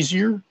things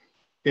easier.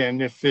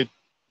 And if the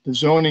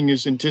zoning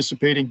is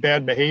anticipating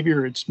bad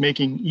behavior, it's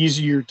making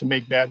easier to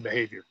make bad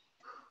behavior.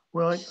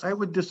 Well, I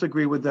would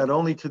disagree with that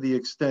only to the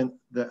extent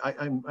that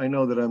I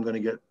know that I'm going to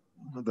get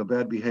the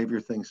bad behavior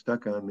thing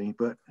stuck on me,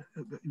 but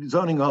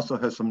zoning also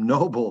has some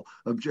noble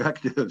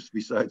objectives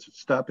besides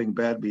stopping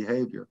bad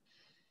behavior.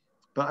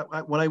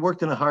 But when I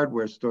worked in a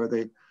hardware store,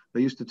 they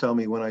used to tell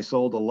me when I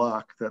sold a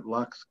lock that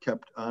locks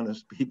kept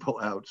honest people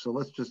out. So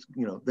let's just,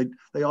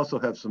 they also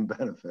have some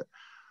benefit.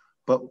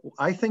 But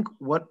I think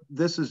what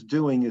this is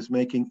doing is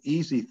making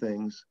easy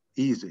things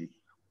easy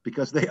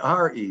because they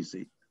are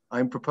easy.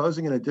 I'm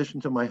proposing an addition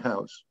to my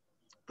house.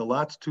 The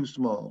lot's too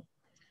small,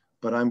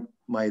 but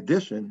my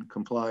addition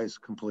complies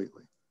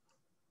completely.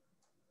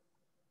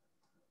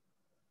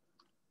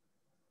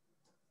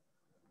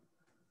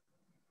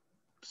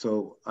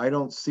 So I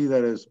don't see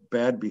that as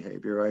bad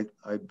behavior.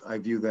 I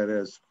view that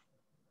as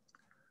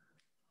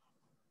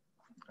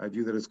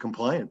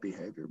compliant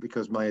behavior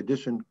because my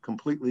addition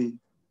completely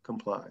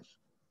complies.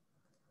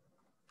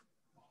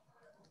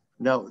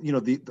 Now,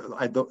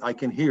 I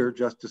can hear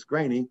Justice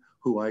Graney,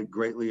 who I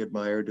greatly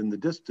admired in the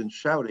distance,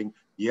 shouting,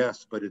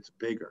 "Yes, but it's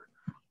bigger."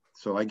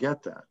 So I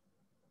get that.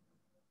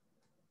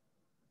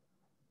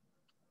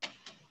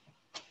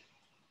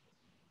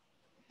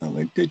 Well,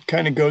 it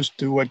kind of goes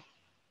to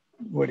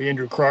what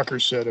Andrew Crocker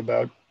said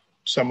about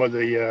some of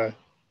the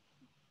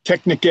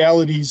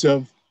technicalities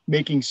of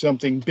making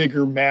something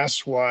bigger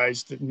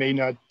mass-wise that may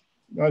not,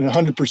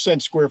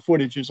 100% square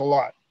footage is a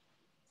lot.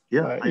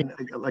 Yeah,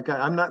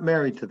 I'm not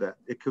married to that.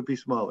 It could be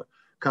smaller.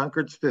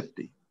 Concord's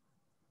 50.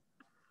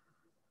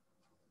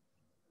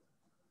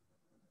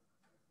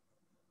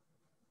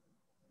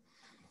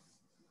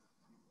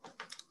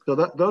 So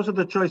those are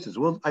the choices.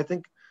 Well, I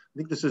think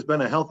this has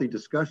been a healthy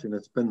discussion.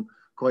 It's been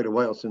quite a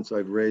while since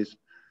I've raised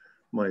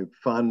my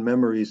fond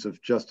memories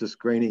of Justice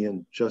Graney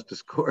and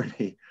Justice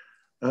Cordy.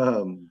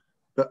 And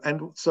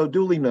so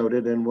duly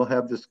noted, and we'll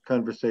have this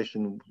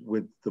conversation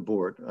with the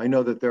board. I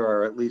know that there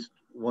are at least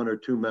 1 or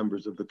 2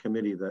 members of the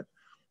committee that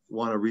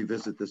want to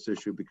revisit this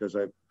issue because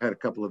I've had a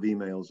couple of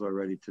emails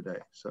already today.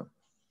 So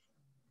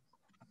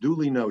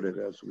duly noted,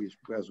 as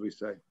we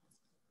say.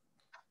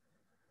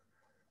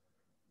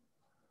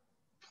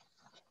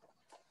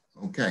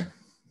 Okay.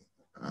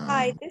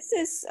 Hi, this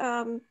is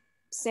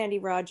Sandy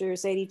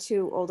Rogers,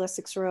 82 Old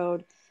Essex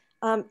Road.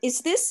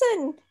 Is this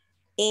an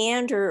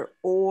and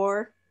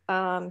or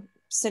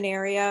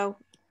scenario?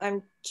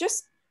 I'm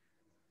just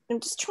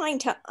trying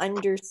to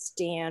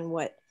understand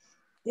what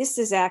this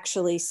is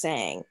actually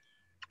saying.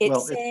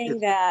 It's saying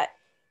that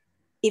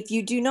if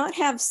you do not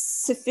have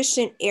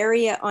sufficient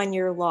area on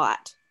your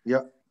lot,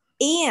 yep,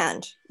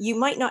 and you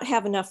might not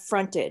have enough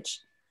frontage,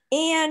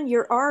 and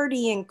you're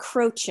already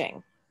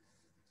encroaching,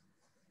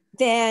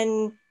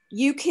 then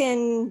you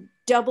can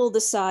double the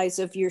size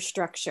of your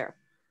structure.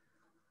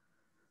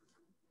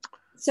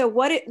 So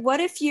what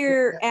if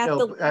you're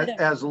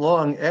as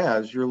long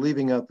as you're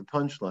leaving out the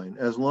punchline,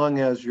 as long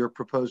as your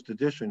proposed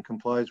addition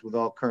complies with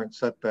all current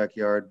setback,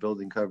 yard,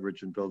 building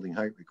coverage, and building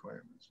height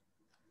requirements.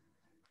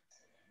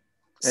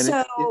 And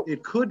so,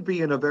 it could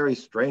be in a very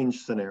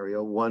strange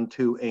scenario, 1,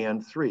 2,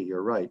 and 3.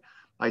 You're right.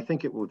 I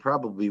think it would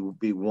probably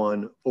be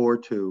 1 or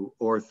 2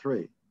 or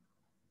 3.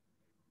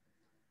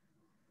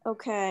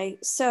 Okay,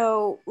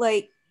 so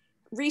like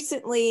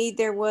recently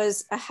there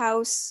was a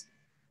house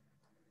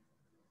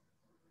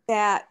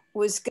that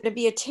was going to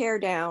be a tear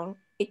down.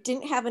 It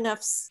didn't have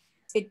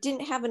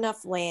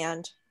enough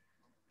land.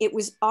 it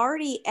was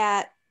already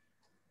at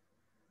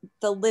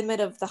the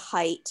limit of the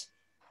height.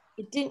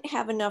 It didn't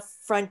have enough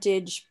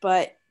frontage,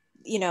 but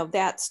you know,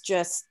 that's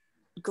just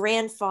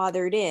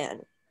grandfathered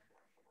in.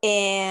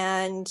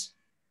 And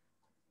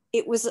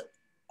it was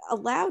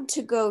allowed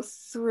to go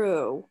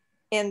through.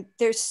 And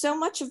there's so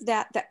much of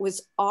that that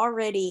was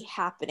already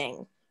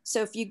happening.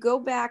 So if you go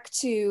back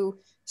to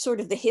sort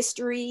of the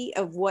history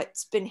of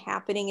what's been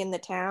happening in the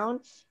town,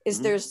 is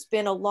there's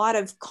been a lot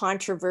of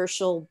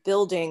controversial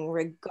building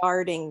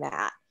regarding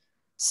that.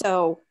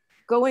 So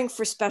going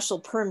for special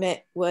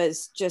permit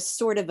was just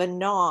sort of a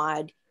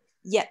nod,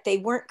 yet they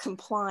weren't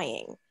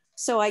complying.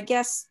 So I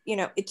guess, you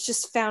know, it's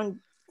just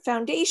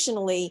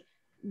foundationally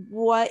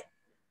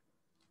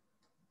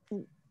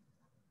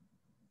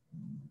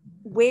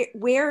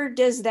where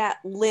does that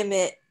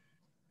limit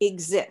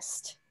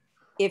exist?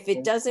 If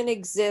it doesn't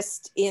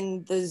exist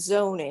in the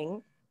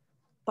zoning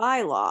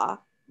bylaw,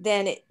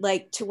 then it,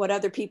 like to what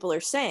other people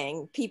are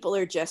saying, people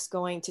are just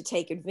going to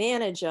take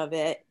advantage of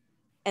it.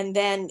 And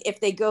then if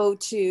they go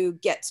to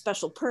get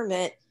special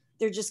permit,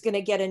 they're just going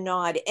to get a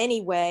nod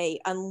anyway,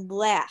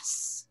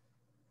 unless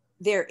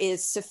there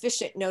is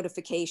sufficient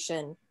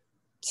notification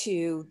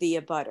to the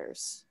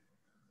abutters.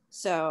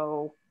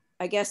 So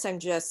I guess I'm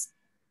just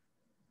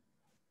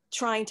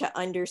trying to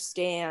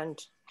understand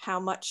how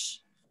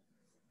much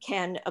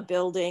can a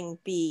building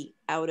be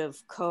out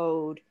of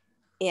code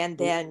and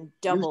then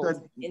doubled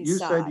inside. You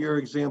said your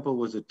example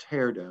was a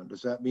tear down.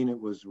 Does that mean it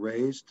was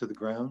razed to the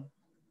ground?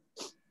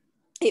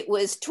 It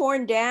was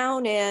torn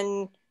down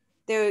and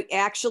they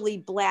actually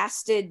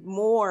blasted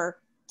more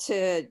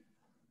to,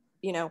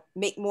 you know,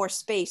 make more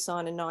space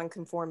on a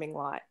non-conforming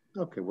lot.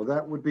 Okay, well,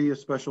 that would be a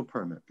special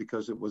permit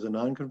because it was a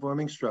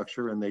non-conforming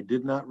structure and they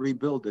did not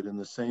rebuild it in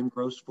the same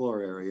gross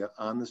floor area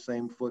on the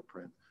same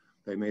footprint.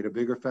 They made a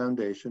bigger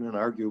foundation and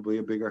arguably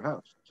a bigger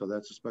house. So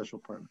that's a special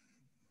permit.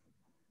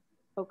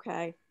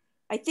 Okay.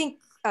 I think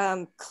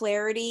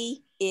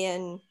clarity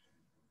in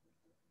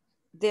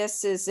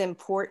this is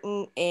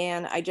important.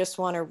 And I just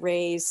want to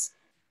raise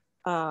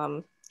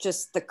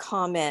just the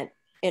comment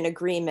in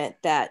agreement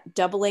that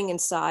doubling in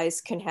size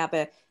can have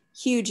a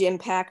huge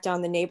impact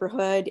on the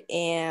neighborhood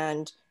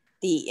and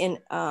the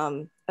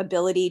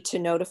ability to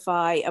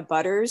notify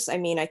abutters. I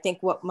mean, I think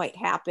what might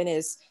happen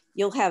is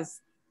you'll have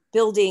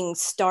buildings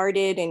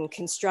started and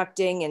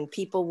constructing and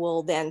people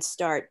will then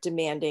start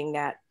demanding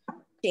that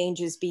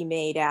changes be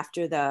made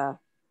after the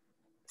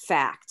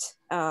fact.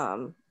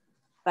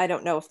 I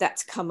don't know if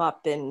that's come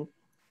up in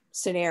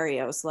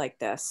scenarios like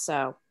this.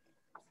 So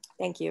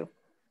thank you.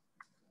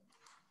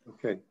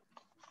 Okay.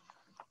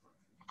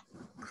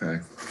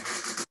 Okay.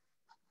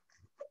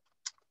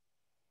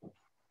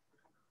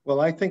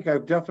 Well, I think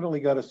I've definitely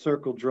got a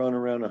circle drawn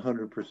around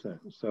 100%.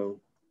 So,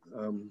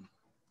 you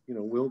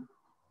know,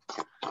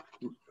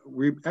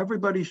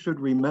 everybody should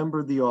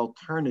remember the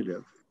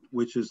alternative,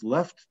 which is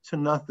left to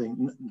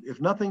nothing. If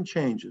nothing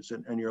changes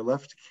and you're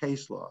left to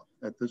case law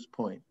at this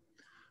point,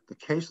 the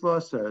case law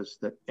says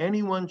that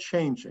anyone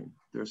changing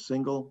their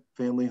single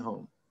family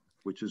home,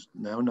 which is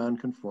now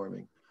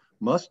non-conforming,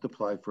 must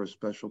apply for a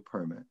special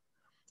permit.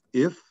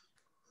 If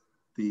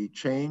the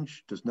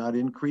change does not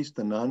increase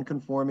the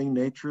non-conforming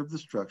nature of the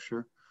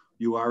structure,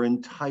 you are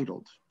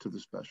entitled to the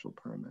special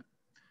permit.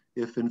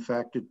 If in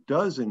fact it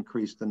does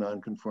increase the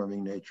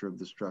non-conforming nature of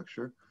the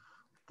structure,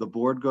 the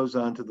board goes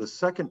on to the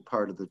second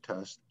part of the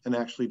test and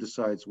actually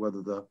decides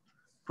whether the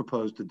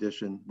proposed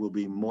addition will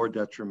be more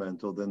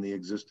detrimental than the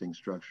existing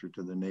structure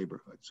to the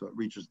neighborhood. So it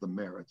reaches the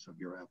merits of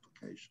your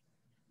application.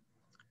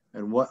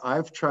 And what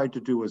I've tried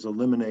to do is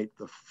eliminate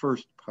the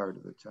first part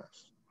of the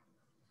test,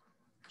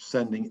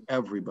 sending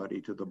everybody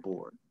to the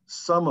board,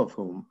 some of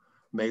whom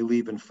may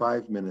leave in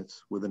 5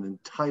 minutes with an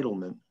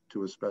entitlement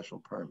to a special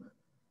permit.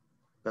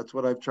 That's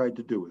what I've tried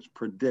to do, is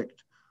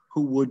predict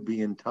who would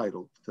be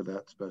entitled to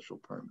that special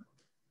permit.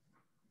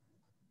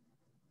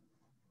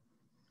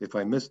 If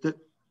I missed it,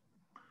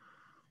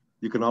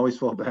 you can always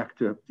fall back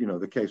to, you know,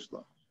 the case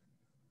law.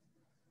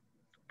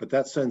 But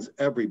that sends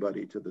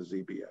everybody to the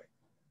ZBA.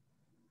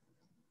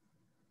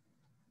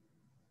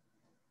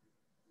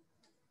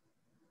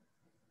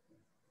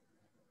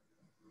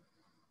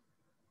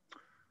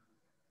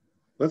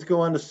 Let's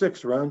go on to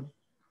 6, Ron.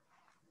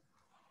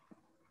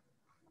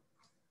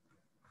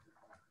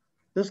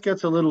 This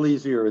gets a little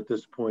easier at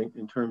this point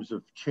in terms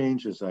of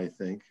changes, I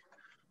think.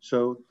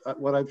 So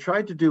what I've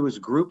tried to do is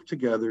group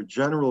together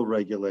general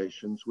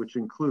regulations, which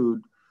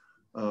include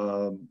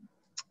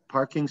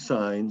parking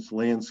signs,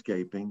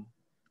 landscaping,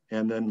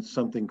 and then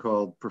something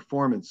called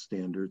performance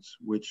standards,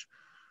 which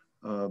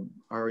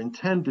are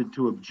intended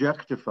to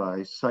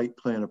objectify site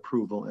plan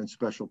approval and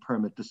special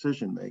permit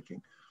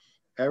decision-making.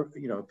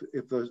 You know,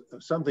 if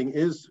something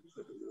is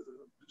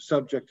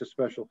subject to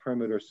special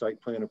permit or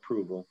site plan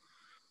approval,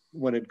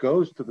 when it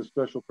goes to the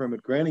special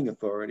permit granting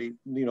authority,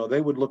 you know,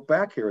 they would look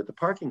back here at the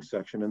parking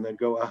section and they'd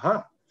go,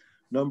 aha,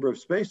 number of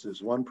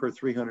spaces, 1 per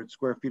 300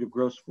 square feet of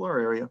gross floor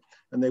area,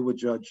 and they would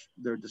judge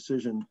their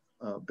decision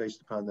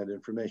based upon that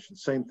information.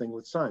 Same thing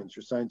with signs.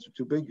 Your signs are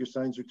too big, your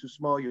signs are too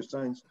small, your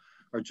signs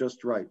are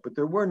just right. But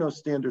there were no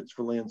standards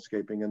for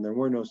landscaping, and there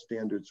were no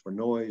standards for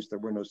noise. There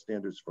were no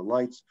standards for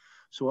lights.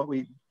 So what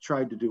we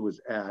tried to do was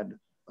add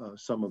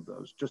some of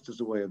those, just as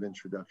a way of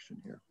introduction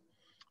here.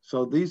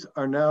 So these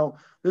are now,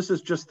 this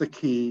is just the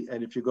key.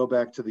 And if you go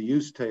back to the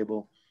use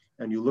table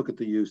and you look at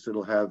the use,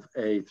 it'll have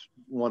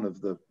one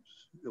of the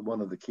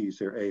keys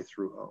here, A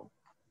through O.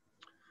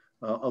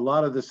 A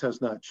lot of this has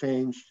not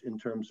changed in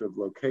terms of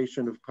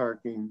location of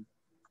parking,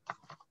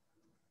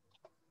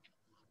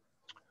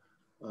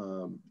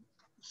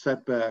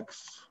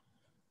 setbacks,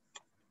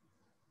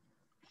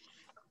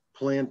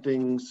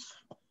 plantings.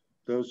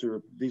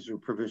 These are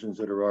provisions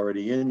that are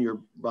already in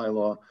your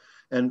bylaw.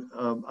 And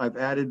I've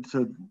added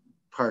to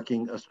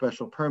parking a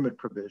special permit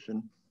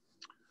provision.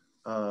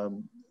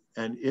 And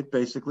it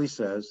basically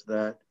says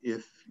that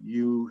if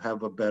you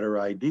have a better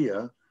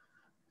idea,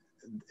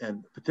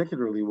 and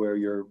particularly where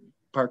your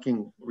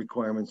parking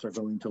requirements are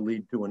going to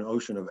lead to an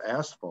ocean of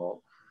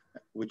asphalt,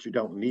 which you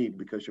don't need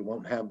because you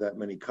won't have that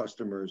many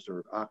customers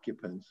or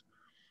occupants,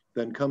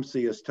 then come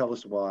see us, tell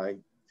us why,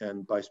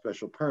 and by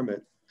special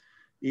permit,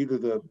 either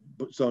the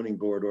zoning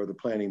board or the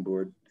planning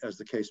board, as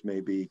the case may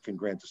be, can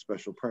grant a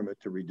special permit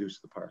to reduce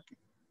the parking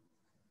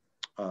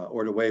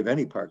or to waive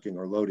any parking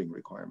or loading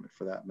requirement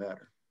for that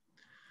matter.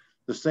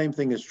 The same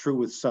thing is true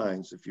with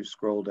signs. If you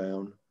scroll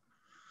down,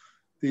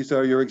 these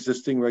are your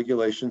existing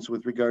regulations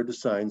with regard to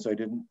signs. I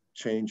didn't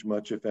change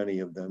much, if any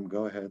of them.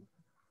 Go ahead.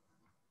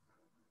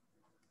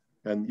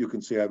 And you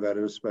can see I've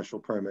added a special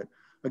permit.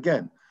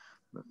 Again,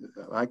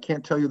 I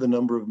can't tell you the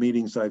number of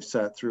meetings I've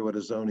sat through at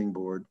a zoning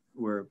board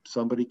where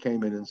somebody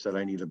came in and said,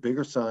 I need a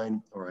bigger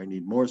sign or I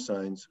need more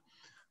signs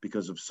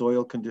because of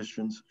soil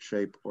conditions,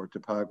 shape, or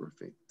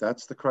topography.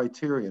 That's the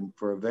criterion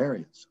for a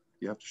variance.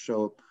 You have to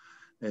show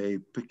a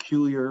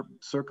peculiar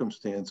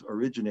circumstance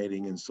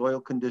originating in soil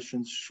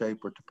conditions,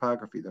 shape, or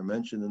topography. They're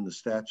mentioned in the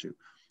statute.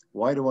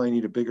 Why do I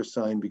need a bigger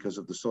sign because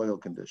of the soil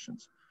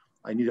conditions?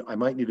 I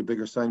might need a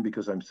bigger sign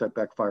because I'm set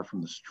back far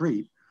from the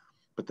street,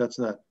 but that's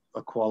not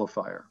a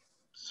qualifier.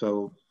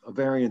 So a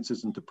variance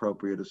isn't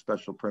appropriate. A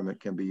special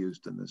permit can be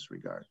used in this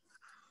regard.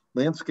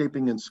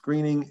 Landscaping and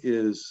screening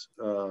is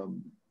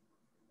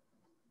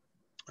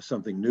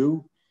something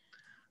new.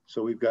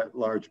 So we've got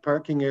large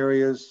parking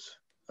areas.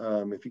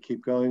 If you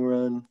keep going,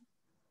 Ron,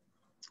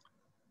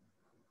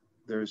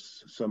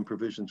 there's some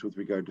provisions with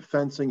regard to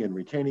fencing and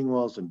retaining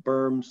walls and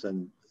berms.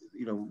 And,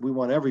 you know, we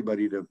want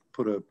everybody to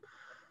put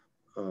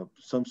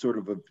some sort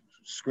of a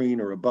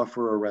screen or a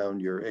buffer around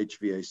your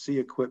HVAC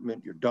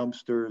equipment, your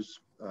dumpsters,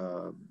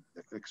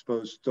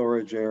 exposed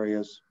storage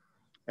areas.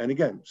 And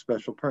again,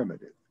 special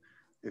permit.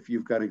 If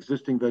you've got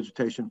existing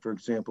vegetation, for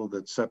example,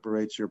 that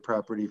separates your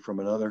property from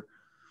another,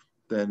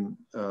 then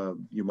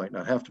you might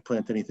not have to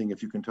plant anything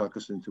if you can talk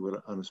us into it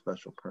on a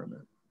special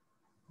permit.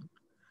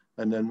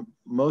 And then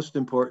most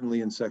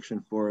importantly in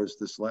section 4 is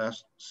this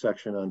last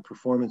section on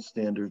performance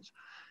standards.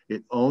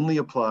 It only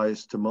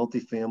applies to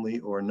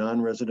multifamily or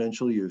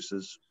non-residential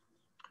uses.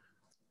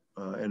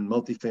 And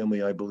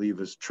multifamily, I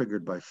believe, is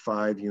triggered by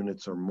 5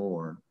 units or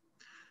more.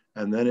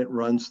 And then it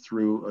runs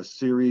through a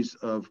series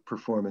of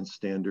performance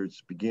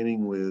standards,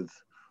 beginning with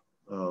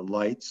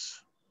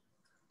lights.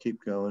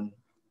 Keep going.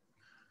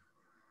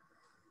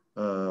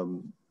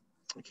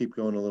 Keep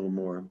going a little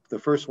more. The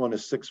first one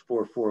is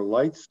 644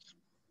 lights.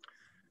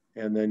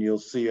 And then you'll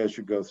see as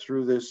you go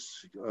through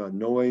this,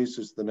 noise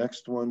is the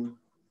next one.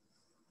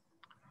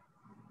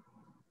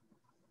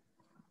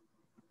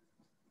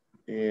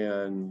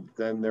 And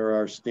then there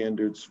are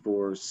standards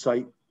for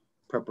site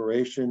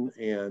preparation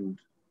and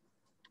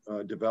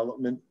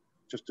development,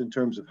 just in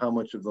terms of how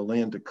much of the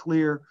land to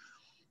clear,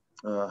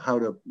 how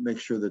to make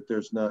sure that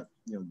there's not,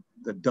 you know,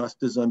 the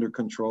dust is under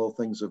control,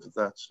 things of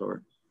that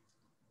sort.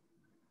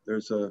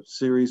 There's a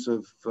series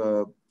of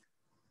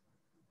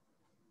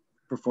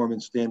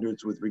performance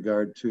standards with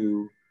regard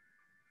to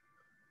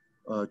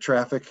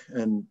traffic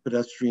and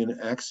pedestrian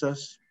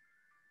access.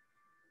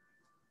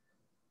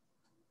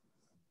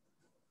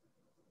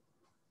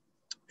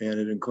 And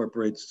it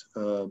incorporates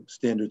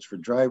standards for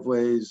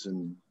driveways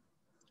and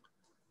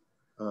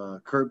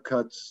curb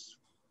cuts,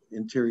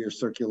 interior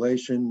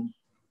circulation.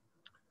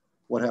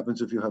 What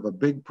happens if you have a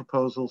big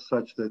proposal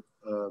such that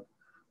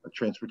a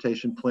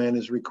transportation plan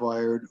is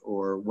required,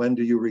 or when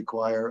do you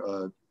require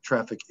a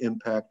traffic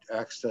impact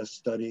access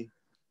study,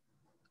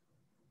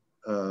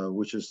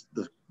 which is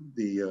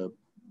the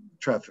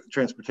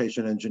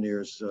transportation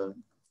engineer's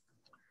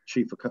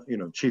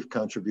chief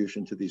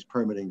contribution to these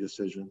permitting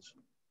decisions.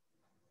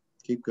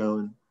 Keep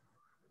going.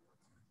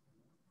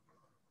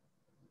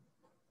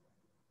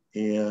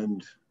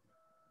 And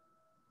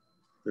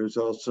there's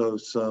also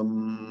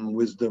some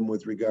wisdom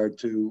with regard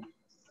to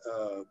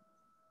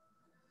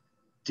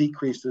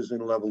decreases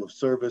in level of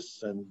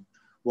service and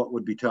what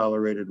would be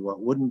tolerated,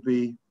 what wouldn't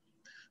be.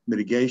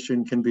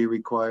 Mitigation can be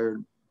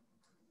required.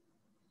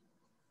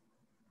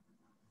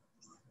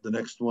 The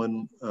next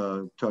one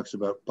talks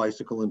about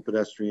bicycle and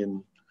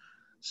pedestrian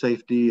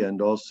safety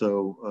and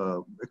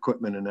also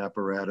equipment and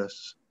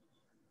apparatus.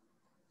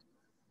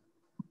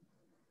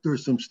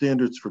 There's some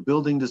standards for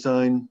building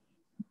design.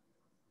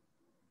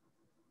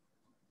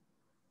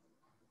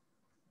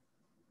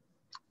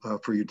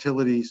 for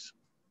utilities,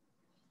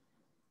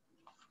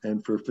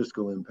 and for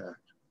fiscal impact.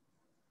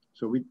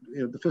 So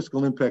the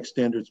fiscal impact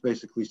standards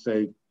basically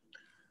say,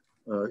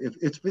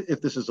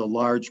 if this is a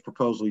large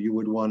proposal, you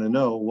would want to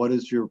know what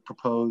is your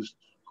proposed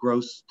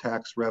gross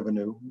tax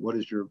revenue, what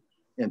is your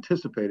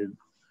anticipated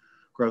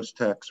gross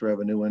tax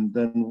revenue, and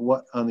then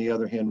what, on the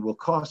other hand, will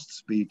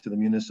costs be to the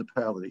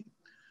municipality.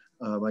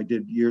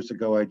 Years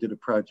ago, I did a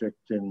project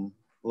in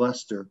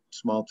Leicester,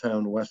 small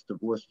town west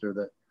of Worcester,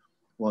 that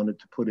wanted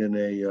to put in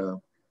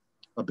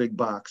a big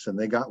box, and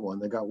they got one.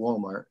 They got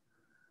Walmart,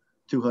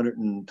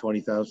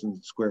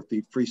 220,000 square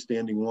feet,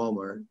 freestanding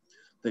Walmart.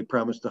 They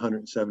promised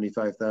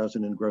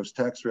 175,000 in gross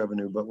tax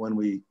revenue, but when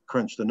we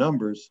crunched the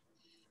numbers,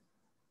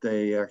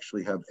 they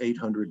actually have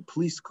 800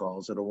 police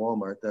calls at a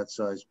Walmart that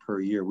size per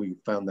year. We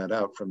found that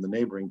out from the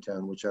neighboring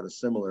town, which had a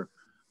similar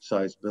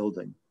size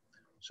building.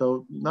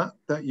 So not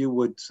that you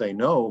would say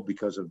no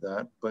because of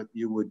that, but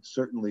you would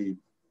certainly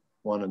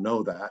want to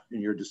know that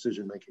in your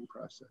decision-making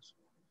process.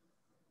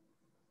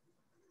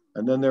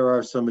 And then there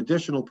are some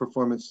additional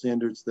performance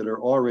standards that are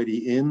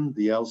already in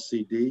the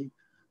LCD.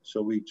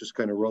 So we just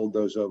kind of rolled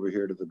those over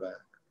here to the back.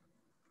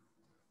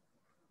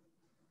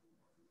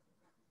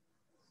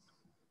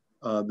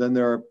 Then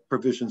there are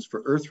provisions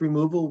for earth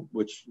removal,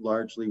 which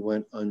largely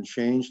went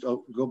unchanged.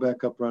 I'll go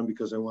back up, Ron,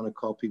 because I want to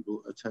call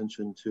people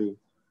attention to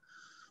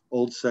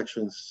old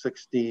section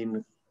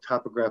 16,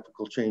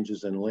 topographical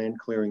changes and land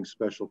clearing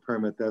special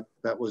permit.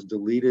 That was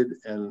deleted,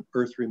 and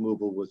earth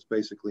removal was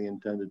basically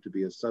intended to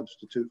be a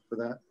substitute for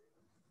that.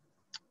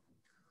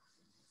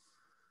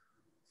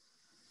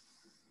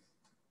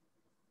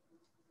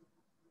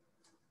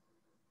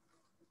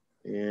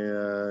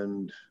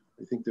 And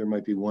I think there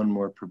might be one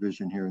more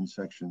provision here in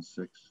section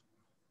 6.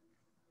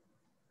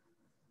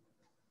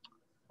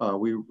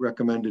 We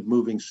recommended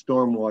moving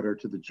stormwater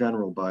to the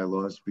general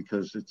bylaws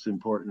because it's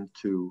important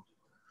to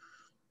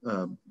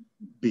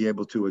be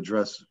able to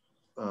address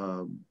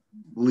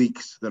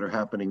leaks that are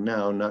happening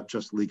now, not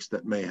just leaks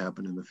that may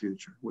happen in the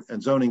future.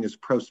 And zoning is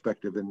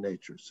prospective in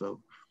nature. So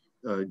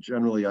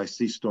generally I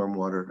see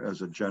stormwater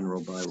as a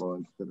general bylaw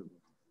instead of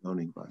a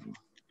zoning bylaw.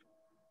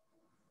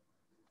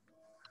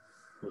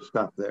 We'll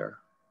stop there.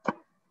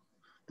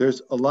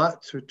 There's a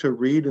lot to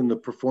read in the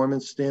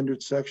performance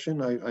standards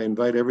section. I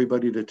invite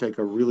everybody to take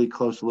a really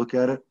close look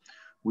at it.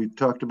 We've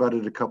talked about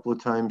it a couple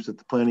of times at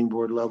the planning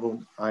board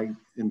level. I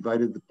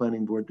invited the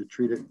planning board to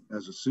treat it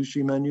as a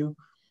sushi menu,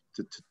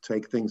 to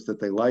take things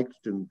that they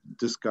liked and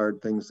discard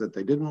things that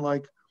they didn't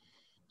like.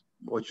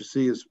 What you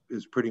see is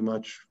pretty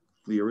much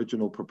the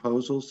original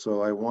proposal.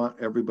 So I want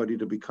everybody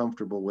to be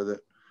comfortable with it.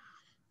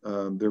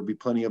 There'll be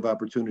plenty of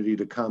opportunity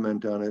to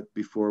comment on it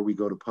before we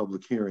go to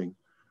public hearing.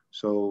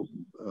 So,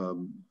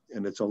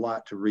 and it's a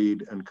lot to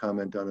read and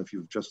comment on if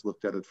you've just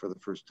looked at it for the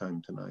first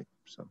time tonight.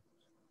 So.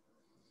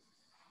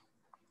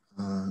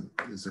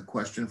 There's a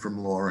question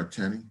from Laura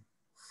Tenney.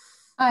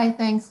 Hi,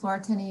 thanks. Laura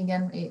Tenney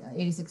again,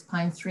 86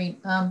 Pine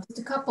Street. Just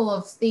a couple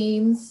of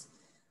themes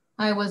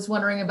I was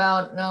wondering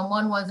about.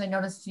 One was I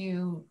noticed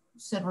you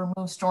said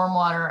remove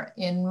stormwater.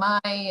 In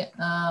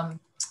my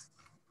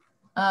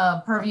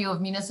purview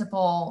of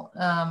municipal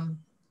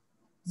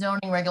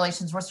zoning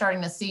regulations, we're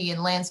starting to see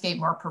in landscape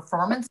more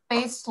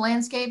performance-based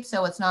landscape.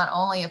 So it's not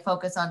only a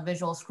focus on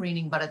visual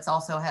screening, but it's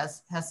also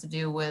has to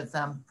do with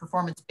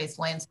performance-based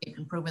landscape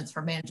improvements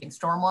for managing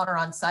stormwater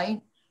on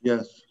site.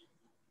 Yes.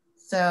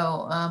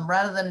 So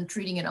rather than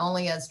treating it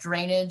only as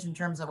drainage in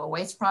terms of a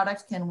waste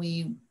product, can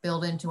we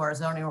build into our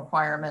zoning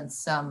requirements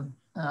some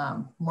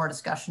more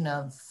discussion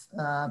of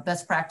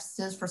best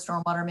practices for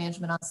stormwater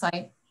management on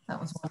site? That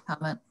was one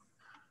comment.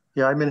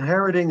 Yeah, I'm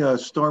inheriting a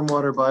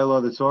stormwater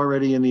bylaw that's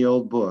already in the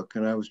old book,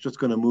 and I was just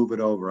going to move it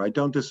over. I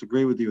don't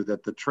disagree with you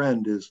that the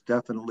trend is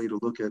definitely to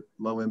look at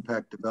low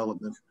impact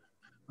development.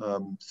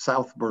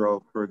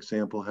 Southborough, for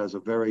example, has a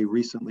very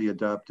recently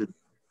adopted,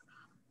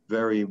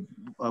 very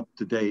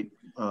up-to-date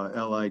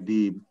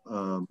LID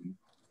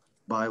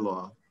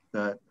bylaw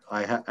that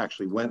I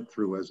actually went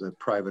through as a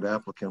private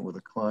applicant with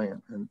a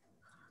client. And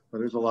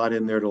there's a lot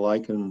in there to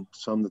like and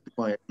some that the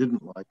client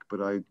didn't like,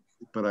 but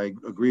I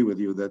agree with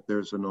you that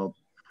there's an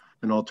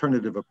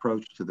alternative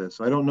approach to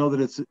this. I don't know that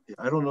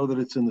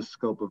it's in the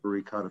scope of a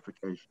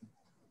recodification.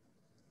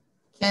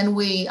 Can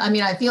we, I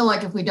mean, I feel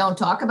like if we don't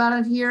talk about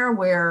it here,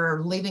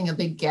 we're leaving a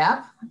big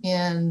gap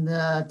in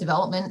the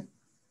development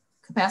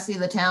capacity of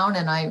the town.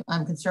 And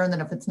I'm concerned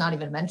that if it's not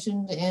even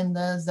mentioned in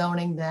the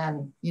zoning,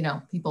 then, you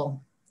know,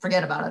 people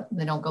forget about it.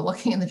 They don't go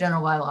looking in the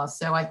general bylaws.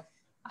 So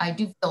I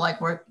do feel like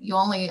you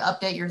only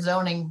update your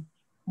zoning,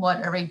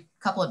 every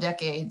couple of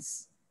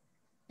decades.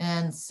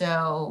 And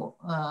so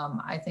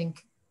I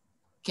think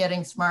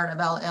getting smart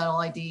about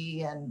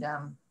LID and,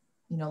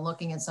 you know,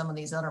 looking at some of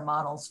these other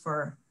models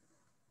for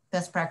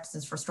best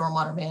practices for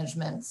stormwater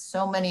management.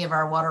 So many of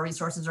our water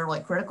resources are really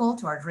critical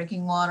to our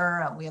drinking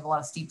water. We have a lot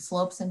of steep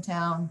slopes in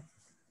town.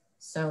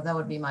 So that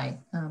would be my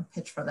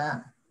pitch for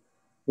that.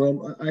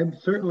 Well, I'm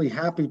certainly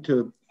happy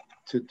to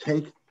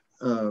take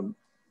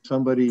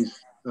somebody's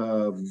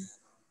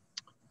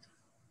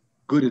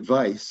good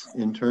advice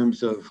in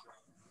terms of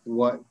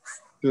what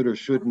should or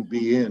shouldn't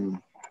be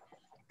in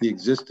the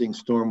existing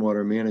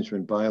stormwater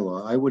management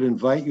bylaw. I would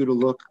invite you to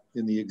look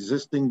in the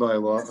existing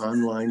bylaw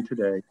online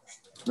today,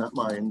 not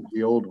mine,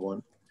 the old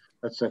one.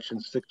 That's section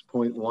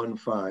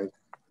 6.15.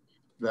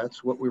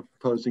 That's what we're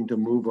proposing to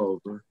move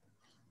over.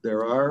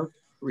 There are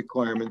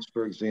requirements,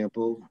 for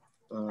example,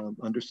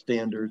 under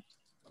standards,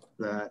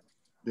 that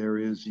there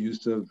is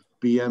use of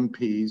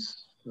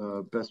BMPs,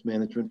 best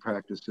management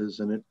practices,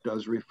 and it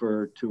does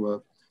refer to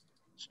a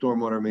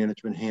stormwater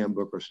management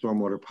handbook or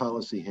stormwater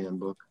policy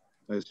handbook.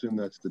 I assume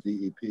that's the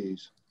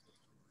DEP's.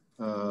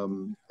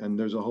 And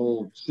there's a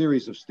whole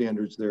series of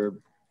standards there,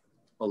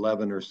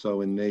 11 or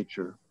so in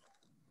nature.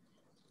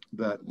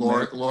 That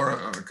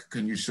Laura,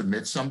 can you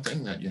submit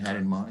something that you had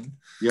in mind?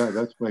 Yeah,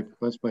 that's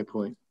my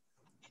point.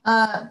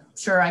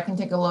 Sure, I can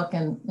take a look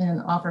and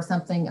offer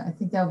something. I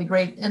think that would be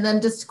great. And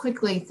then just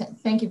quickly,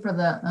 thank you for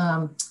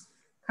the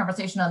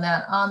conversation on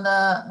that. On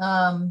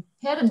the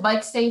head and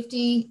bike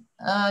safety,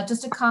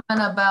 just a comment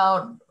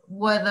about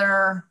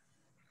whether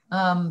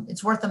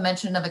it's worth a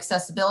mention of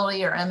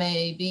accessibility or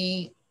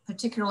MAAB,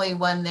 particularly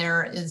when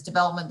there is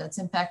development that's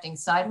impacting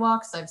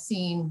sidewalks. I've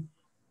seen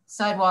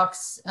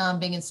sidewalks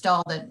being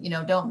installed that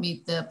don't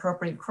meet the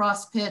appropriate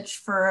cross pitch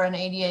for an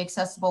ADA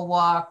accessible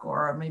walk,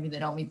 or maybe they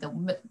don't meet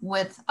the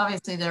width.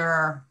 Obviously there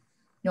are,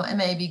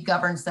 MAAB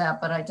governs that,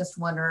 but I just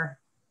wonder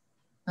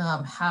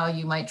how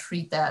you might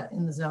treat that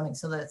in the zoning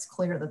so that it's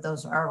clear that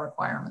those are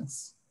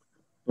requirements.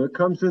 Well, it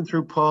comes in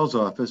through Paul's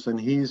office, and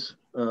he's,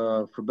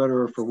 for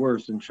better or for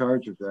worse, in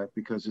charge of that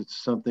because it's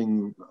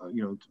something,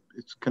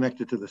 it's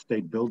connected to the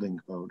state building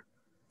code.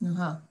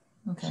 Uh-huh.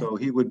 Okay. So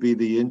he would be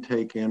the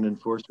intake and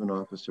enforcement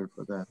officer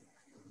for that.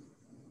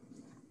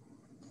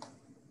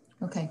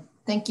 Okay,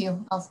 thank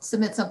you. I'll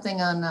submit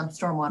something on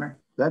stormwater.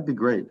 That'd be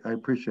great. I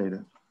appreciate it.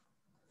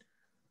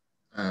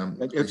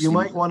 If you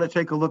might want to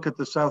take a look at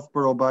the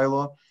Southborough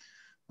bylaw,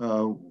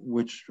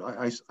 which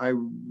I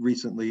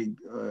recently,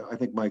 I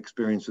think my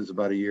experience is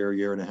about a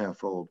year and a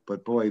half old,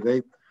 but boy,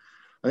 I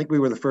think we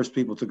were the first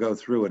people to go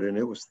through it and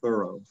it was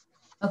thorough.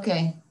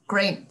 Okay,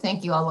 great.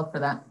 Thank you. I'll look for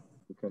that.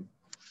 Okay.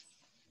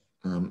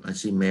 I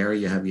see Mary,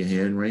 you have your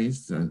hand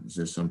raised. Is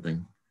there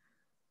something?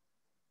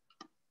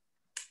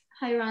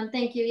 Hi, Ron.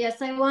 Thank you.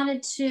 Yes, I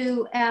wanted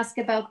to ask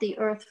about the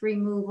earth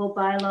removal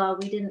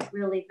bylaw. We didn't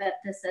really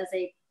vet this as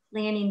a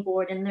planning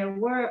board, and there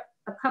were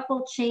a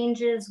couple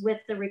changes with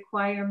the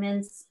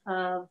requirements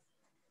of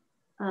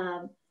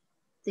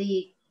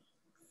the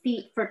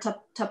feet for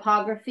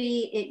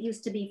topography. It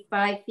used to be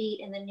 5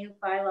 feet, and the new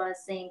bylaw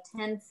is saying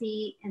 10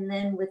 feet. And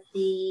then with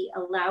the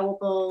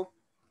allowable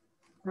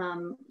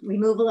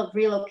removal of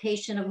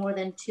relocation of more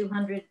than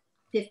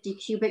 250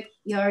 cubic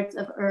yards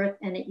of earth,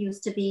 and it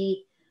used to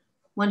be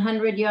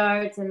 100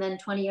 yards and then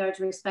 20 yards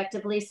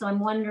respectively. So I'm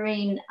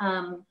wondering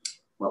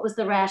what was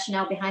the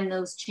rationale behind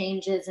those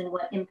changes and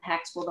what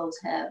impacts will those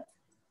have?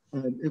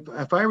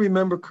 If I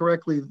remember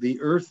correctly, the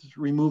earth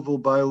removal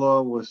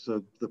bylaw was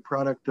the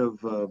product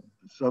of a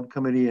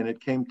subcommittee, and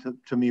it came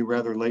to me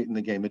rather late in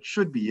the game. It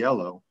should be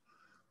yellow.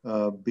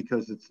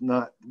 Because it's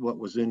not what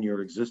was in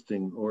your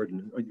existing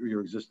ordinance, your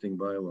existing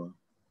bylaw.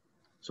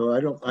 So I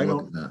don't.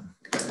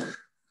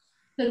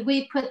 Could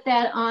we put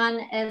that on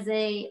as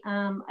a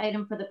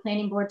item for the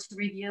planning board to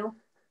review?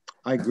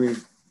 I agree.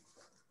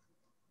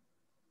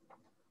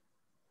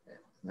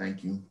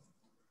 Thank you.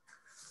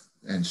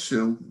 And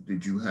Sue,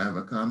 did you have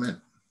a comment?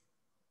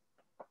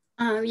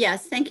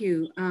 Yes, thank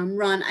you,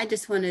 Ron. I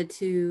just wanted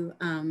to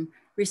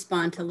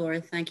respond to Laura.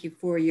 Thank you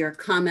for your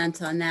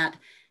comment on that.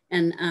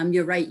 And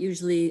you're right,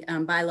 usually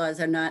bylaws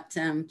are not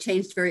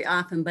changed very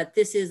often, but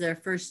this is our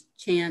first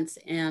chance,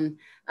 and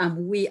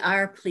we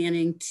are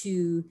planning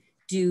to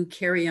do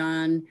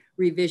carry-on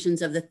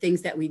revisions of the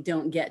things that we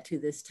don't get to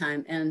this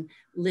time. And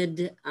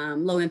LID,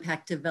 low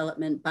impact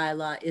development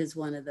bylaw, is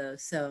one of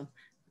those. So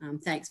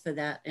thanks for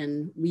that.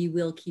 And we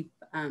will keep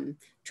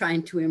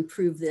trying to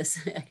improve this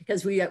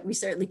because we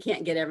certainly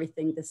can't get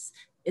everything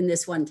in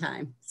this one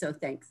time. So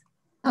thanks.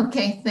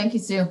 Okay, thank you,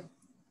 Sue.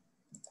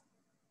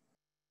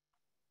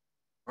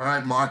 All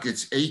right, Mark,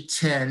 it's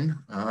 8:10.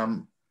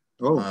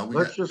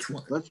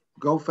 Let's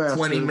go fast.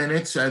 20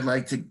 minutes. I'd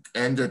like to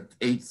end at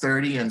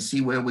 8:30 and see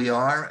where we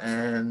are,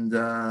 and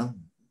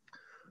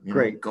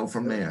great, go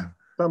from there.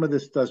 Some of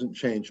this doesn't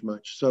change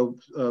much. So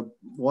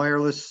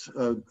wireless,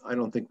 I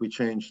don't think we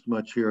changed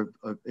much here,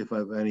 if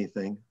of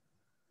anything.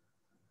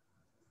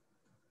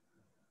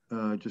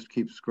 Just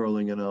keep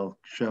scrolling and I'll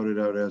shout it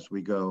out as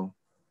we go.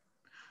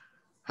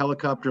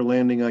 Helicopter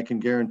landing, I can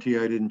guarantee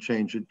I didn't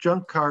change it.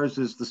 Junk cars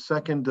is the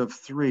second of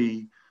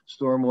 3,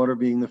 stormwater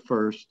being the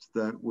first,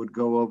 that would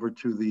go over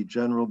to the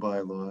general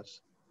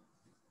bylaws.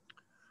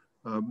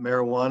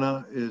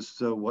 Marijuana is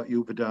what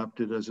you've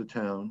adopted as a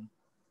town.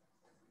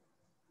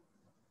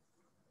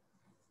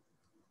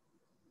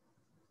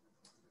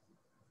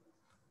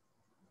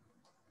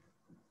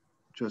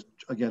 Just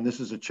again, this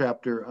is a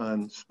chapter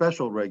on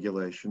special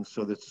regulations,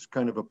 so this is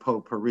kind of a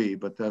potpourri,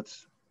 but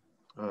that's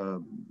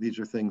these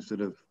are things that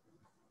have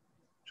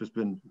just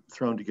been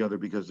thrown together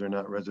because they're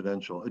not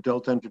residential.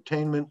 Adult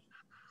entertainment,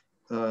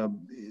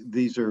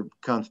 these are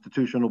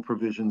constitutional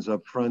provisions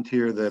up front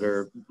here that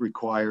are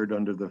required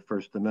under the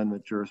First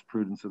Amendment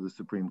jurisprudence of the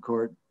Supreme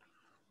Court.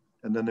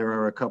 And then there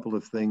are a couple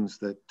of things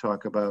that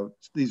talk about,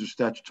 these are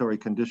statutory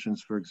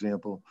conditions, for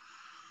example.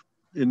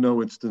 In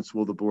no instance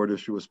will the board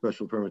issue a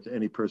special permit to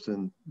any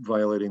person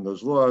violating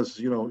those laws.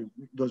 You know,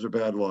 those are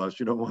bad laws.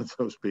 You don't want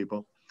those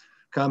people.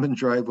 Common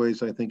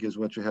driveways, I think, is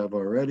what you have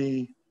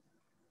already.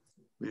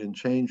 We didn't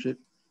change it.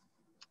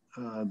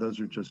 Those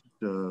are just,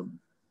 the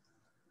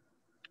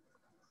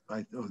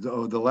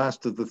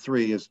last of the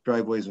three is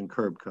driveways and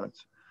curb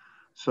cuts.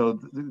 So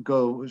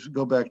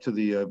go back to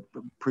the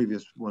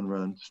previous one,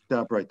 Ron.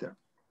 Stop right there.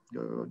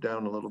 Go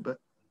down a little bit.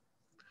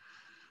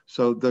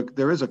 So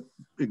there is a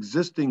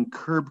existing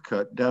curb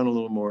cut, down a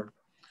little more,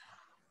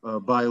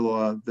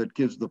 bylaw that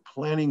gives the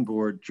planning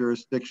board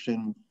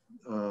jurisdiction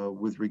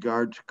with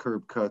regard to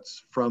curb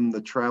cuts from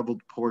the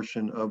traveled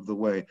portion of the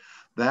way.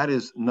 That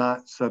is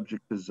not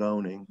subject to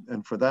zoning.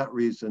 And for that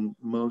reason,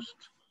 most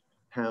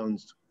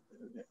towns,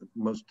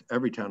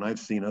 every town I've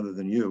seen other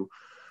than you,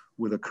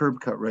 with a curb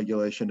cut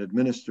regulation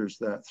administers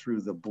that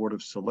through the Board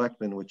of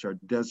Selectmen, which are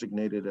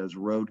designated as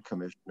road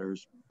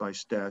commissioners by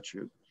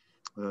statute.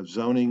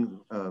 Zoning,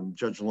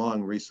 Judge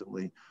Long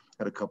recently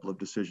had a couple of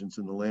decisions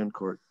in the land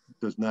court,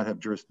 does not have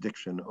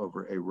jurisdiction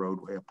over a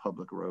roadway, a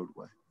public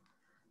roadway.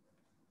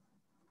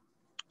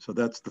 So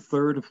that's the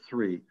third of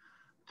three.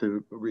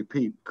 To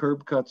repeat,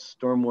 curb cuts,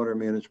 stormwater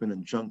management,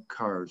 and junk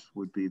cars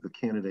would be the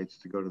candidates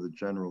to go to the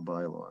general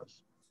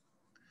bylaws.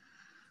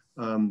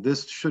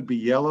 This should be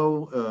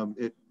yellow.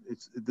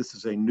 This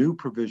is a new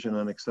provision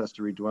on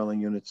accessory dwelling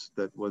units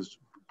that was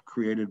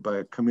created by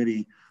a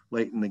committee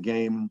late in the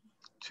game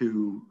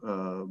to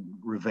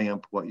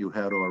revamp what you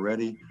had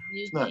already.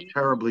 It's not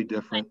terribly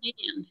different.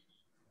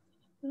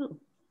 Oh,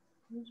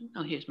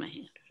 here's my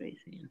hand, raise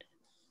hand.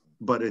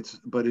 But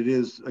it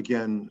is,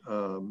 again,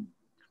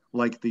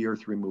 like the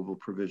earth removal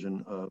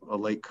provision, a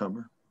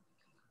latecomer.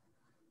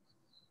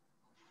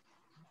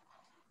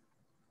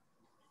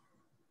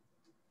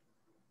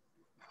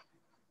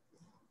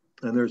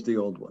 And there's the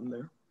old one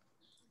there.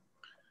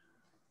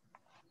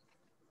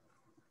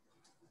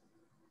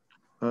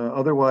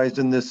 Otherwise,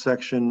 in this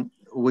section,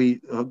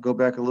 we go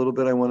back a little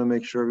bit. I want to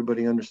make sure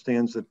everybody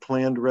understands that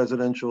planned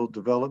residential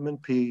development,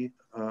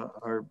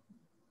 our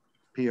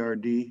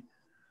PRD,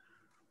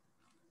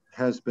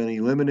 has been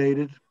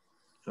eliminated.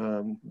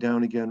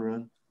 Down again,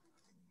 Ron.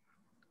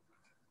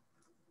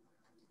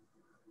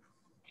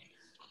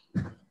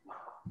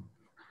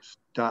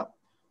 Stop.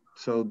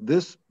 So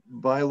this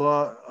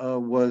bylaw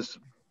was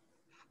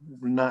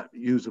not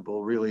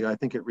usable, really. I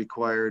think it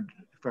required,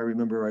 if I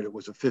remember right, it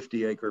was a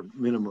 50-acre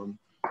minimum.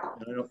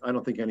 I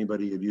don't think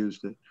anybody had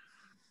used it.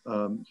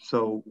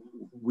 So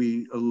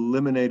we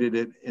eliminated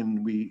it,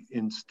 and we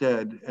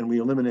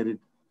eliminated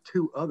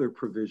two other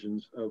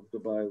provisions of the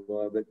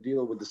bylaw that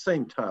deal with the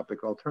same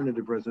topic,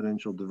 alternative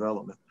residential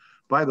development.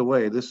 By the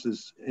way, this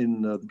is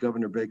in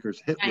Governor Baker's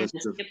hit list.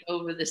 To skip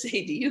over this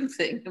ADU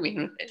thing. I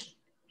mean,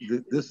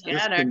 we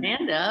had our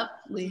hand up.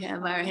 We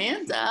have our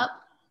hands up.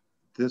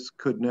 This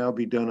could now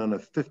be done on a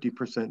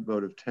 50%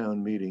 vote of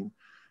town meeting.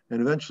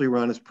 And eventually,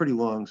 Ron, is pretty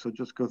long, so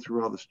just go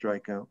through all the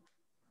strikeout.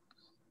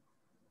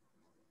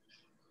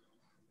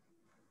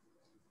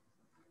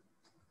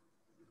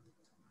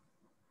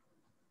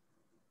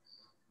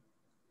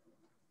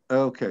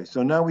 Okay,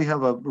 so now we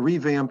have a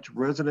revamped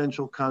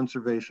residential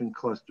conservation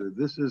cluster.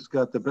 This has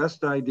got the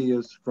best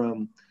ideas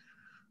from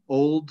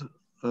old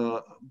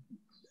PRD,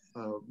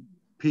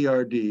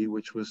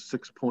 which was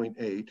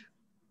 6.8,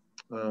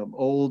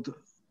 old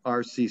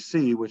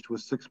RCC, which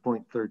was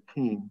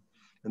 6.13,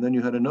 and then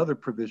you had another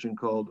provision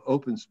called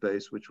open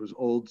space, which was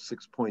old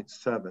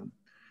 6.7.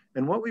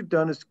 And what we've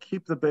done is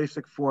keep the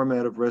basic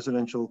format of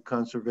residential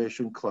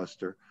conservation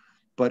cluster,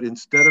 but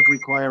instead of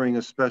requiring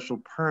a special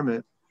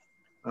permit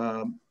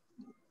in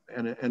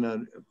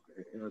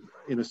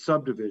a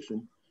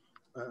subdivision,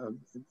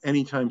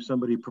 anytime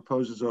somebody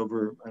proposes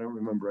over, I don't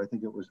remember, I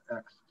think it was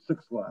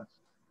 6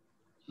 lots,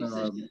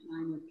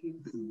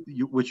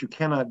 which you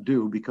cannot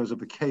do because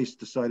of a case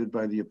decided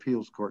by the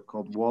appeals court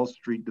called Wall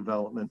Street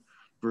Development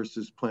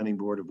versus Planning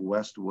Board of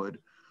Westwood.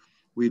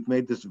 We've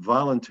made this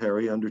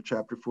voluntary under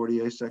Chapter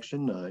 48,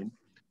 Section 9,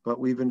 but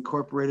we've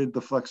incorporated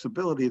the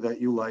flexibility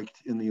that you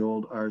liked in the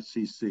old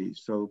RCC.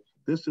 So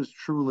this is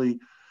truly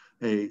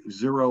a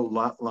zero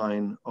lot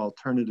line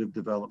alternative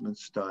development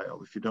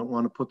style. If you don't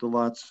want to put the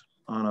lots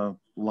on a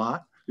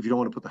lot, if you don't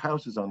want to put the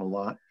houses on a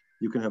lot,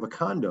 you can have a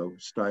condo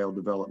style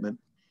development.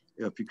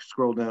 If you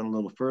scroll down a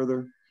little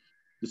further,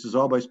 this is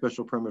all by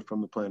special permit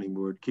from the planning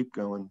board. Keep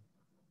going.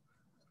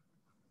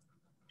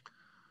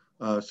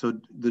 So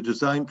the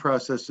design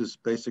process is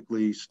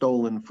basically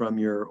stolen from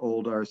your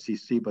old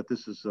RCC, but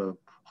this is a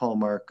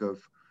hallmark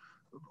of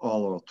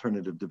all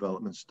alternative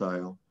development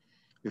style.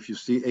 If you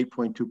see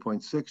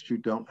 8.2.6, you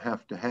don't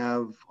have to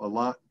have a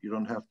lot, you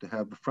don't have to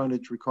have the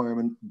frontage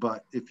requirement,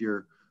 but if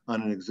you're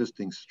on an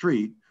existing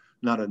street,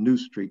 not a new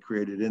street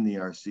created in the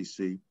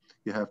RCC,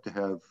 you have to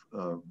have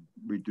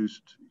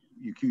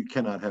you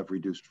cannot have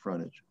reduced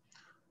frontage.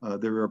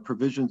 There are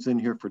provisions in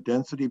here for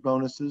density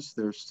bonuses.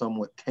 They're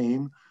somewhat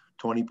tame,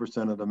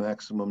 20% of the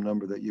maximum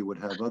number that you would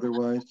have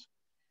otherwise.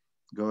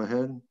 Go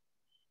ahead.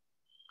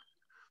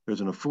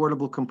 There's an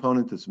affordable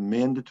component that's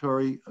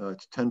mandatory.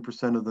 It's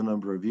 10% of the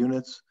number of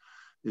units.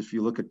 If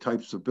you look at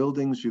types of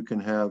buildings, you can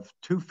have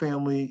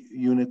 2-family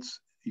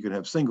units. You can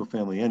have single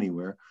family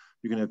anywhere.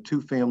 You can have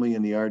 2-family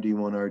in the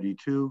RD1,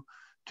 RD2,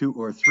 2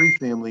 or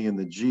 3-family in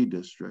the G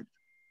district.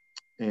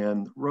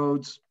 And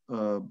roads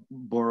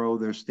borrow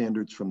their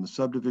standards from the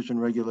subdivision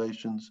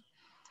regulations.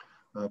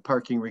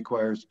 Parking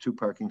requires 2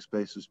 parking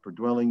spaces per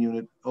dwelling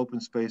unit.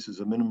 Open space is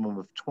a minimum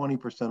of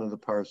 20% of the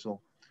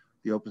parcel.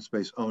 The open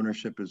space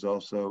ownership is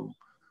also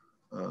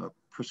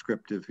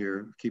prescriptive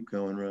here. Keep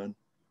going, Ron.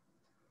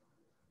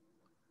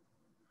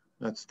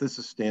 This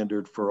is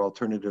standard for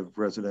alternative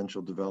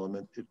residential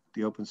development.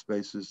 The open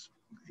space is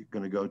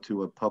going to go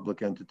to a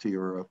public entity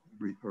or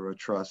a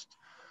trust.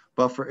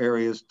 Buffer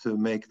areas to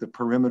make the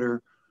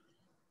perimeter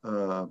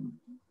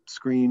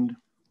screened.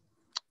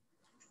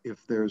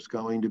 If there's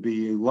going to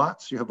be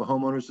lots, you have a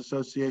homeowners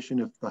association.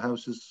 If the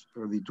houses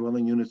or the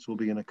dwelling units will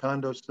be in a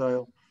condo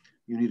style,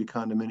 you need a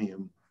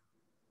condominium.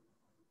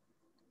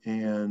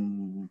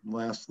 And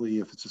lastly,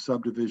 if it's a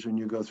subdivision,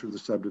 you go through the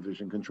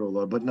subdivision control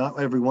law, but not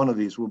every one of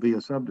these will be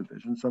a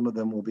subdivision. Some of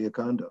them will be a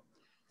condo.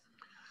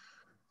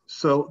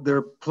 So there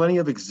are plenty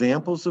of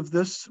examples of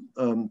this.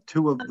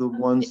 2 of the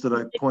ones that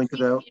I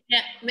pointed out.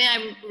 May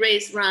I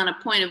raise, Ron, a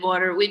point of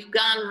order? We've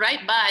gone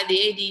right by the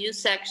ADU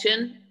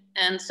section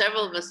and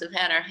several of us have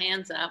had our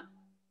hands up.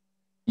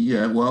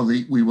 Yeah, well,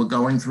 we were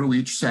going through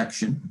each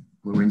section.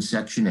 We're in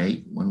section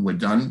 8. When we're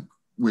done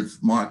with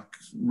Mark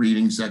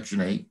reading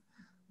section 8,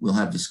 we'll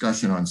have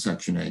discussion on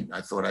section 8. I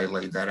thought I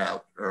laid that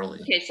out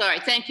earlier. Okay, sorry,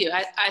 thank you.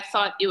 I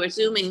thought you were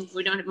zooming.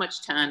 We don't have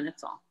much time,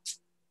 that's all.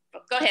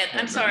 Go ahead,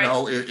 I'm sorry.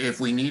 No, if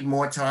we need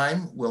more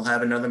time, we'll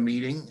have another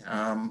meeting.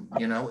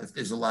 You know, if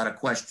there's a lot of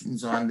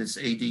questions on this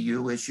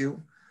ADU issue,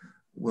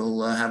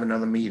 we'll have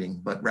another meeting.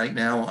 But right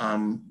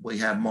now, we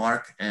have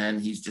Mark and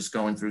he's just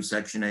going through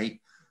section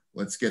 8.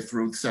 Let's get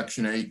through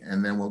section 8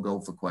 and then we'll go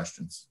for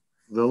questions.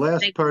 The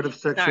last part of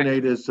section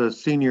 8 is a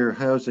senior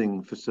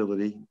housing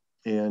facility,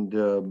 and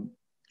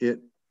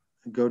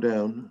go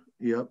down,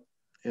 yep.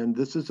 And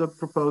this is a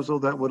proposal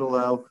that would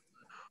allow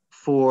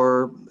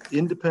for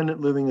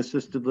independent living,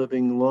 assisted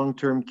living,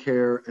 long-term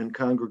care, and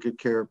congregate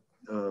care,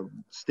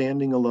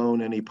 standing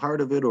alone any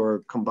part of it or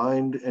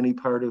combined any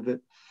part of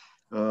it.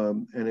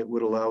 And it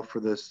would allow for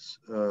this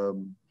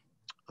on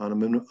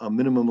a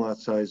minimum lot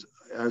size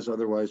as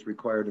otherwise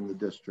required in the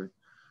district.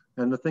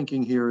 And the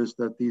thinking here is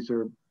that these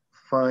are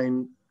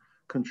fine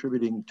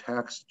contributing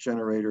tax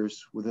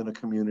generators within a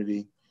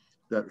community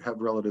that have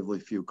relatively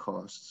few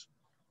costs.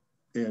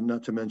 And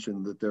not to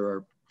mention that there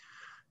are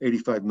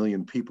 85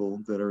 million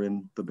people that are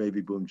in the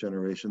baby boom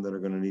generation that are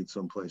going to need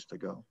some place to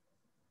go.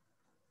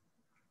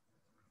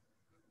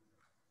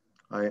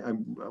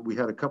 We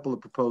had a couple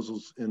of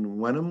proposals in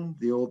Wenham.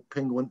 The old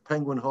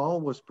Penguin Hall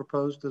was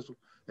proposed as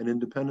an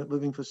independent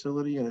living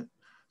facility, and it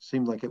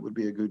seemed like it would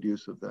be a good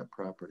use of that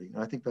property.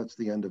 And I think that's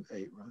the end of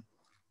 8, Ron.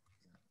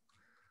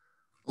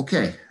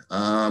 Okay.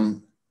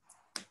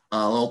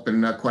 I'll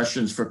open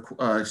questions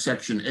for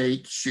section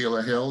 8.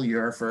 Sheila Hill,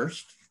 you're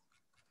first.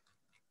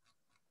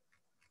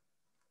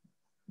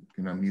 You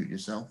can unmute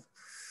yourself.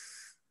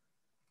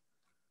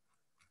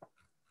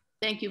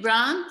 Thank you,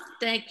 Ron.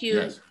 Thank you,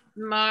 yes.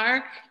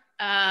 Mark.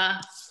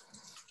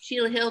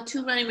 Sheila Hill,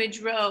 2 Running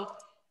Ridge Road.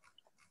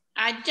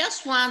 I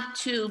just want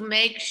to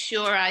make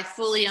sure I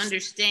fully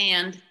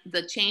understand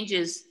the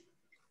changes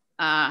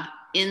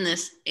in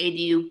this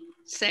ADU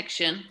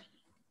section.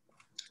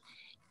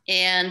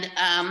 And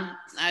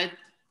I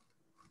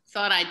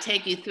thought I'd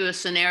take you through a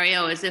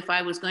scenario as if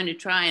I was going to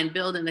try and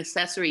build an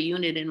accessory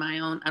unit in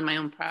on my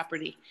own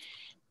property.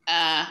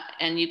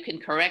 And you can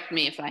correct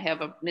me if I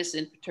have a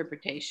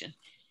misinterpretation.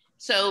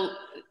 So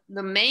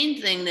the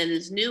main thing that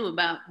is new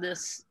about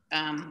this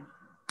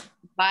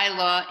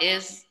bylaw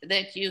is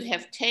that you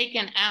have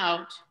taken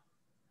out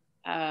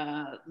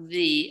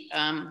the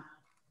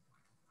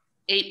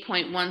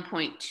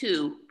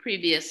 8.1.2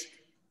 previous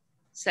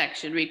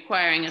section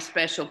requiring a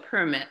special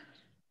permit.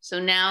 So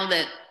now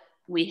that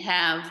we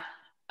have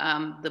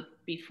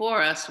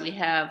before us, we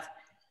have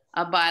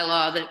a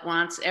bylaw that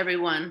wants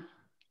everyone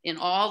in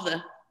all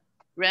the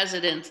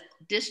resident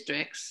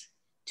districts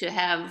to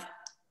have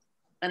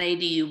an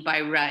ADU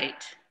by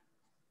right.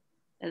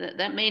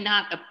 That may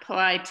not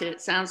apply to,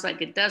 it sounds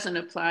like it doesn't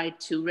apply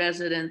to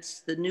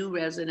residents, the new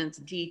residents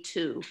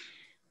D2,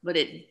 but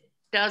it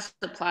does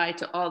apply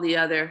to all the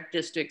other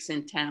districts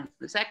in town.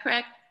 Is that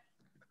correct?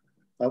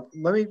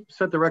 Let me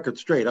set the record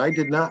straight. I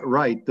did not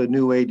write the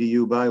new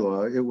ADU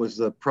bylaw. It was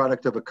the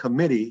product of a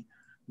committee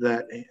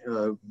that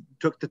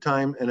took the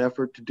time and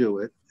effort to do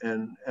it.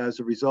 And as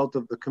a result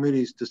of the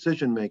committee's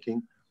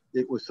decision-making,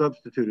 it was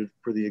substituted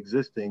for the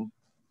existing.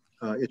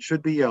 It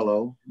should be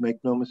yellow,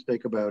 make no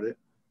mistake about it.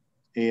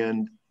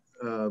 And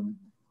you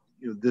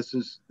know, this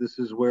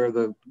is where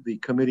the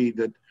committee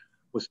that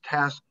was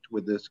tasked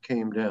with this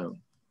came down.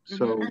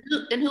 So,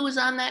 and who was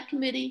on that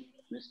committee,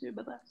 Mr.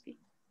 Babowski?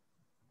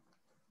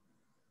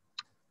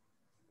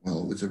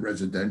 Well, it was a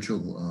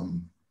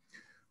residential.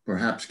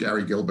 Perhaps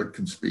Gary Gilbert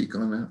can speak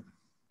on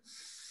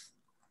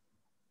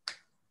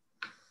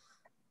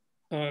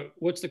that.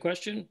 What's the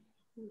question?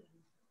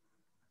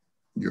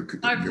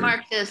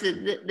 Mark says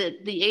that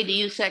the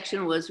ADU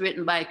section was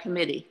written by a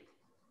committee,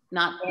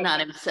 not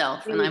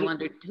himself. And I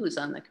wondered who's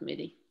on the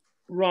committee.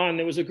 Ron,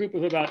 there was a group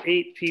of about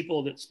 8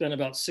 people that spent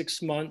about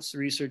 6 months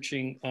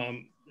researching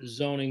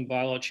zoning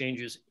bylaw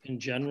changes in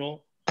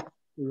general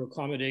to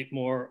accommodate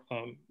more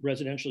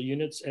residential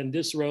units. And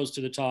this rose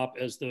to the top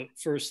as the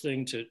first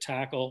thing to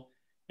tackle.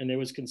 And there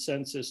was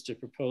consensus to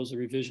propose a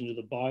revision to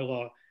the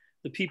bylaw.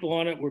 The people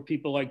on it were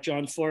people like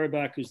John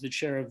Feuerbach, who's the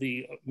chair of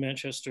the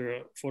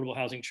Manchester Affordable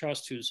Housing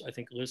Trust, who's, I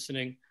think,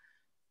 listening.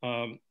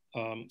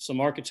 Some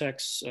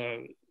architects,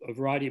 a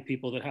variety of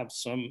people that have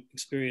some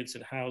experience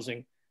in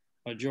housing.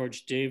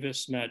 George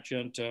Davis, Matt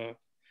Genta.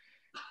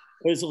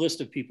 There's a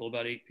list of people,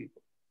 about 8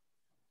 people.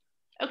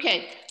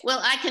 Okay, well,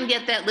 I can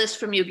get that list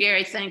from you,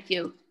 Gary, thank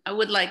you. I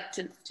would like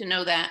to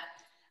know that.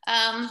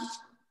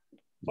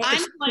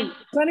 The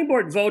planning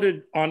board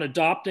voted on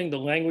adopting the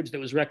language that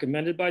was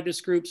recommended by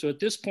this group. So at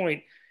this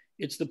point,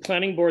 it's the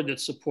planning board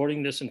that's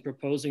supporting this and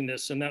proposing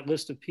this. And that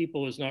list of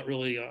people is not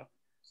really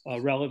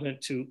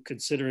relevant to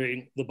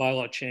considering the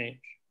bylaw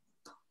change.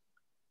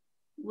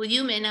 Well,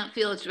 you may not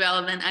feel it's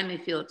relevant. I may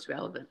feel it's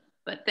relevant,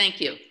 but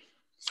thank you.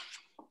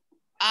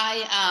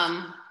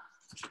 I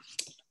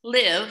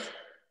live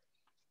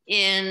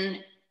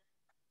in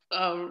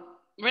a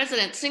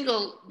resident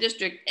single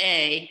district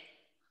A,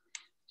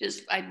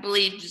 just I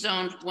believe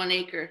zoned 1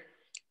 acre.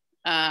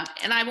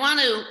 And I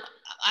want to,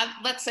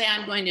 let's say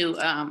I'm going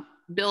to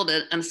build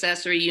an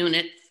accessory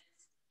unit,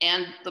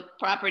 and the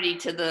property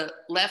to the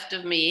left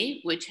of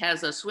me, which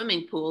has a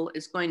swimming pool,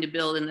 is going to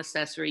build an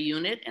accessory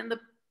unit, and the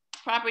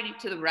property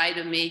to the right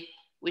of me,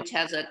 which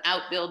has an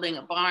outbuilding,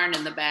 a barn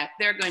in the back,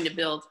 they're going to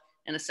build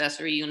an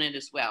accessory unit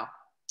as well.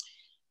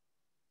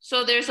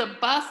 So there's a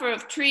buffer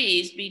of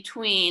trees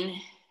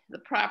between the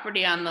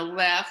property on the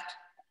left,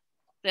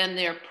 then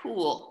their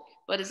pool.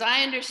 But as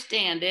I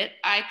understand it,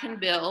 I can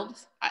build,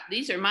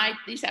 these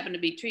happen to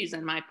be trees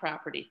on my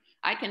property.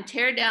 I can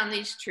tear down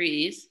these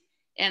trees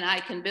and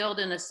I can build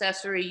an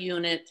accessory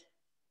unit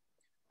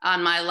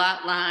on my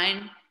lot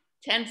line,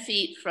 10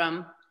 feet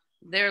from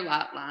their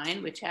lot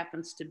line, which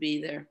happens to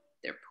be their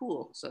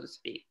pool, so to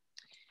speak.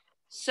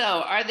 So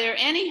are there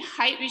any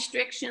height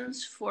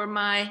restrictions for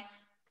my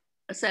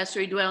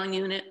accessory dwelling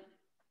unit?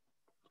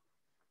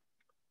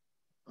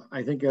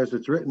 I think as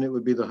it's written, it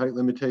would be the height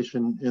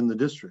limitation in the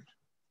district,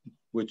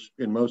 which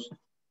in most,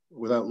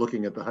 without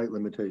looking at the height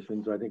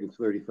limitations, I think it's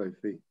 35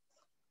 feet.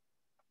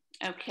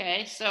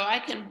 Okay, so I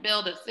can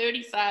build a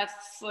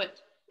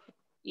 35-foot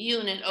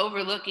unit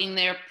overlooking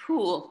their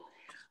pool.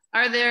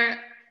 Are there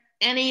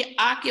any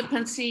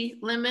occupancy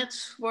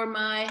limits for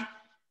my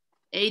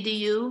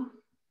ADU?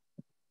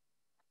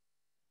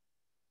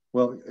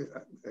 Well,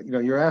 you know,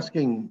 you're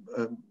asking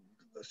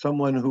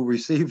someone who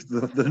received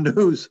the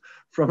news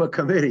from a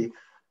committee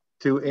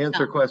to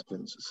answer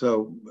questions.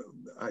 So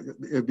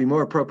it'd be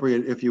more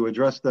appropriate if you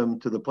address them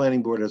to the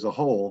planning board as a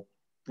whole.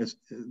 Well,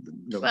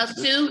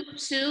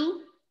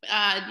 Sue,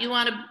 do you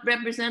want to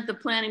represent the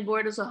planning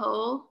board as a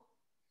whole?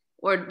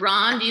 Or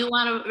Ron, do you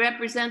want to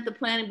represent the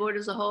planning board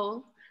as a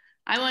whole?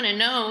 I want to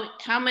know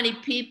how many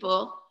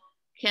people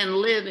can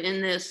live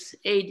in this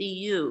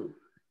ADU.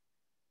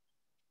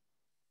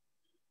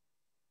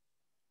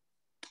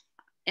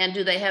 And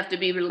do they have to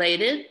be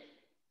related?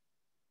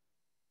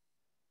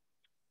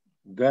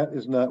 That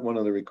is not one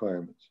of the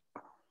requirements.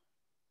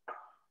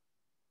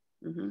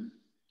 Mm-hmm.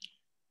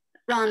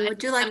 Ron,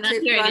 would you like I'm not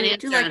to? hearing Ron, an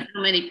would you answer like? on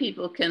how many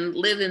people can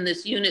live in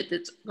this unit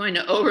that's going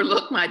to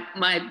overlook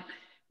my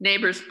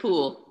neighbor's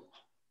pool?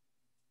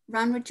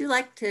 Ron, would you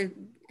like to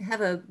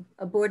have a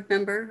board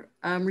member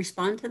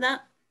respond to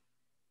that?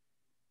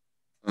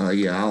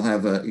 Yeah, I'll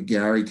have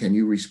Gary, can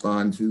you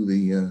respond to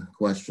the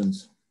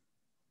questions?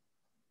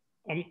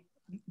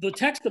 The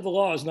text of the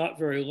law is not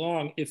very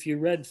long. If you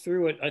read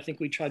through it, I think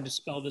we tried to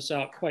spell this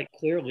out quite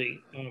clearly.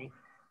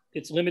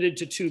 It's limited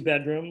to 2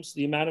 bedrooms.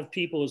 The amount of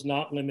people is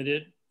not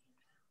limited.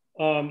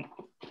 The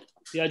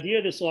idea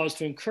of this law is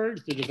to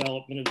encourage the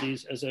development of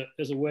these as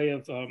a way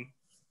of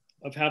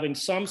having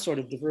some sort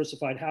of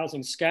diversified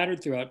housing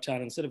scattered throughout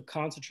town instead of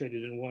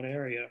concentrated in one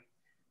area.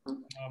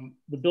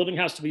 The building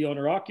has to be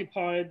owner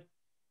occupied.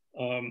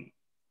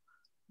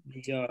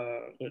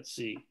 Let's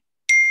see.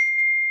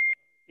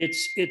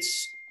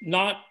 It's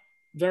not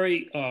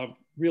very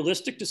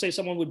realistic to say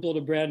someone would build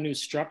a brand new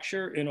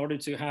structure in order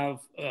to have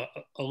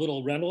a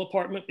little rental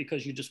apartment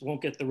because you just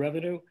won't get the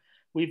revenue.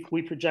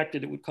 We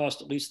projected it would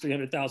cost at least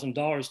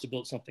 $300,000 to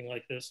build something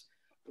like this.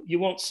 You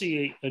won't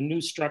see a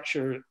new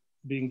structure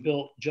being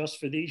built just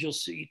for these. You'll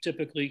see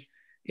typically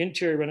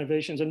interior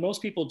renovations, and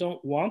most people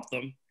don't want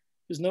them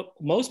because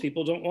most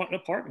people don't want an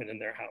apartment in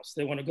their house.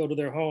 They want to go to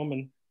their home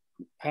and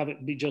have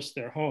it be just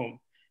their home.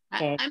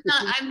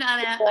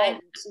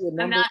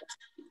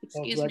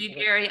 Excuse me,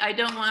 Gary, I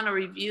don't want a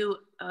review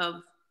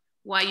of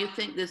why you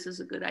think this is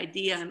a good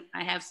idea.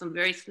 I have some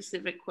very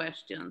specific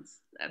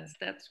questions.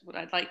 That's what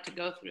I'd like to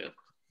go through.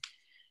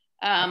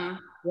 Ron,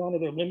 are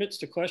there limits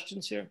to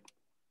questions here?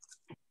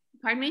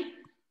 Pardon me?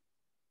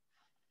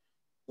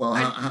 Well,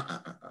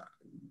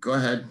 go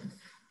ahead.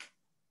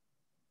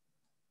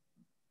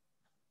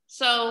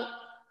 So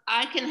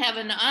I can have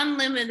an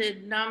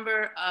unlimited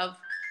number of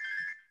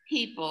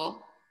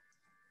people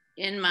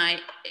in my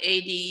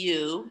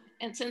ADU.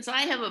 And since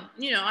I have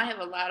I have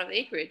a lot of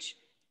acreage,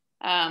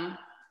 I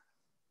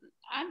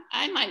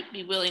might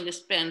be willing to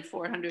spend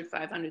 $400,000,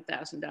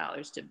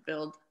 $500,000 to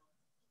build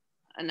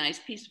a nice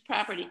piece of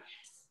property.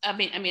 I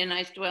mean a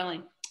nice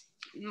dwelling.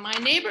 My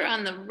neighbor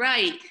on the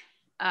right,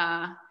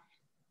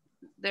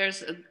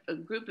 there's a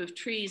group of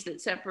trees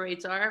that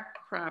separates our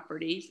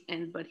properties,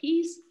 but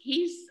he's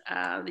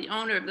the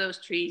owner of those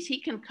trees. He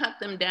can cut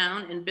them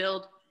down and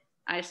build.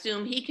 I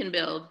assume he can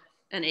build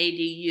an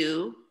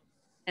ADU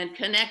and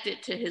connect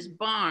it to his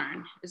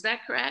barn. Is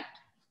that correct?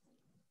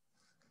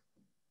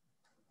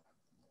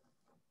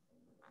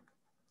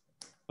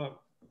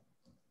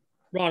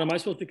 Ron, am I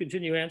supposed to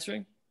continue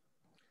answering?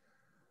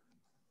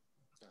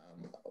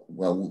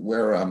 Well,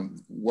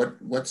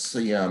 what's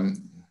the,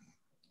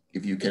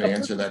 if you can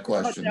answer that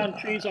question. Cut down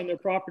trees on their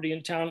property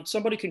in town.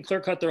 Somebody can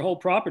clear cut their whole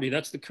property.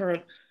 That's the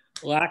current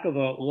lack of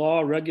a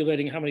law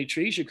regulating how many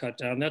trees you cut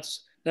down.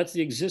 That's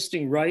the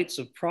existing rights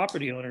of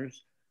property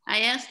owners.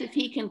 I asked if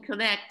he can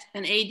connect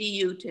an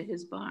ADU to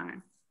his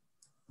barn.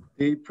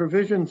 The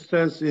provision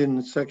says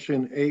in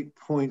section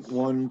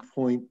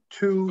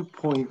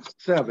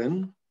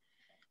 8.1.2.7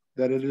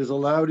 that it is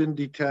allowed in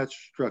detached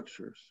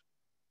structures.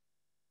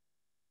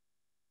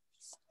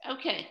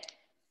 Okay,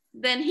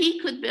 then he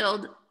could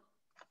build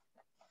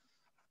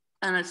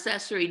an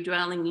accessory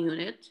dwelling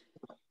unit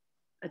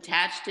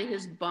attached to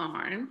his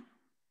barn,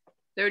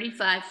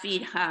 35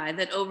 feet high,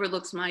 that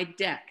overlooks my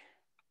deck.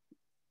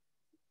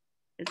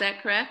 Is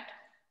that correct?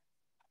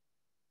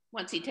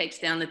 Once he takes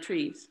down the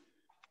trees.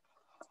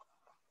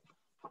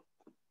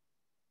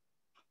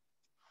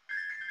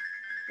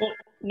 Well,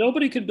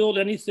 nobody can build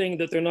anything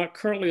that they're not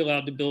currently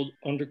allowed to build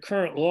under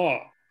current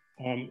law.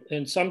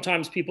 And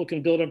sometimes people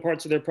can build on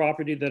parts of their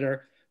property that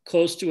are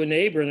close to a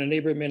neighbor, and a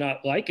neighbor may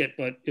not like it,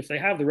 but if they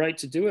have the right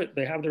to do it,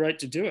 they have the right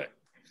to do it.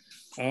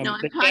 No,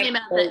 I'm talking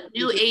about the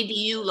new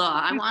ADU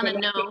law. I want to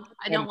know,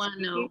 I don't want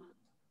to know,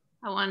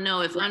 I want to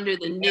know if under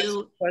the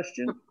new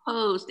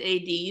proposed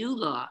ADU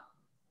law,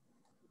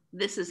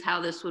 this is how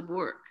this would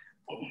work.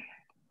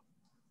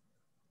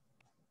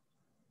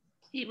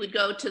 He would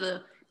go to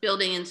the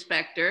building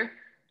inspector.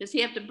 Does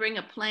he have to bring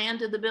a plan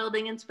to the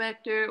building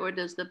inspector, or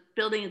does the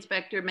building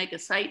inspector make a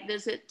site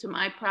visit to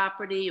my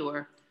property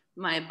or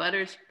my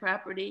abutter's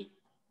property?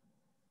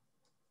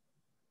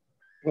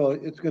 Well,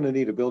 it's going to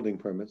need a building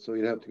permit, so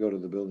you'd have to go to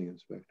the building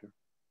inspector.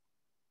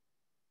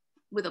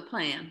 With a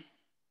plan?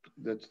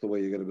 That's the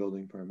way you get a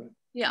building permit.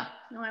 Yeah,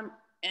 no,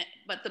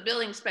 but the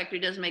building inspector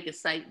does make a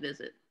site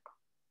visit.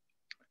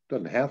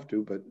 Doesn't have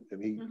to, but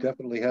he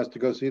definitely has to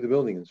go see the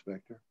building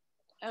inspector.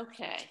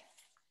 Okay.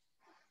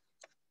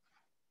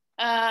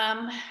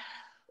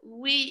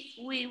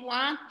 We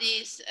want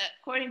these,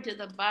 according to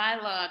the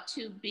bylaw,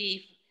 to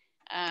be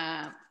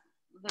the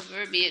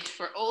verbiage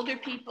for older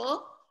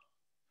people.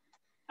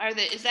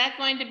 Is that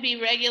going to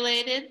be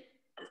regulated?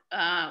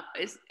 Are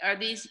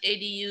these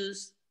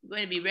ADUs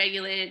going to be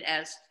regulated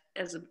as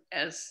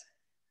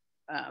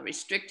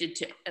restricted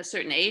to a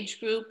certain age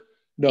group?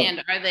 No.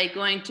 And are they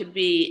going to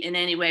be in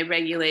any way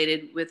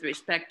regulated with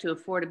respect to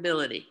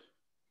affordability?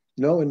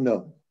 No and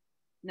no.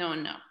 No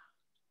and no.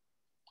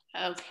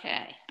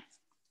 Okay.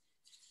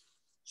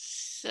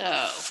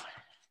 So,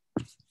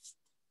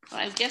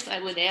 I guess I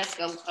would ask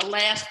a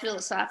last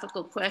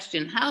philosophical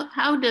question.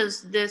 How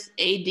does this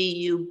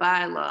ADU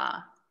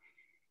bylaw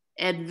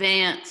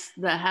advance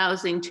the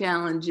housing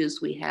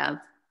challenges we have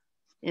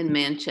in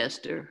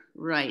Manchester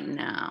right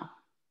now?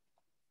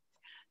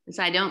 Because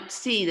I don't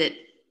see that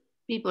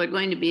people are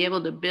going to be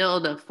able to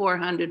build a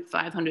 $400,000,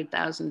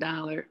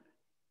 $500,000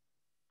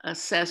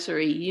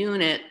 accessory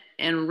unit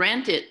and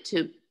rent it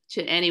to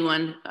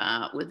anyone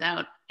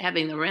without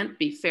having the rent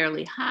be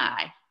fairly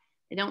high.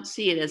 I don't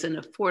see it as an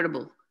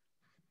affordable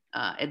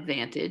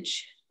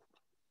advantage.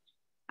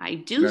 I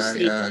do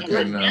see a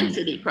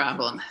density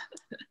problem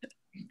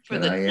for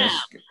the town.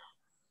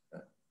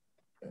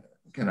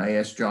 Can I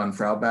ask John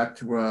Fraubach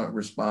to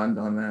respond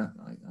on that?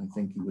 I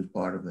think he was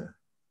part of that.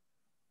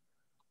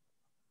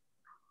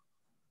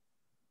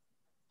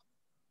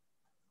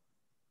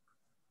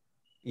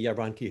 Yeah,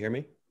 Ron, can you hear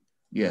me?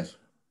 Yes.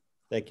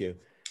 Thank you.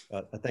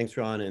 Thanks,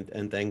 Ron,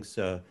 and thanks,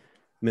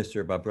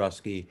 Mr.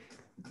 Bobrowski.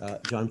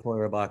 John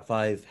Feuerbach,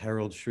 5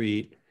 Harold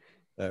Street,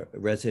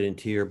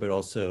 resident here, but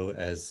also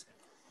as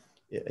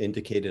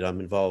indicated, I'm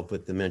involved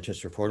with the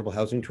Manchester Affordable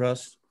Housing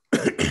Trust.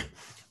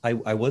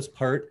 I was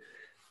part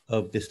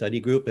of the study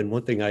group, and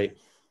one thing I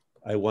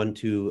want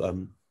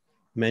to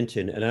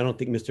mention, and I don't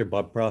think Mr.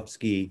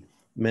 Bobrowski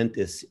meant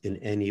this in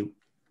any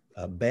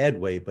bad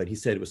way, but he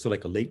said it was sort of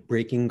like a late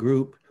breaking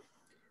group.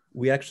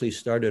 We actually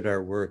started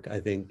our work, I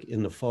think,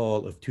 in the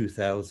fall of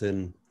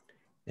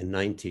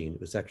 2019.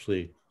 It was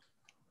actually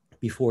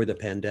before the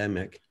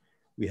pandemic.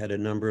 We had a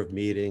number of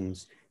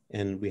meetings,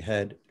 and we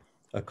had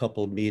a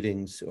couple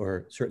meetings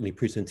or certainly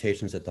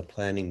presentations at the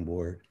planning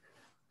board.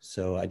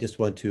 So I just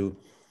want to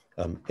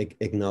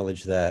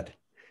acknowledge that.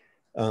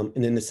 And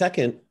then the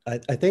second, I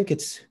think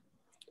it's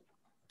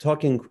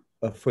talking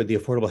for the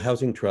Affordable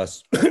Housing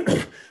Trust,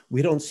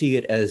 we don't see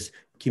it as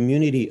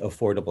community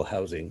affordable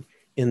housing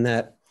in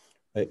that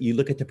you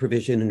look at the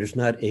provision and there's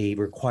not a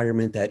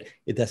requirement that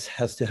it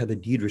has to have a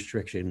deed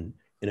restriction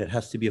and it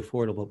has to be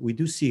affordable. We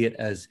do see it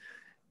as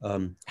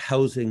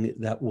housing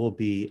that will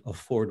be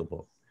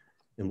affordable.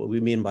 And what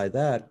we mean by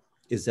that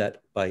is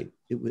that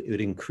it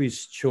would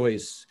increase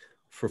choice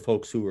for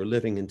folks who are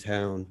living in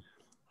town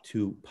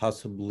to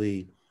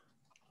possibly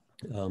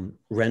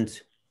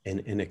rent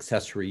an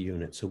accessory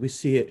unit. So we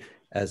see it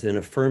as an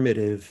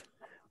affirmative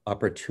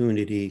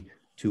opportunity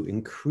to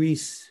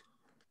increase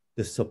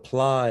the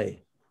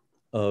supply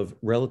of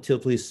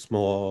relatively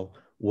small,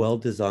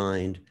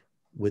 well-designed,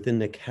 within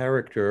the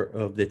character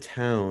of the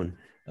town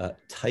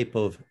type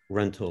of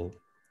rental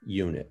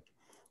unit.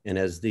 And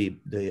as the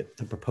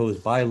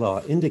proposed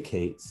bylaw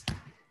indicates,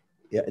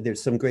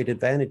 there's some great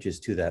advantages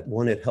to that.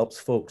 One, it helps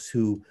folks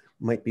who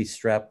might be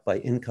strapped by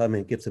income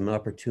and gives them an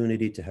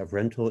opportunity to have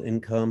rental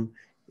income.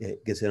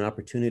 It gives an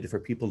opportunity for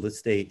people to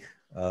stay,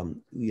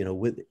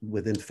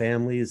 within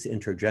families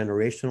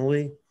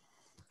intergenerationally.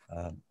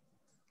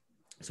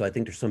 So I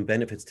think there's some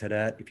benefits to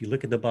that. If you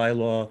look at the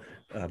bylaw,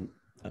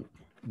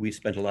 we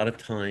spent a lot of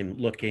time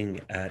looking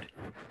at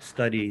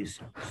studies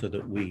so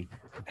that we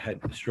had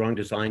strong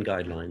design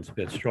guidelines,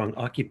 we had strong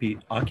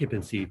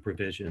occupancy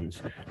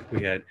provisions,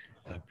 we had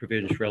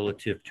provisions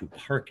relative to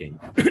parking.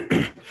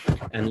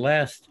 And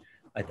last,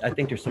 I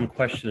think there's some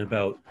question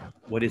about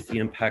what is the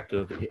impact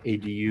of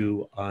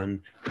ADU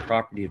on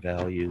property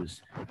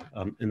values.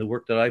 And the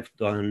work that I've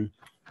done,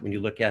 when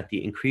you look at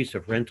the increase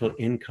of rental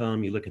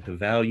income, you look at the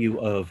value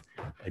of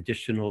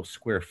additional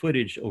square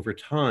footage over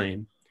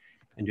time,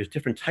 and there's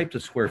different types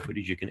of square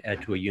footage you can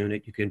add to a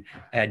unit. You can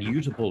add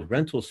usable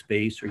rental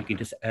space, or you can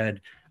just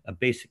add a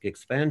basic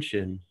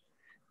expansion.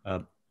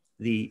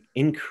 The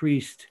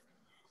increased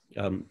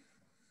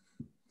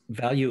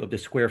value of the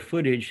square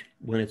footage,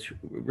 when it's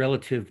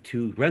relative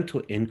to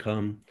rental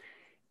income,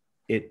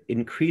 it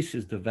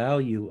increases the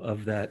value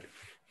of that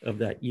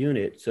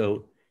unit.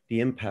 So the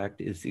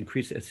impact is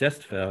increased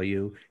assessed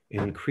value,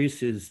 it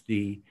increases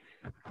the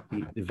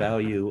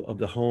value of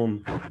the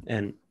home.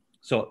 And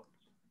so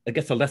I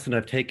guess the lesson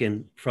I've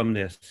taken from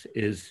this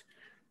is,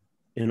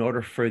 in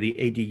order for the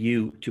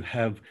ADU to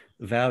have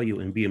value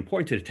and be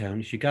important to the town,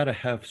 is you got to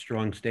have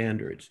strong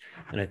standards.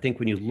 And I think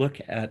when you look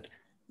at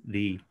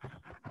the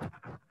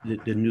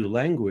new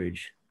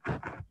language,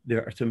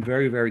 there are some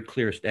very, very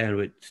clear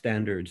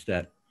standards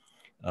that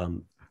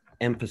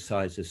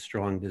emphasizes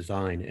strong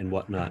design and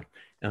whatnot.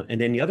 And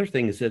then the other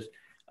thing is that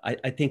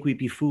I think we'd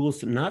be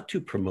fools not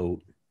to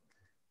promote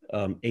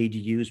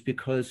ADUs,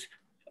 because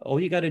all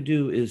you got to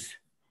do is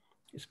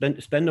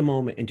spend a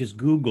moment and just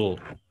Google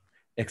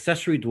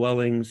accessory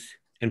dwellings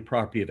and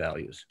property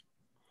values.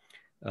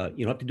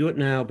 You don't have to do it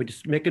now, but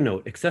just make a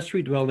note,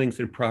 accessory dwellings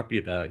and property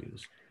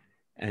values.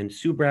 And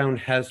Sue Brown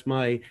has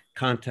my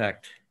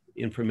contact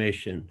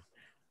information.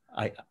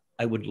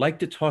 I would like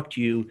to talk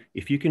to you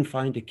if you can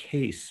find a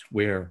case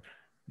where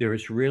there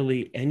is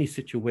really any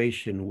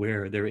situation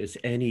where there is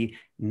any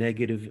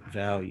negative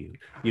value.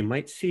 You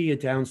might see a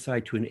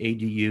downside to an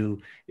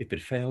ADU if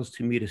it fails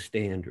to meet a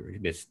standard,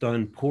 if it's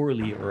done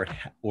poorly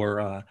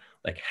or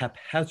like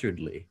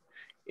haphazardly,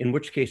 in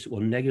which case it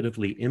will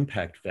negatively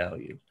impact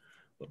value.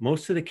 But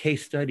most of the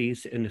case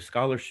studies and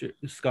the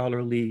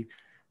scholarly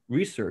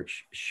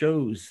research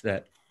shows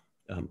that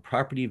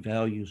property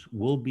values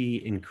will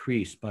be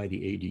increased by the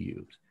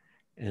ADUs.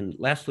 And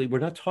lastly, we're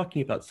not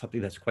talking about something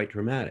that's quite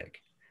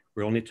dramatic.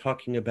 We're only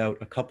talking about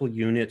a couple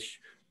units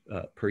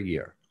per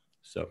year.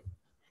 So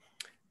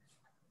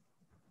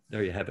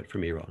there you have it for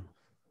me, Ron.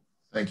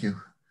 Thank you.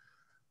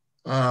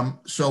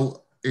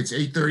 So it's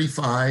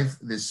 8:35.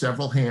 There's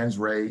several hands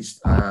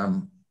raised.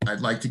 I'd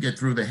like to get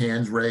through the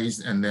hands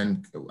raised, and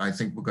then I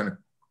think we're going to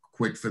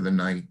quit for the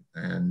night.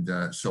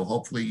 And so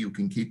hopefully you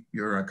can keep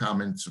your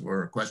comments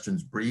or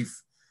questions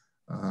brief,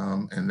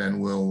 and then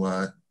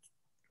we'll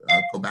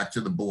go back to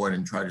the board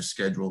and try to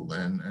schedule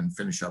and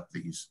finish up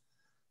these.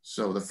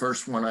 So the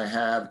first one I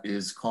have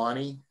is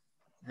Connie.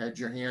 Had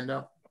your hand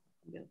up?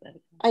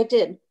 I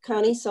did.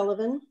 Connie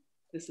Sullivan.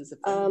 This is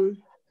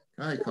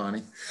Hi,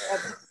 Connie.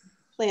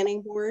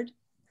 Planning Board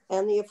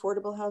and the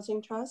Affordable Housing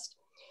Trust.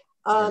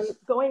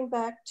 Going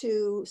back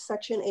to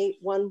section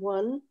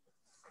 811,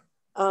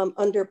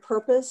 under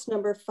purpose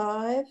number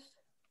 5,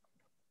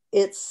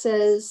 it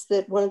says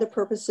that one of the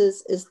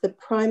purposes is the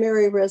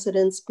primary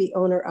residence be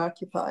owner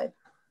occupied.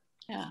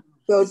 Yeah.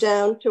 Go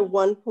down to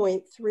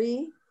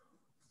 1.3.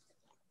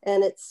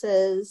 And it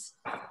says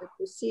the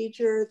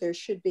procedure, there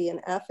should be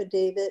an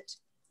affidavit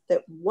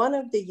that one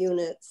of the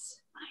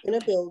units in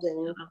a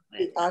building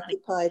be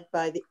occupied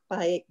by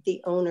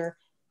the owner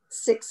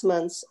 6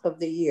 months of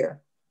the year.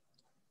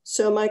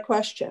 So my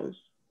question,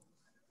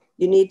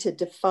 you need to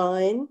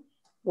define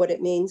what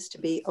it means to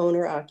be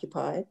owner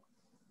occupied.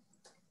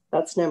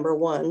 That's number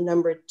one.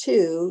 Number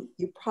two,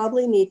 you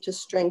probably need to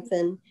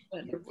strengthen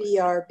your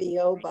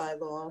VRBO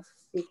bylaw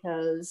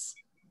because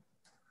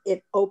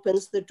it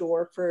opens the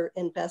door for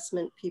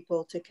investment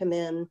people to come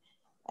in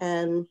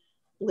and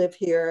live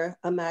here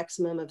a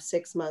maximum of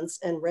 6 months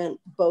and rent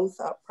both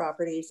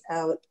properties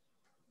out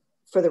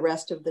for the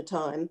rest of the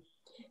time.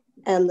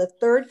 And the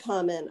third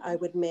comment I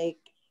would make,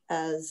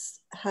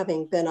 as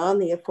having been on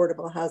the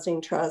Affordable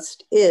Housing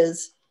Trust,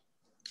 is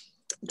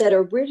that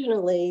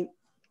originally,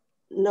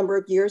 a number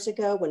of years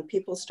ago, when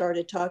people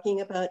started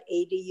talking about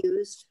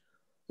ADUs,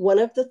 one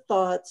of the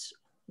thoughts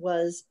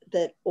was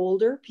that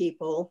older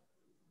people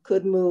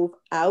could move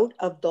out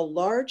of the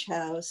large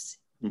house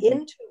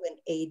into an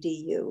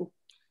ADU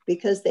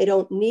because they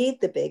don't need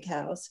the big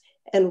house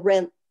and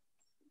rent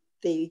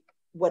the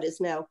what is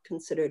now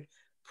considered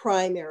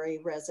primary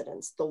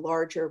residence, the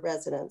larger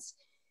residence.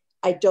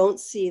 I don't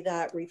see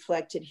that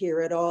reflected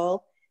here at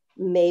all.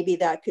 Maybe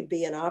that could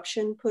be an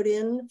option put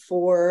in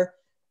for,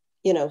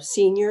 you know,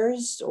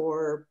 seniors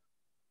or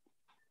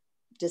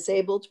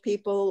disabled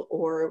people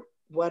or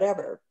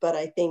whatever, but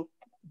I think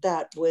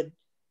that would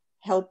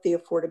help the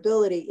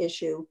affordability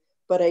issue.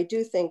 But I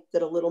do think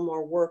that a little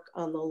more work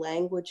on the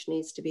language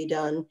needs to be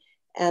done.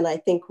 And I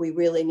think we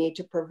really need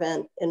to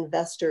prevent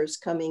investors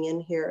coming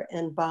in here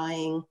and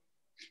buying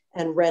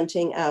and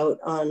renting out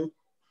on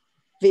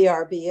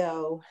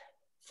VRBO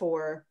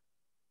for,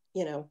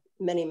 you know,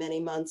 many, many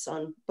months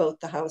on both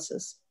the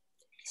houses.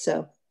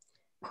 So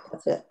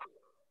that's it.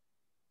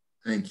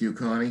 Thank you,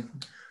 Connie.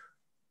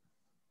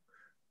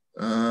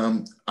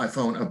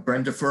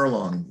 Brenda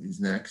Furlong is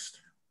next.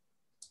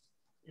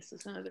 This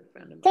is another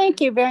friend of mine.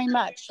 Thank you very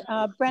much.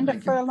 Brenda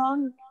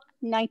Furlong,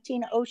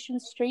 19 Ocean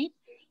Street.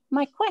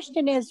 My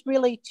question is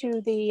really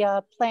to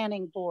the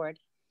planning board.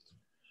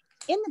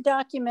 In the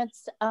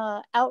documents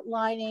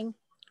outlining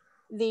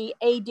the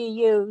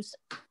ADUs,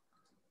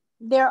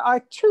 there are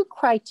two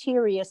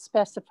criteria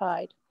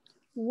specified.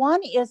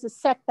 One is a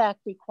setback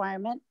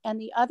requirement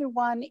and the other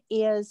one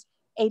is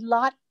a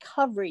lot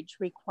coverage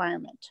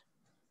requirement.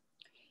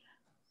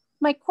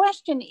 My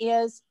question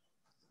is,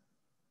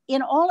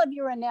 in all of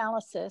your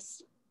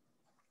analysis,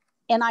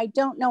 and I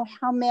don't know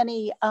how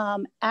many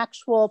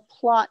actual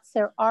plots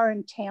there are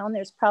in town,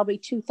 there's probably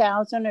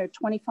 2,000 or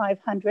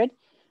 2,500,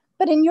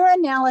 but in your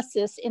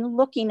analysis, in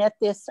looking at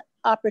this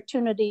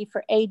opportunity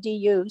for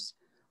ADUs,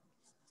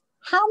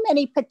 how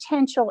many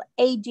potential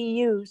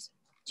ADUs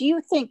do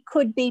you think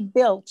could be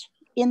built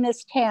in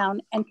this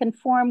town and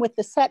conform with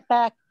the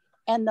setback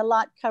and the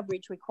lot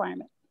coverage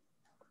requirement?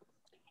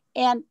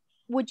 And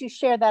would you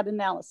share that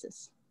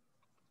analysis?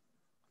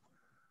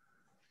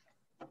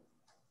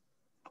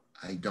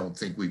 I don't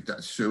think we've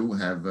done. Sue,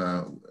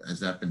 has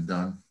that been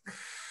done?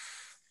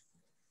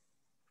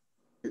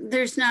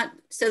 There's not,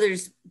 so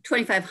there's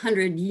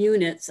 2,500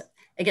 units.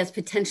 I guess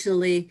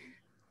potentially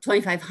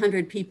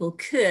 2,500 people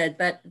could,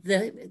 but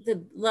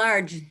the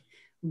large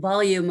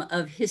volume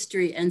of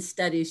history and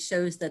studies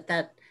shows that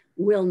that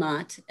will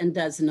not and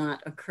does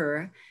not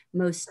occur.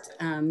 Most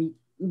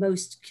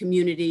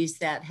communities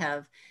that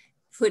have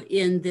put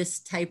in this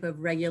type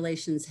of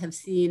regulations have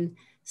seen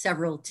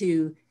several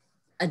to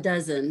a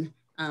dozen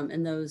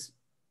in those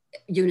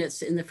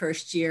units in the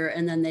first year,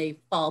 and then they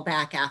fall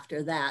back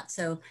after that.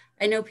 So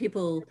I know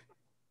people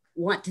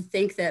want to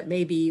think that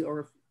maybe,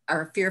 or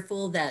are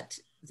fearful that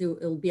there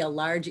will be a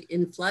large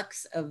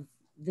influx of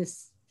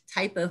this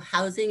type of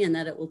housing and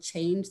that it will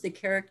change the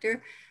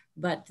character.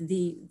 But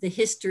the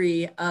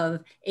history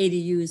of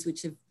ADUs,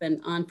 which have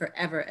been on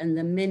forever, and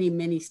the many,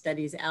 many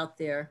studies out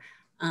there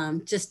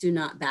just do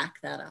not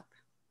back that up.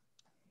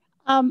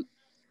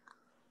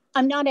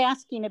 I'm not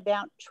asking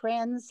about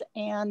trends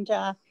and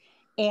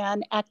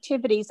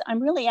activities. I'm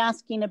really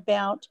asking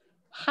about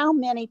how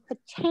many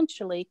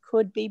potentially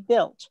could be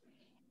built.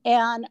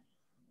 And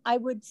I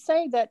would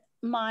say that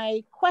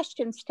my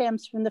question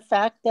stems from the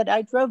fact that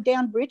I drove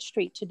down Bridge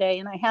Street today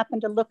and I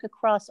happened to look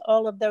across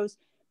all of those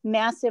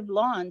massive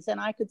lawns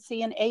and I could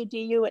see an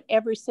ADU at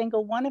every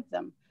single one of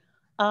them.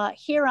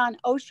 Here on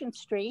Ocean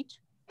Street,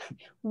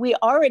 we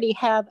already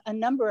have a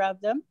number of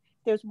them.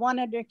 There's one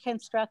under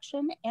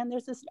construction and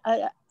there's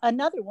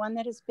another one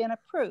that has been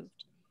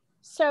approved.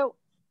 So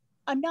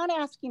I'm not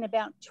asking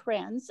about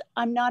trends.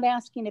 I'm not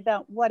asking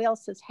about what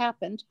else has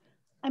happened.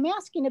 I'm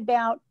asking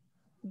about,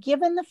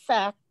 given the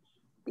fact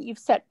that you've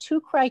set two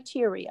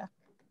criteria,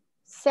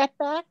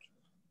 setback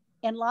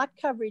and lot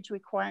coverage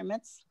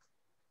requirements,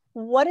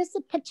 what is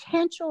the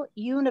potential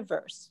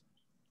universe,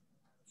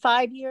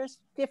 5 years,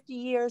 50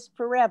 years,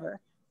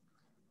 forever,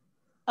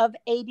 of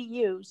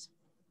ADUs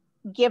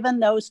given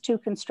those two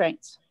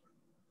constraints?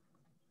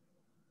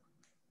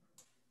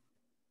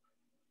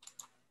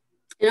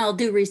 In all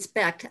due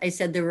respect, I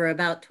said there were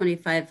about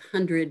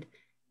 2,500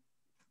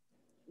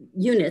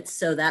 units,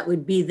 so that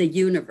would be the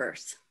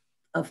universe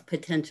of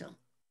potential.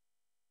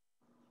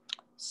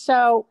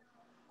 So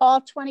all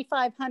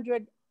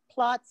 2,500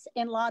 plots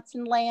and lots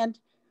and land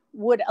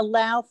would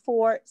allow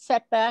for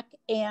setback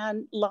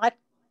and lot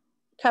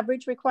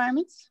coverage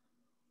requirements?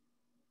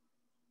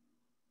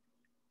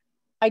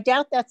 I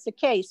doubt that's the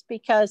case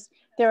because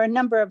there are a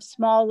number of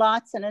small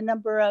lots and a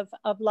number of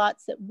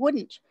lots that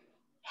wouldn't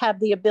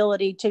have the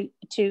ability to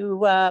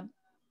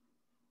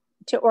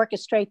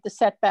orchestrate the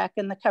setback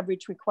and the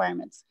coverage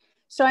requirements.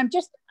 So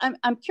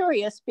I'm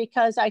curious,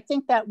 because I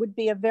think that would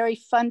be a very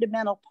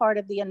fundamental part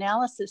of the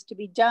analysis to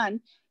be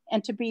done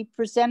and to be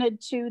presented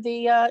to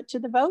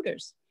the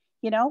voters.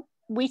 You know,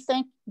 we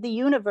think the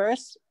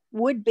universe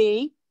would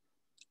be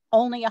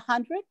only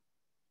 100,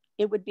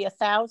 it would be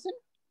 1,000,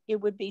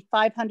 it would be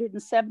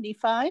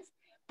 575,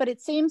 but it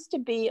seems to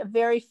be a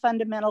very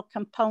fundamental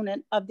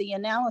component of the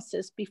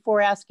analysis before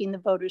asking the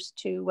voters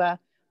to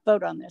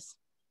vote on this.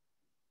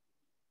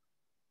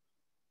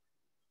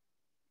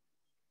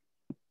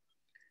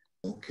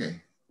 Okay.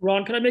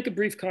 Ron, can I make a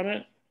brief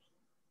comment?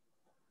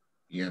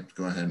 Yeah,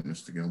 go ahead,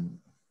 Mr. Gilman.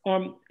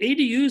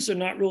 ADUs are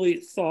not really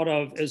thought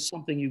of as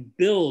something you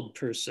build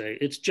per se.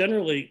 It's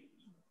generally,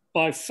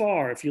 by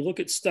far, if you look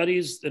at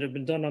studies that have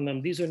been done on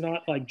them, these are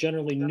not like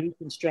generally new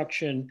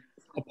construction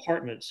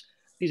apartments.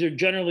 These are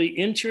generally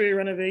interior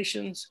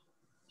renovations.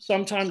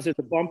 Sometimes there's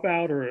a bump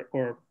out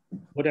or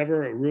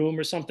whatever, a room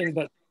or something,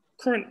 but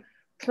current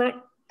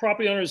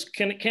property owners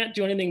can't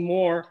do anything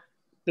more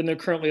than they're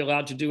currently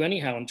allowed to do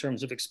anyhow in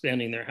terms of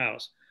expanding their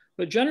house.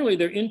 But generally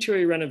they're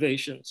interior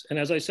renovations. And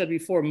as I said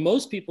before,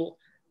 most people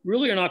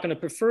really are not going to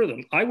prefer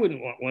them. I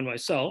wouldn't want one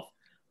myself,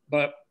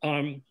 but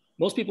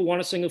most people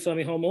want a single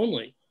family home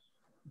only.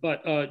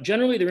 But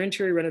generally they're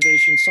interior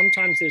renovations.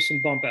 Sometimes there's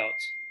some bump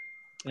outs.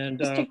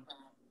 And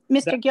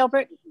Mr.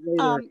 Gilbert,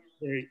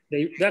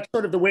 that's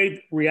sort of the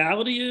way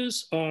reality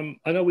is. I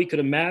know we could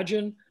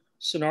imagine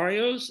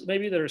scenarios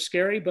maybe that are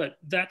scary, but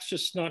that's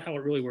just not how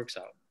it really works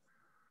out.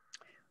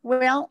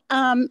 Well,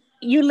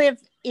 you live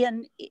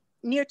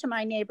near to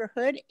my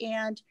neighborhood,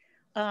 and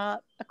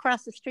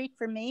across the street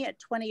from me at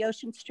 20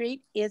 Ocean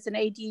Street is an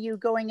ADU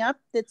going up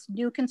that's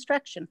new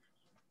construction.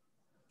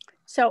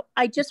 So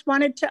I just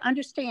wanted to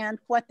understand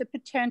what the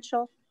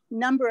potential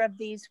number of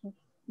these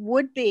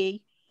would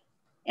be.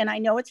 And I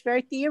know it's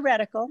very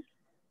theoretical,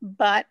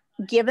 but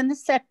given the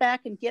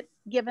setback and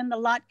given the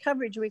lot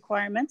coverage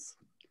requirements,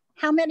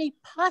 how many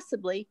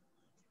possibly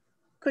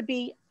could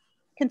be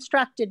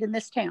constructed in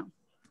this town?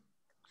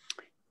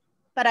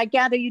 But I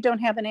gather you don't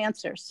have an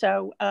answer.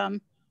 So okay,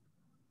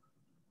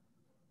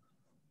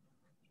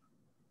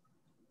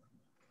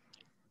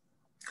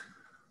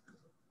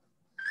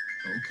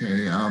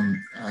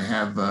 I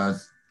have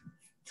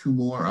two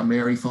more.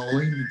 Mary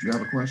Foley, did you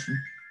have a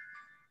question?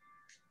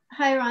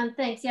 Hi, Ron,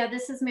 thanks. Yeah,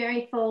 this is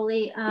Mary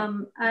Foley.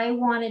 I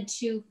wanted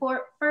to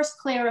first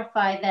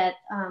clarify that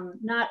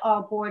not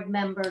all board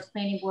members,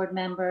 planning board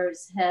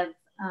members have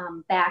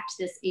backed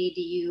this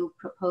ADU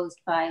proposed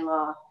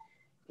bylaw.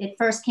 It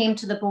first came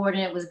to the board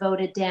and it was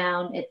voted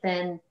down. It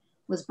then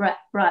was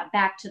brought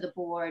back to the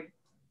board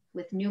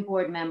with new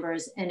board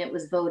members and it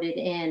was voted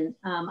in.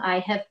 I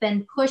have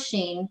been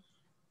pushing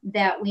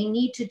that we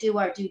need to do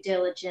our due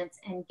diligence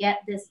and get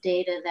this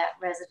data that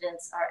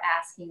residents are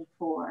asking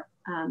for.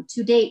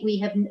 To date, we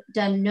have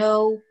done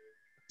no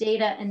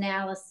data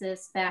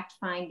analysis, fact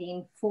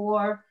finding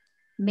for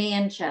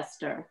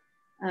Manchester.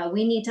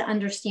 We need to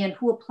understand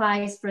who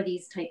applies for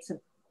these types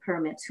of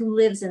permits, who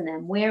lives in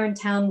them, where in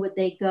town would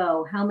they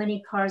go, how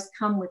many cars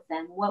come with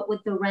them, what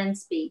would the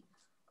rents be?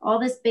 All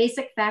this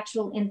basic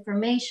factual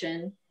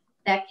information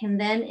that can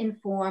then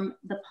inform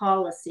the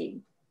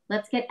policy.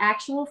 Let's get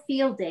actual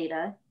field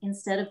data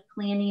instead of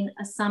planning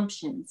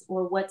assumptions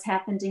or what's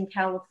happened in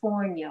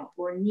California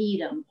or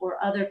Needham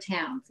or other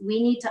towns.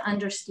 We need to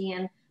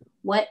understand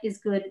what is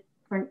good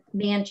for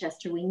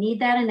Manchester. We need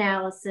that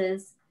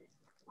analysis,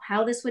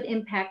 how this would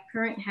impact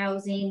current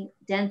housing,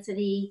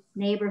 density,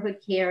 neighborhood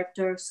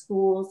character,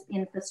 schools,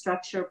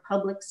 infrastructure,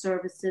 public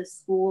services,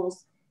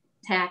 schools,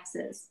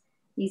 taxes.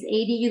 These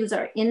ADUs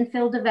are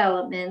infill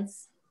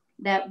developments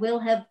that will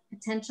have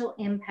potential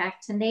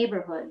impact to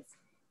neighborhoods.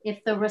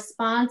 If the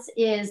response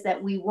is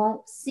that we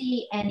won't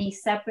see any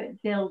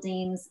separate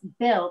buildings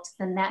built,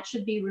 then that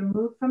should be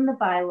removed from the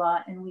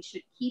bylaw and we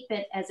should keep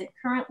it as it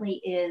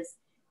currently is,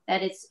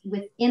 that it's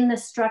within the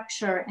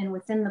structure and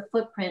within the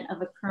footprint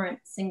of a current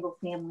single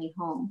family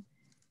home.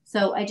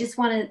 So I just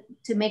wanted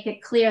to make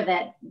it clear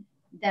that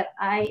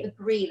I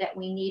agree that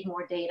we need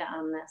more data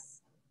on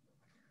this.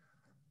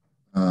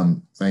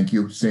 Thank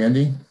you.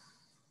 Sandy?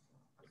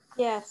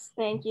 Yes,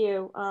 thank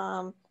you.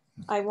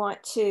 I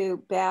want to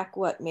back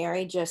what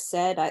Mary just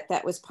said.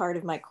 That was part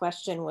of my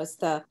question, was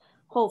the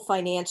whole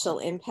financial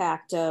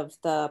impact of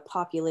the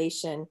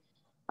population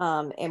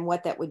and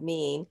what that would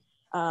mean.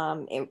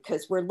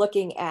 Because we're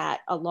looking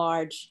at a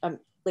large,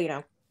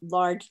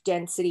 large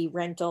density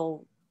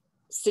rental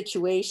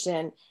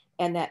situation,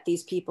 and that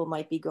these people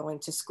might be going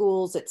to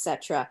schools,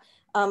 etc.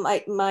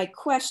 My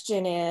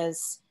question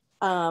is,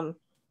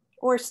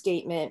 or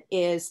statement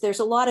is, there's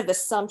a lot of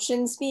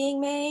assumptions being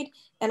made.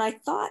 And I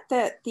thought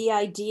that the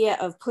idea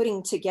of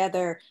putting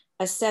together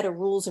a set of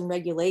rules and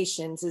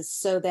regulations is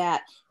so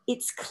that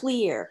it's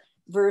clear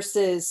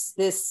versus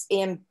this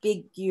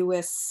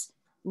ambiguous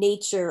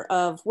nature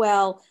of,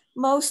 well,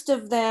 most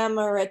of them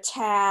are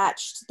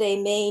attached,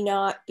 they may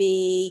not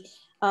be,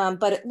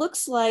 but it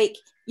looks like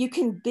you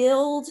can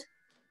build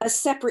a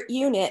separate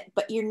unit,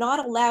 but you're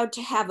not allowed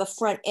to have a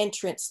front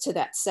entrance to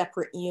that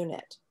separate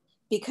unit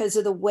because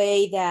of the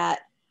way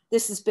that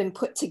this has been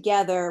put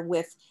together,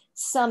 with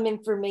some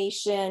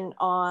information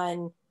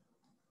on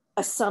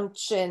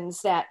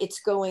assumptions that it's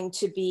going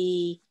to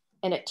be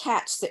an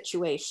attached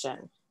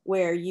situation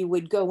where you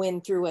would go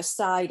in through a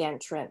side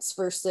entrance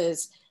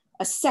versus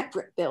a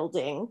separate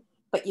building,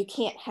 but you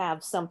can't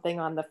have something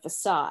on the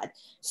facade.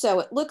 So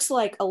it looks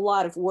like a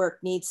lot of work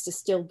needs to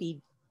still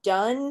be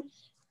done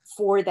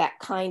for that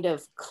kind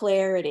of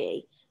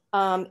clarity.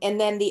 And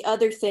then the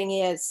other thing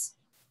is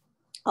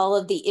all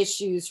of the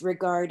issues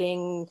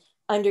regarding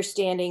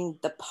understanding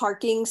the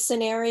parking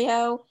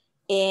scenario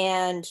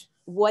and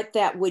what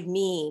that would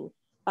mean.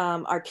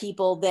 Are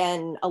people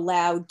then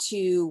allowed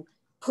to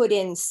put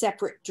in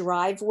separate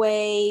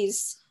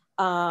driveways?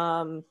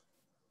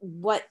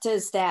 What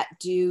does that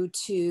do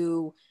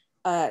to,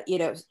 you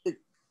know,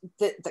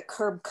 the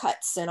curb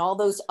cuts and all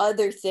those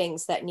other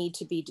things that need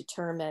to be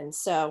determined?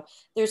 So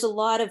there's a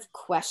lot of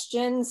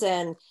questions,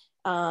 and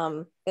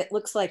it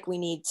looks like we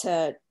need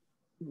to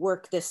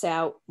work this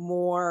out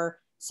more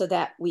so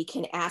that we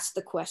can ask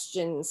the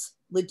questions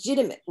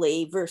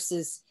legitimately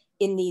versus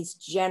in these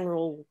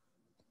general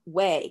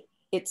way.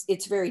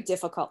 It's very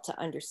difficult to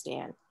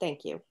understand.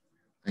 Thank you.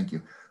 Thank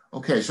you.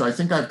 Okay, so I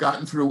think I've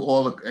gotten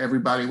through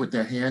everybody with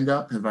their hand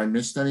up. Have I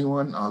missed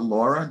anyone?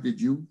 Laura, did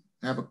you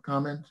have a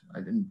comment? I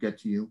didn't get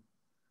to you.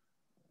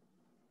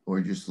 Or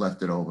you just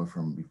left it over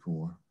from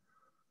before?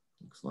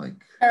 Looks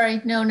like. All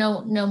right,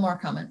 no more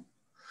comment.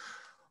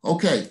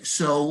 Okay,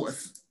 so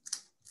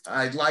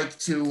I'd like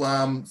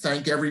to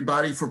thank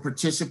everybody for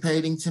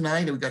participating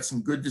tonight. We got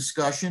some good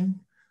discussion.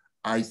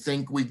 I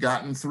think we've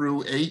gotten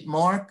through 8,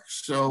 Mark,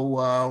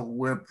 so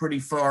we're pretty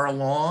far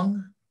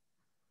along.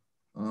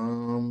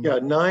 Yeah,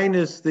 9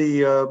 is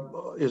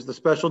the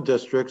special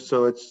district,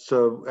 so it's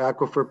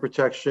aquifer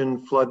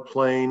protection,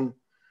 floodplain,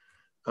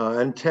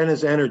 and 10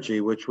 is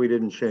energy, which we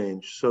didn't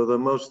change. So the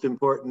most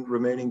important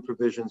remaining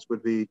provisions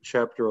would be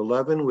Chapter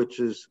 11, which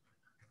is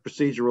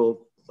procedural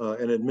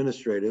and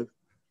administrative,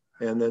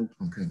 and then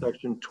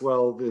Section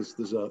 12 is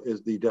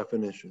the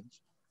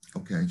definitions.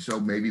 Okay, so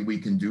maybe we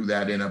can do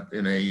that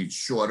in a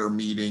shorter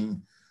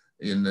meeting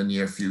in the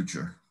near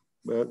future.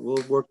 But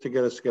we'll work to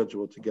get a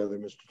schedule together,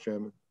 Mr.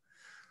 Chairman.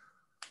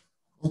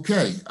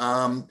 Okay,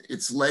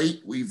 it's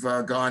late. We've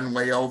gone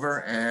way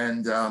over,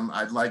 and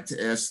I'd like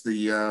to ask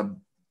the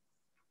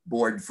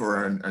board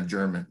for an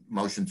adjournment,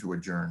 motion to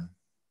adjourn.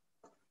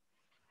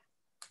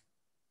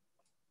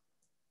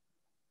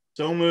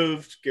 So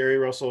moved, Gary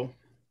Russell.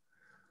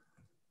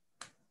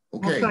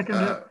 Okay.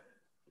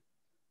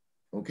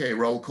 Okay,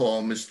 roll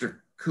call.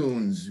 Mr.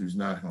 Coons, who's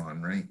not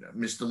on, right?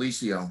 Ms.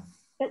 Delicio.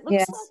 It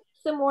looks like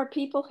some more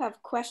people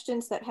have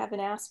questions that haven't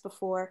asked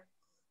before.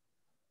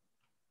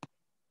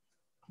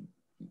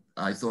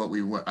 I thought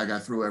I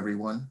got through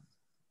everyone.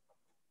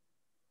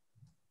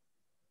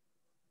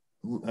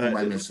 Who am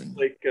I missing?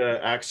 Like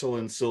Axel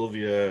and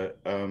Sylvia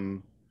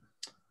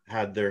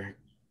had their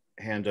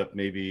hand up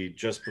maybe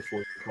just before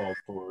the call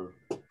for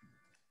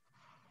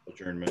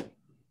adjournment.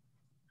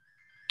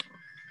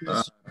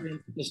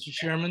 Mr.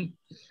 Chairman,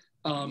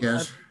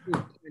 yes. I'd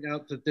like to point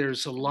out that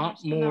there's a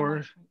lot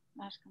more,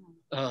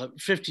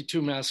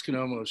 52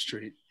 Masconomo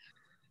Street.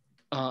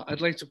 I'd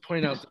like to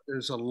point out that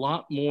there's a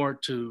lot more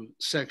to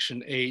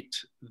Section 8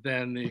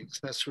 than the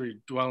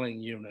accessory dwelling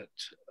unit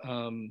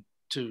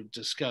to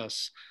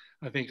discuss.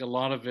 I think a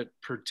lot of it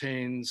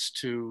pertains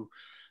to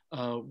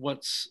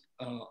what's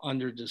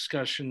under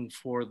discussion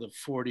for the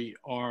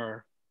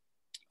 40R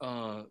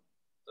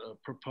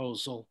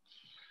proposal.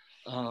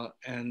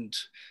 And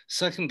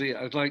secondly,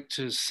 I'd like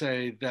to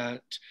say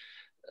that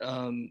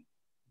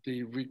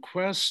the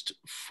request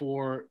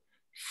for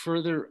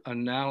further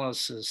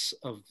analysis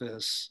of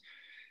this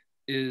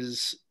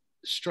is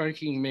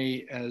striking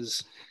me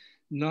as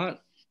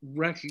not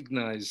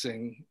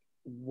recognizing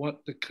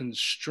what the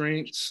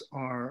constraints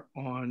are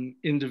on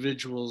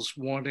individuals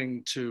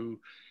wanting to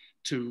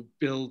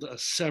build a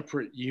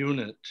separate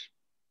unit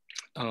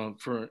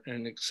for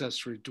an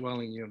accessory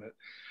dwelling unit.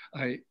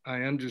 I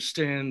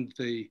understand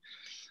the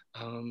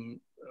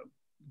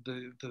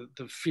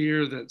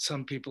fear that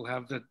some people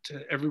have that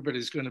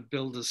everybody's going to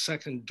build a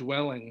second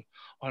dwelling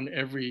on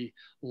every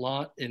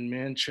lot in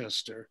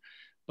Manchester,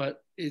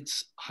 but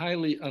it's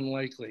highly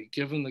unlikely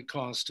given the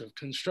cost of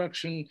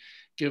construction,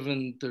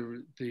 given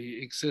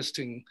the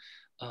existing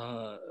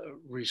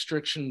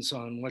restrictions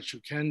on what you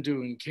can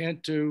do and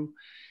can't do.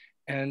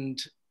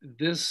 And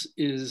this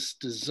is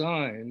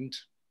designed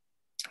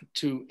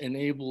to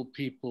enable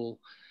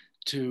people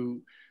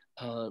to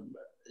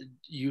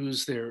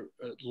use their,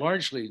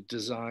 largely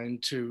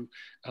designed to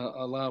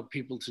allow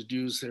people to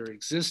use their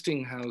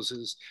existing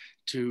houses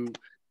to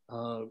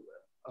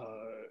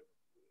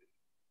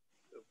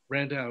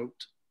rent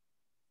out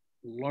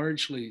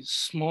largely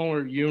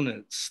smaller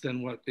units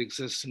than what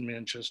exists in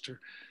Manchester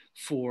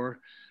for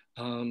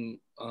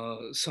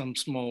some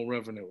small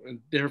revenue, and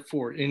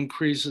therefore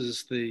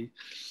increases the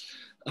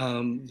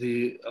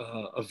the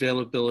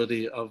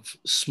availability of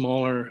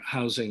smaller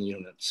housing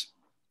units.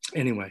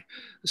 Anyway,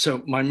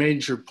 so my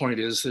major point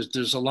is that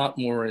there's a lot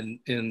more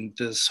in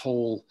this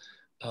whole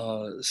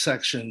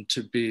section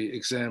to be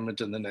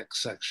examined in the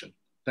next section.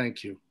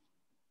 Thank you.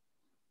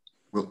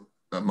 Well,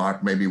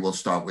 Mark, maybe we'll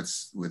start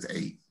with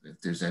 8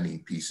 if there's any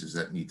pieces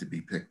that need to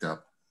be picked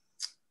up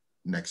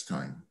next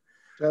time.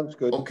 Sounds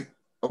good.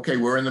 Okay,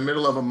 we're in the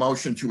middle of a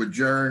motion to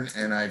adjourn,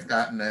 and I've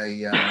gotten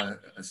a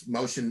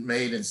motion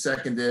made and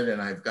seconded, and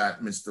I've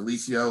got Ms.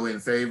 Delicio in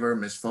favor,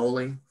 Ms.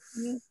 Foley,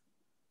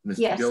 Mr.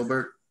 Yes.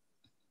 Gilbert.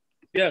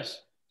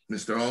 Yes.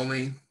 Mr.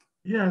 Olney.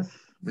 Yes.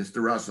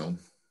 Mr. Russell.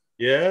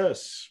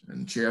 Yes.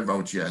 And chair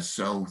votes yes.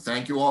 So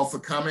thank you all for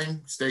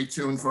coming. Stay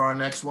tuned for our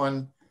next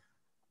one.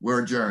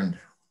 We're adjourned.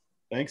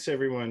 Thanks,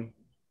 everyone.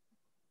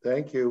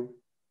 Thank you.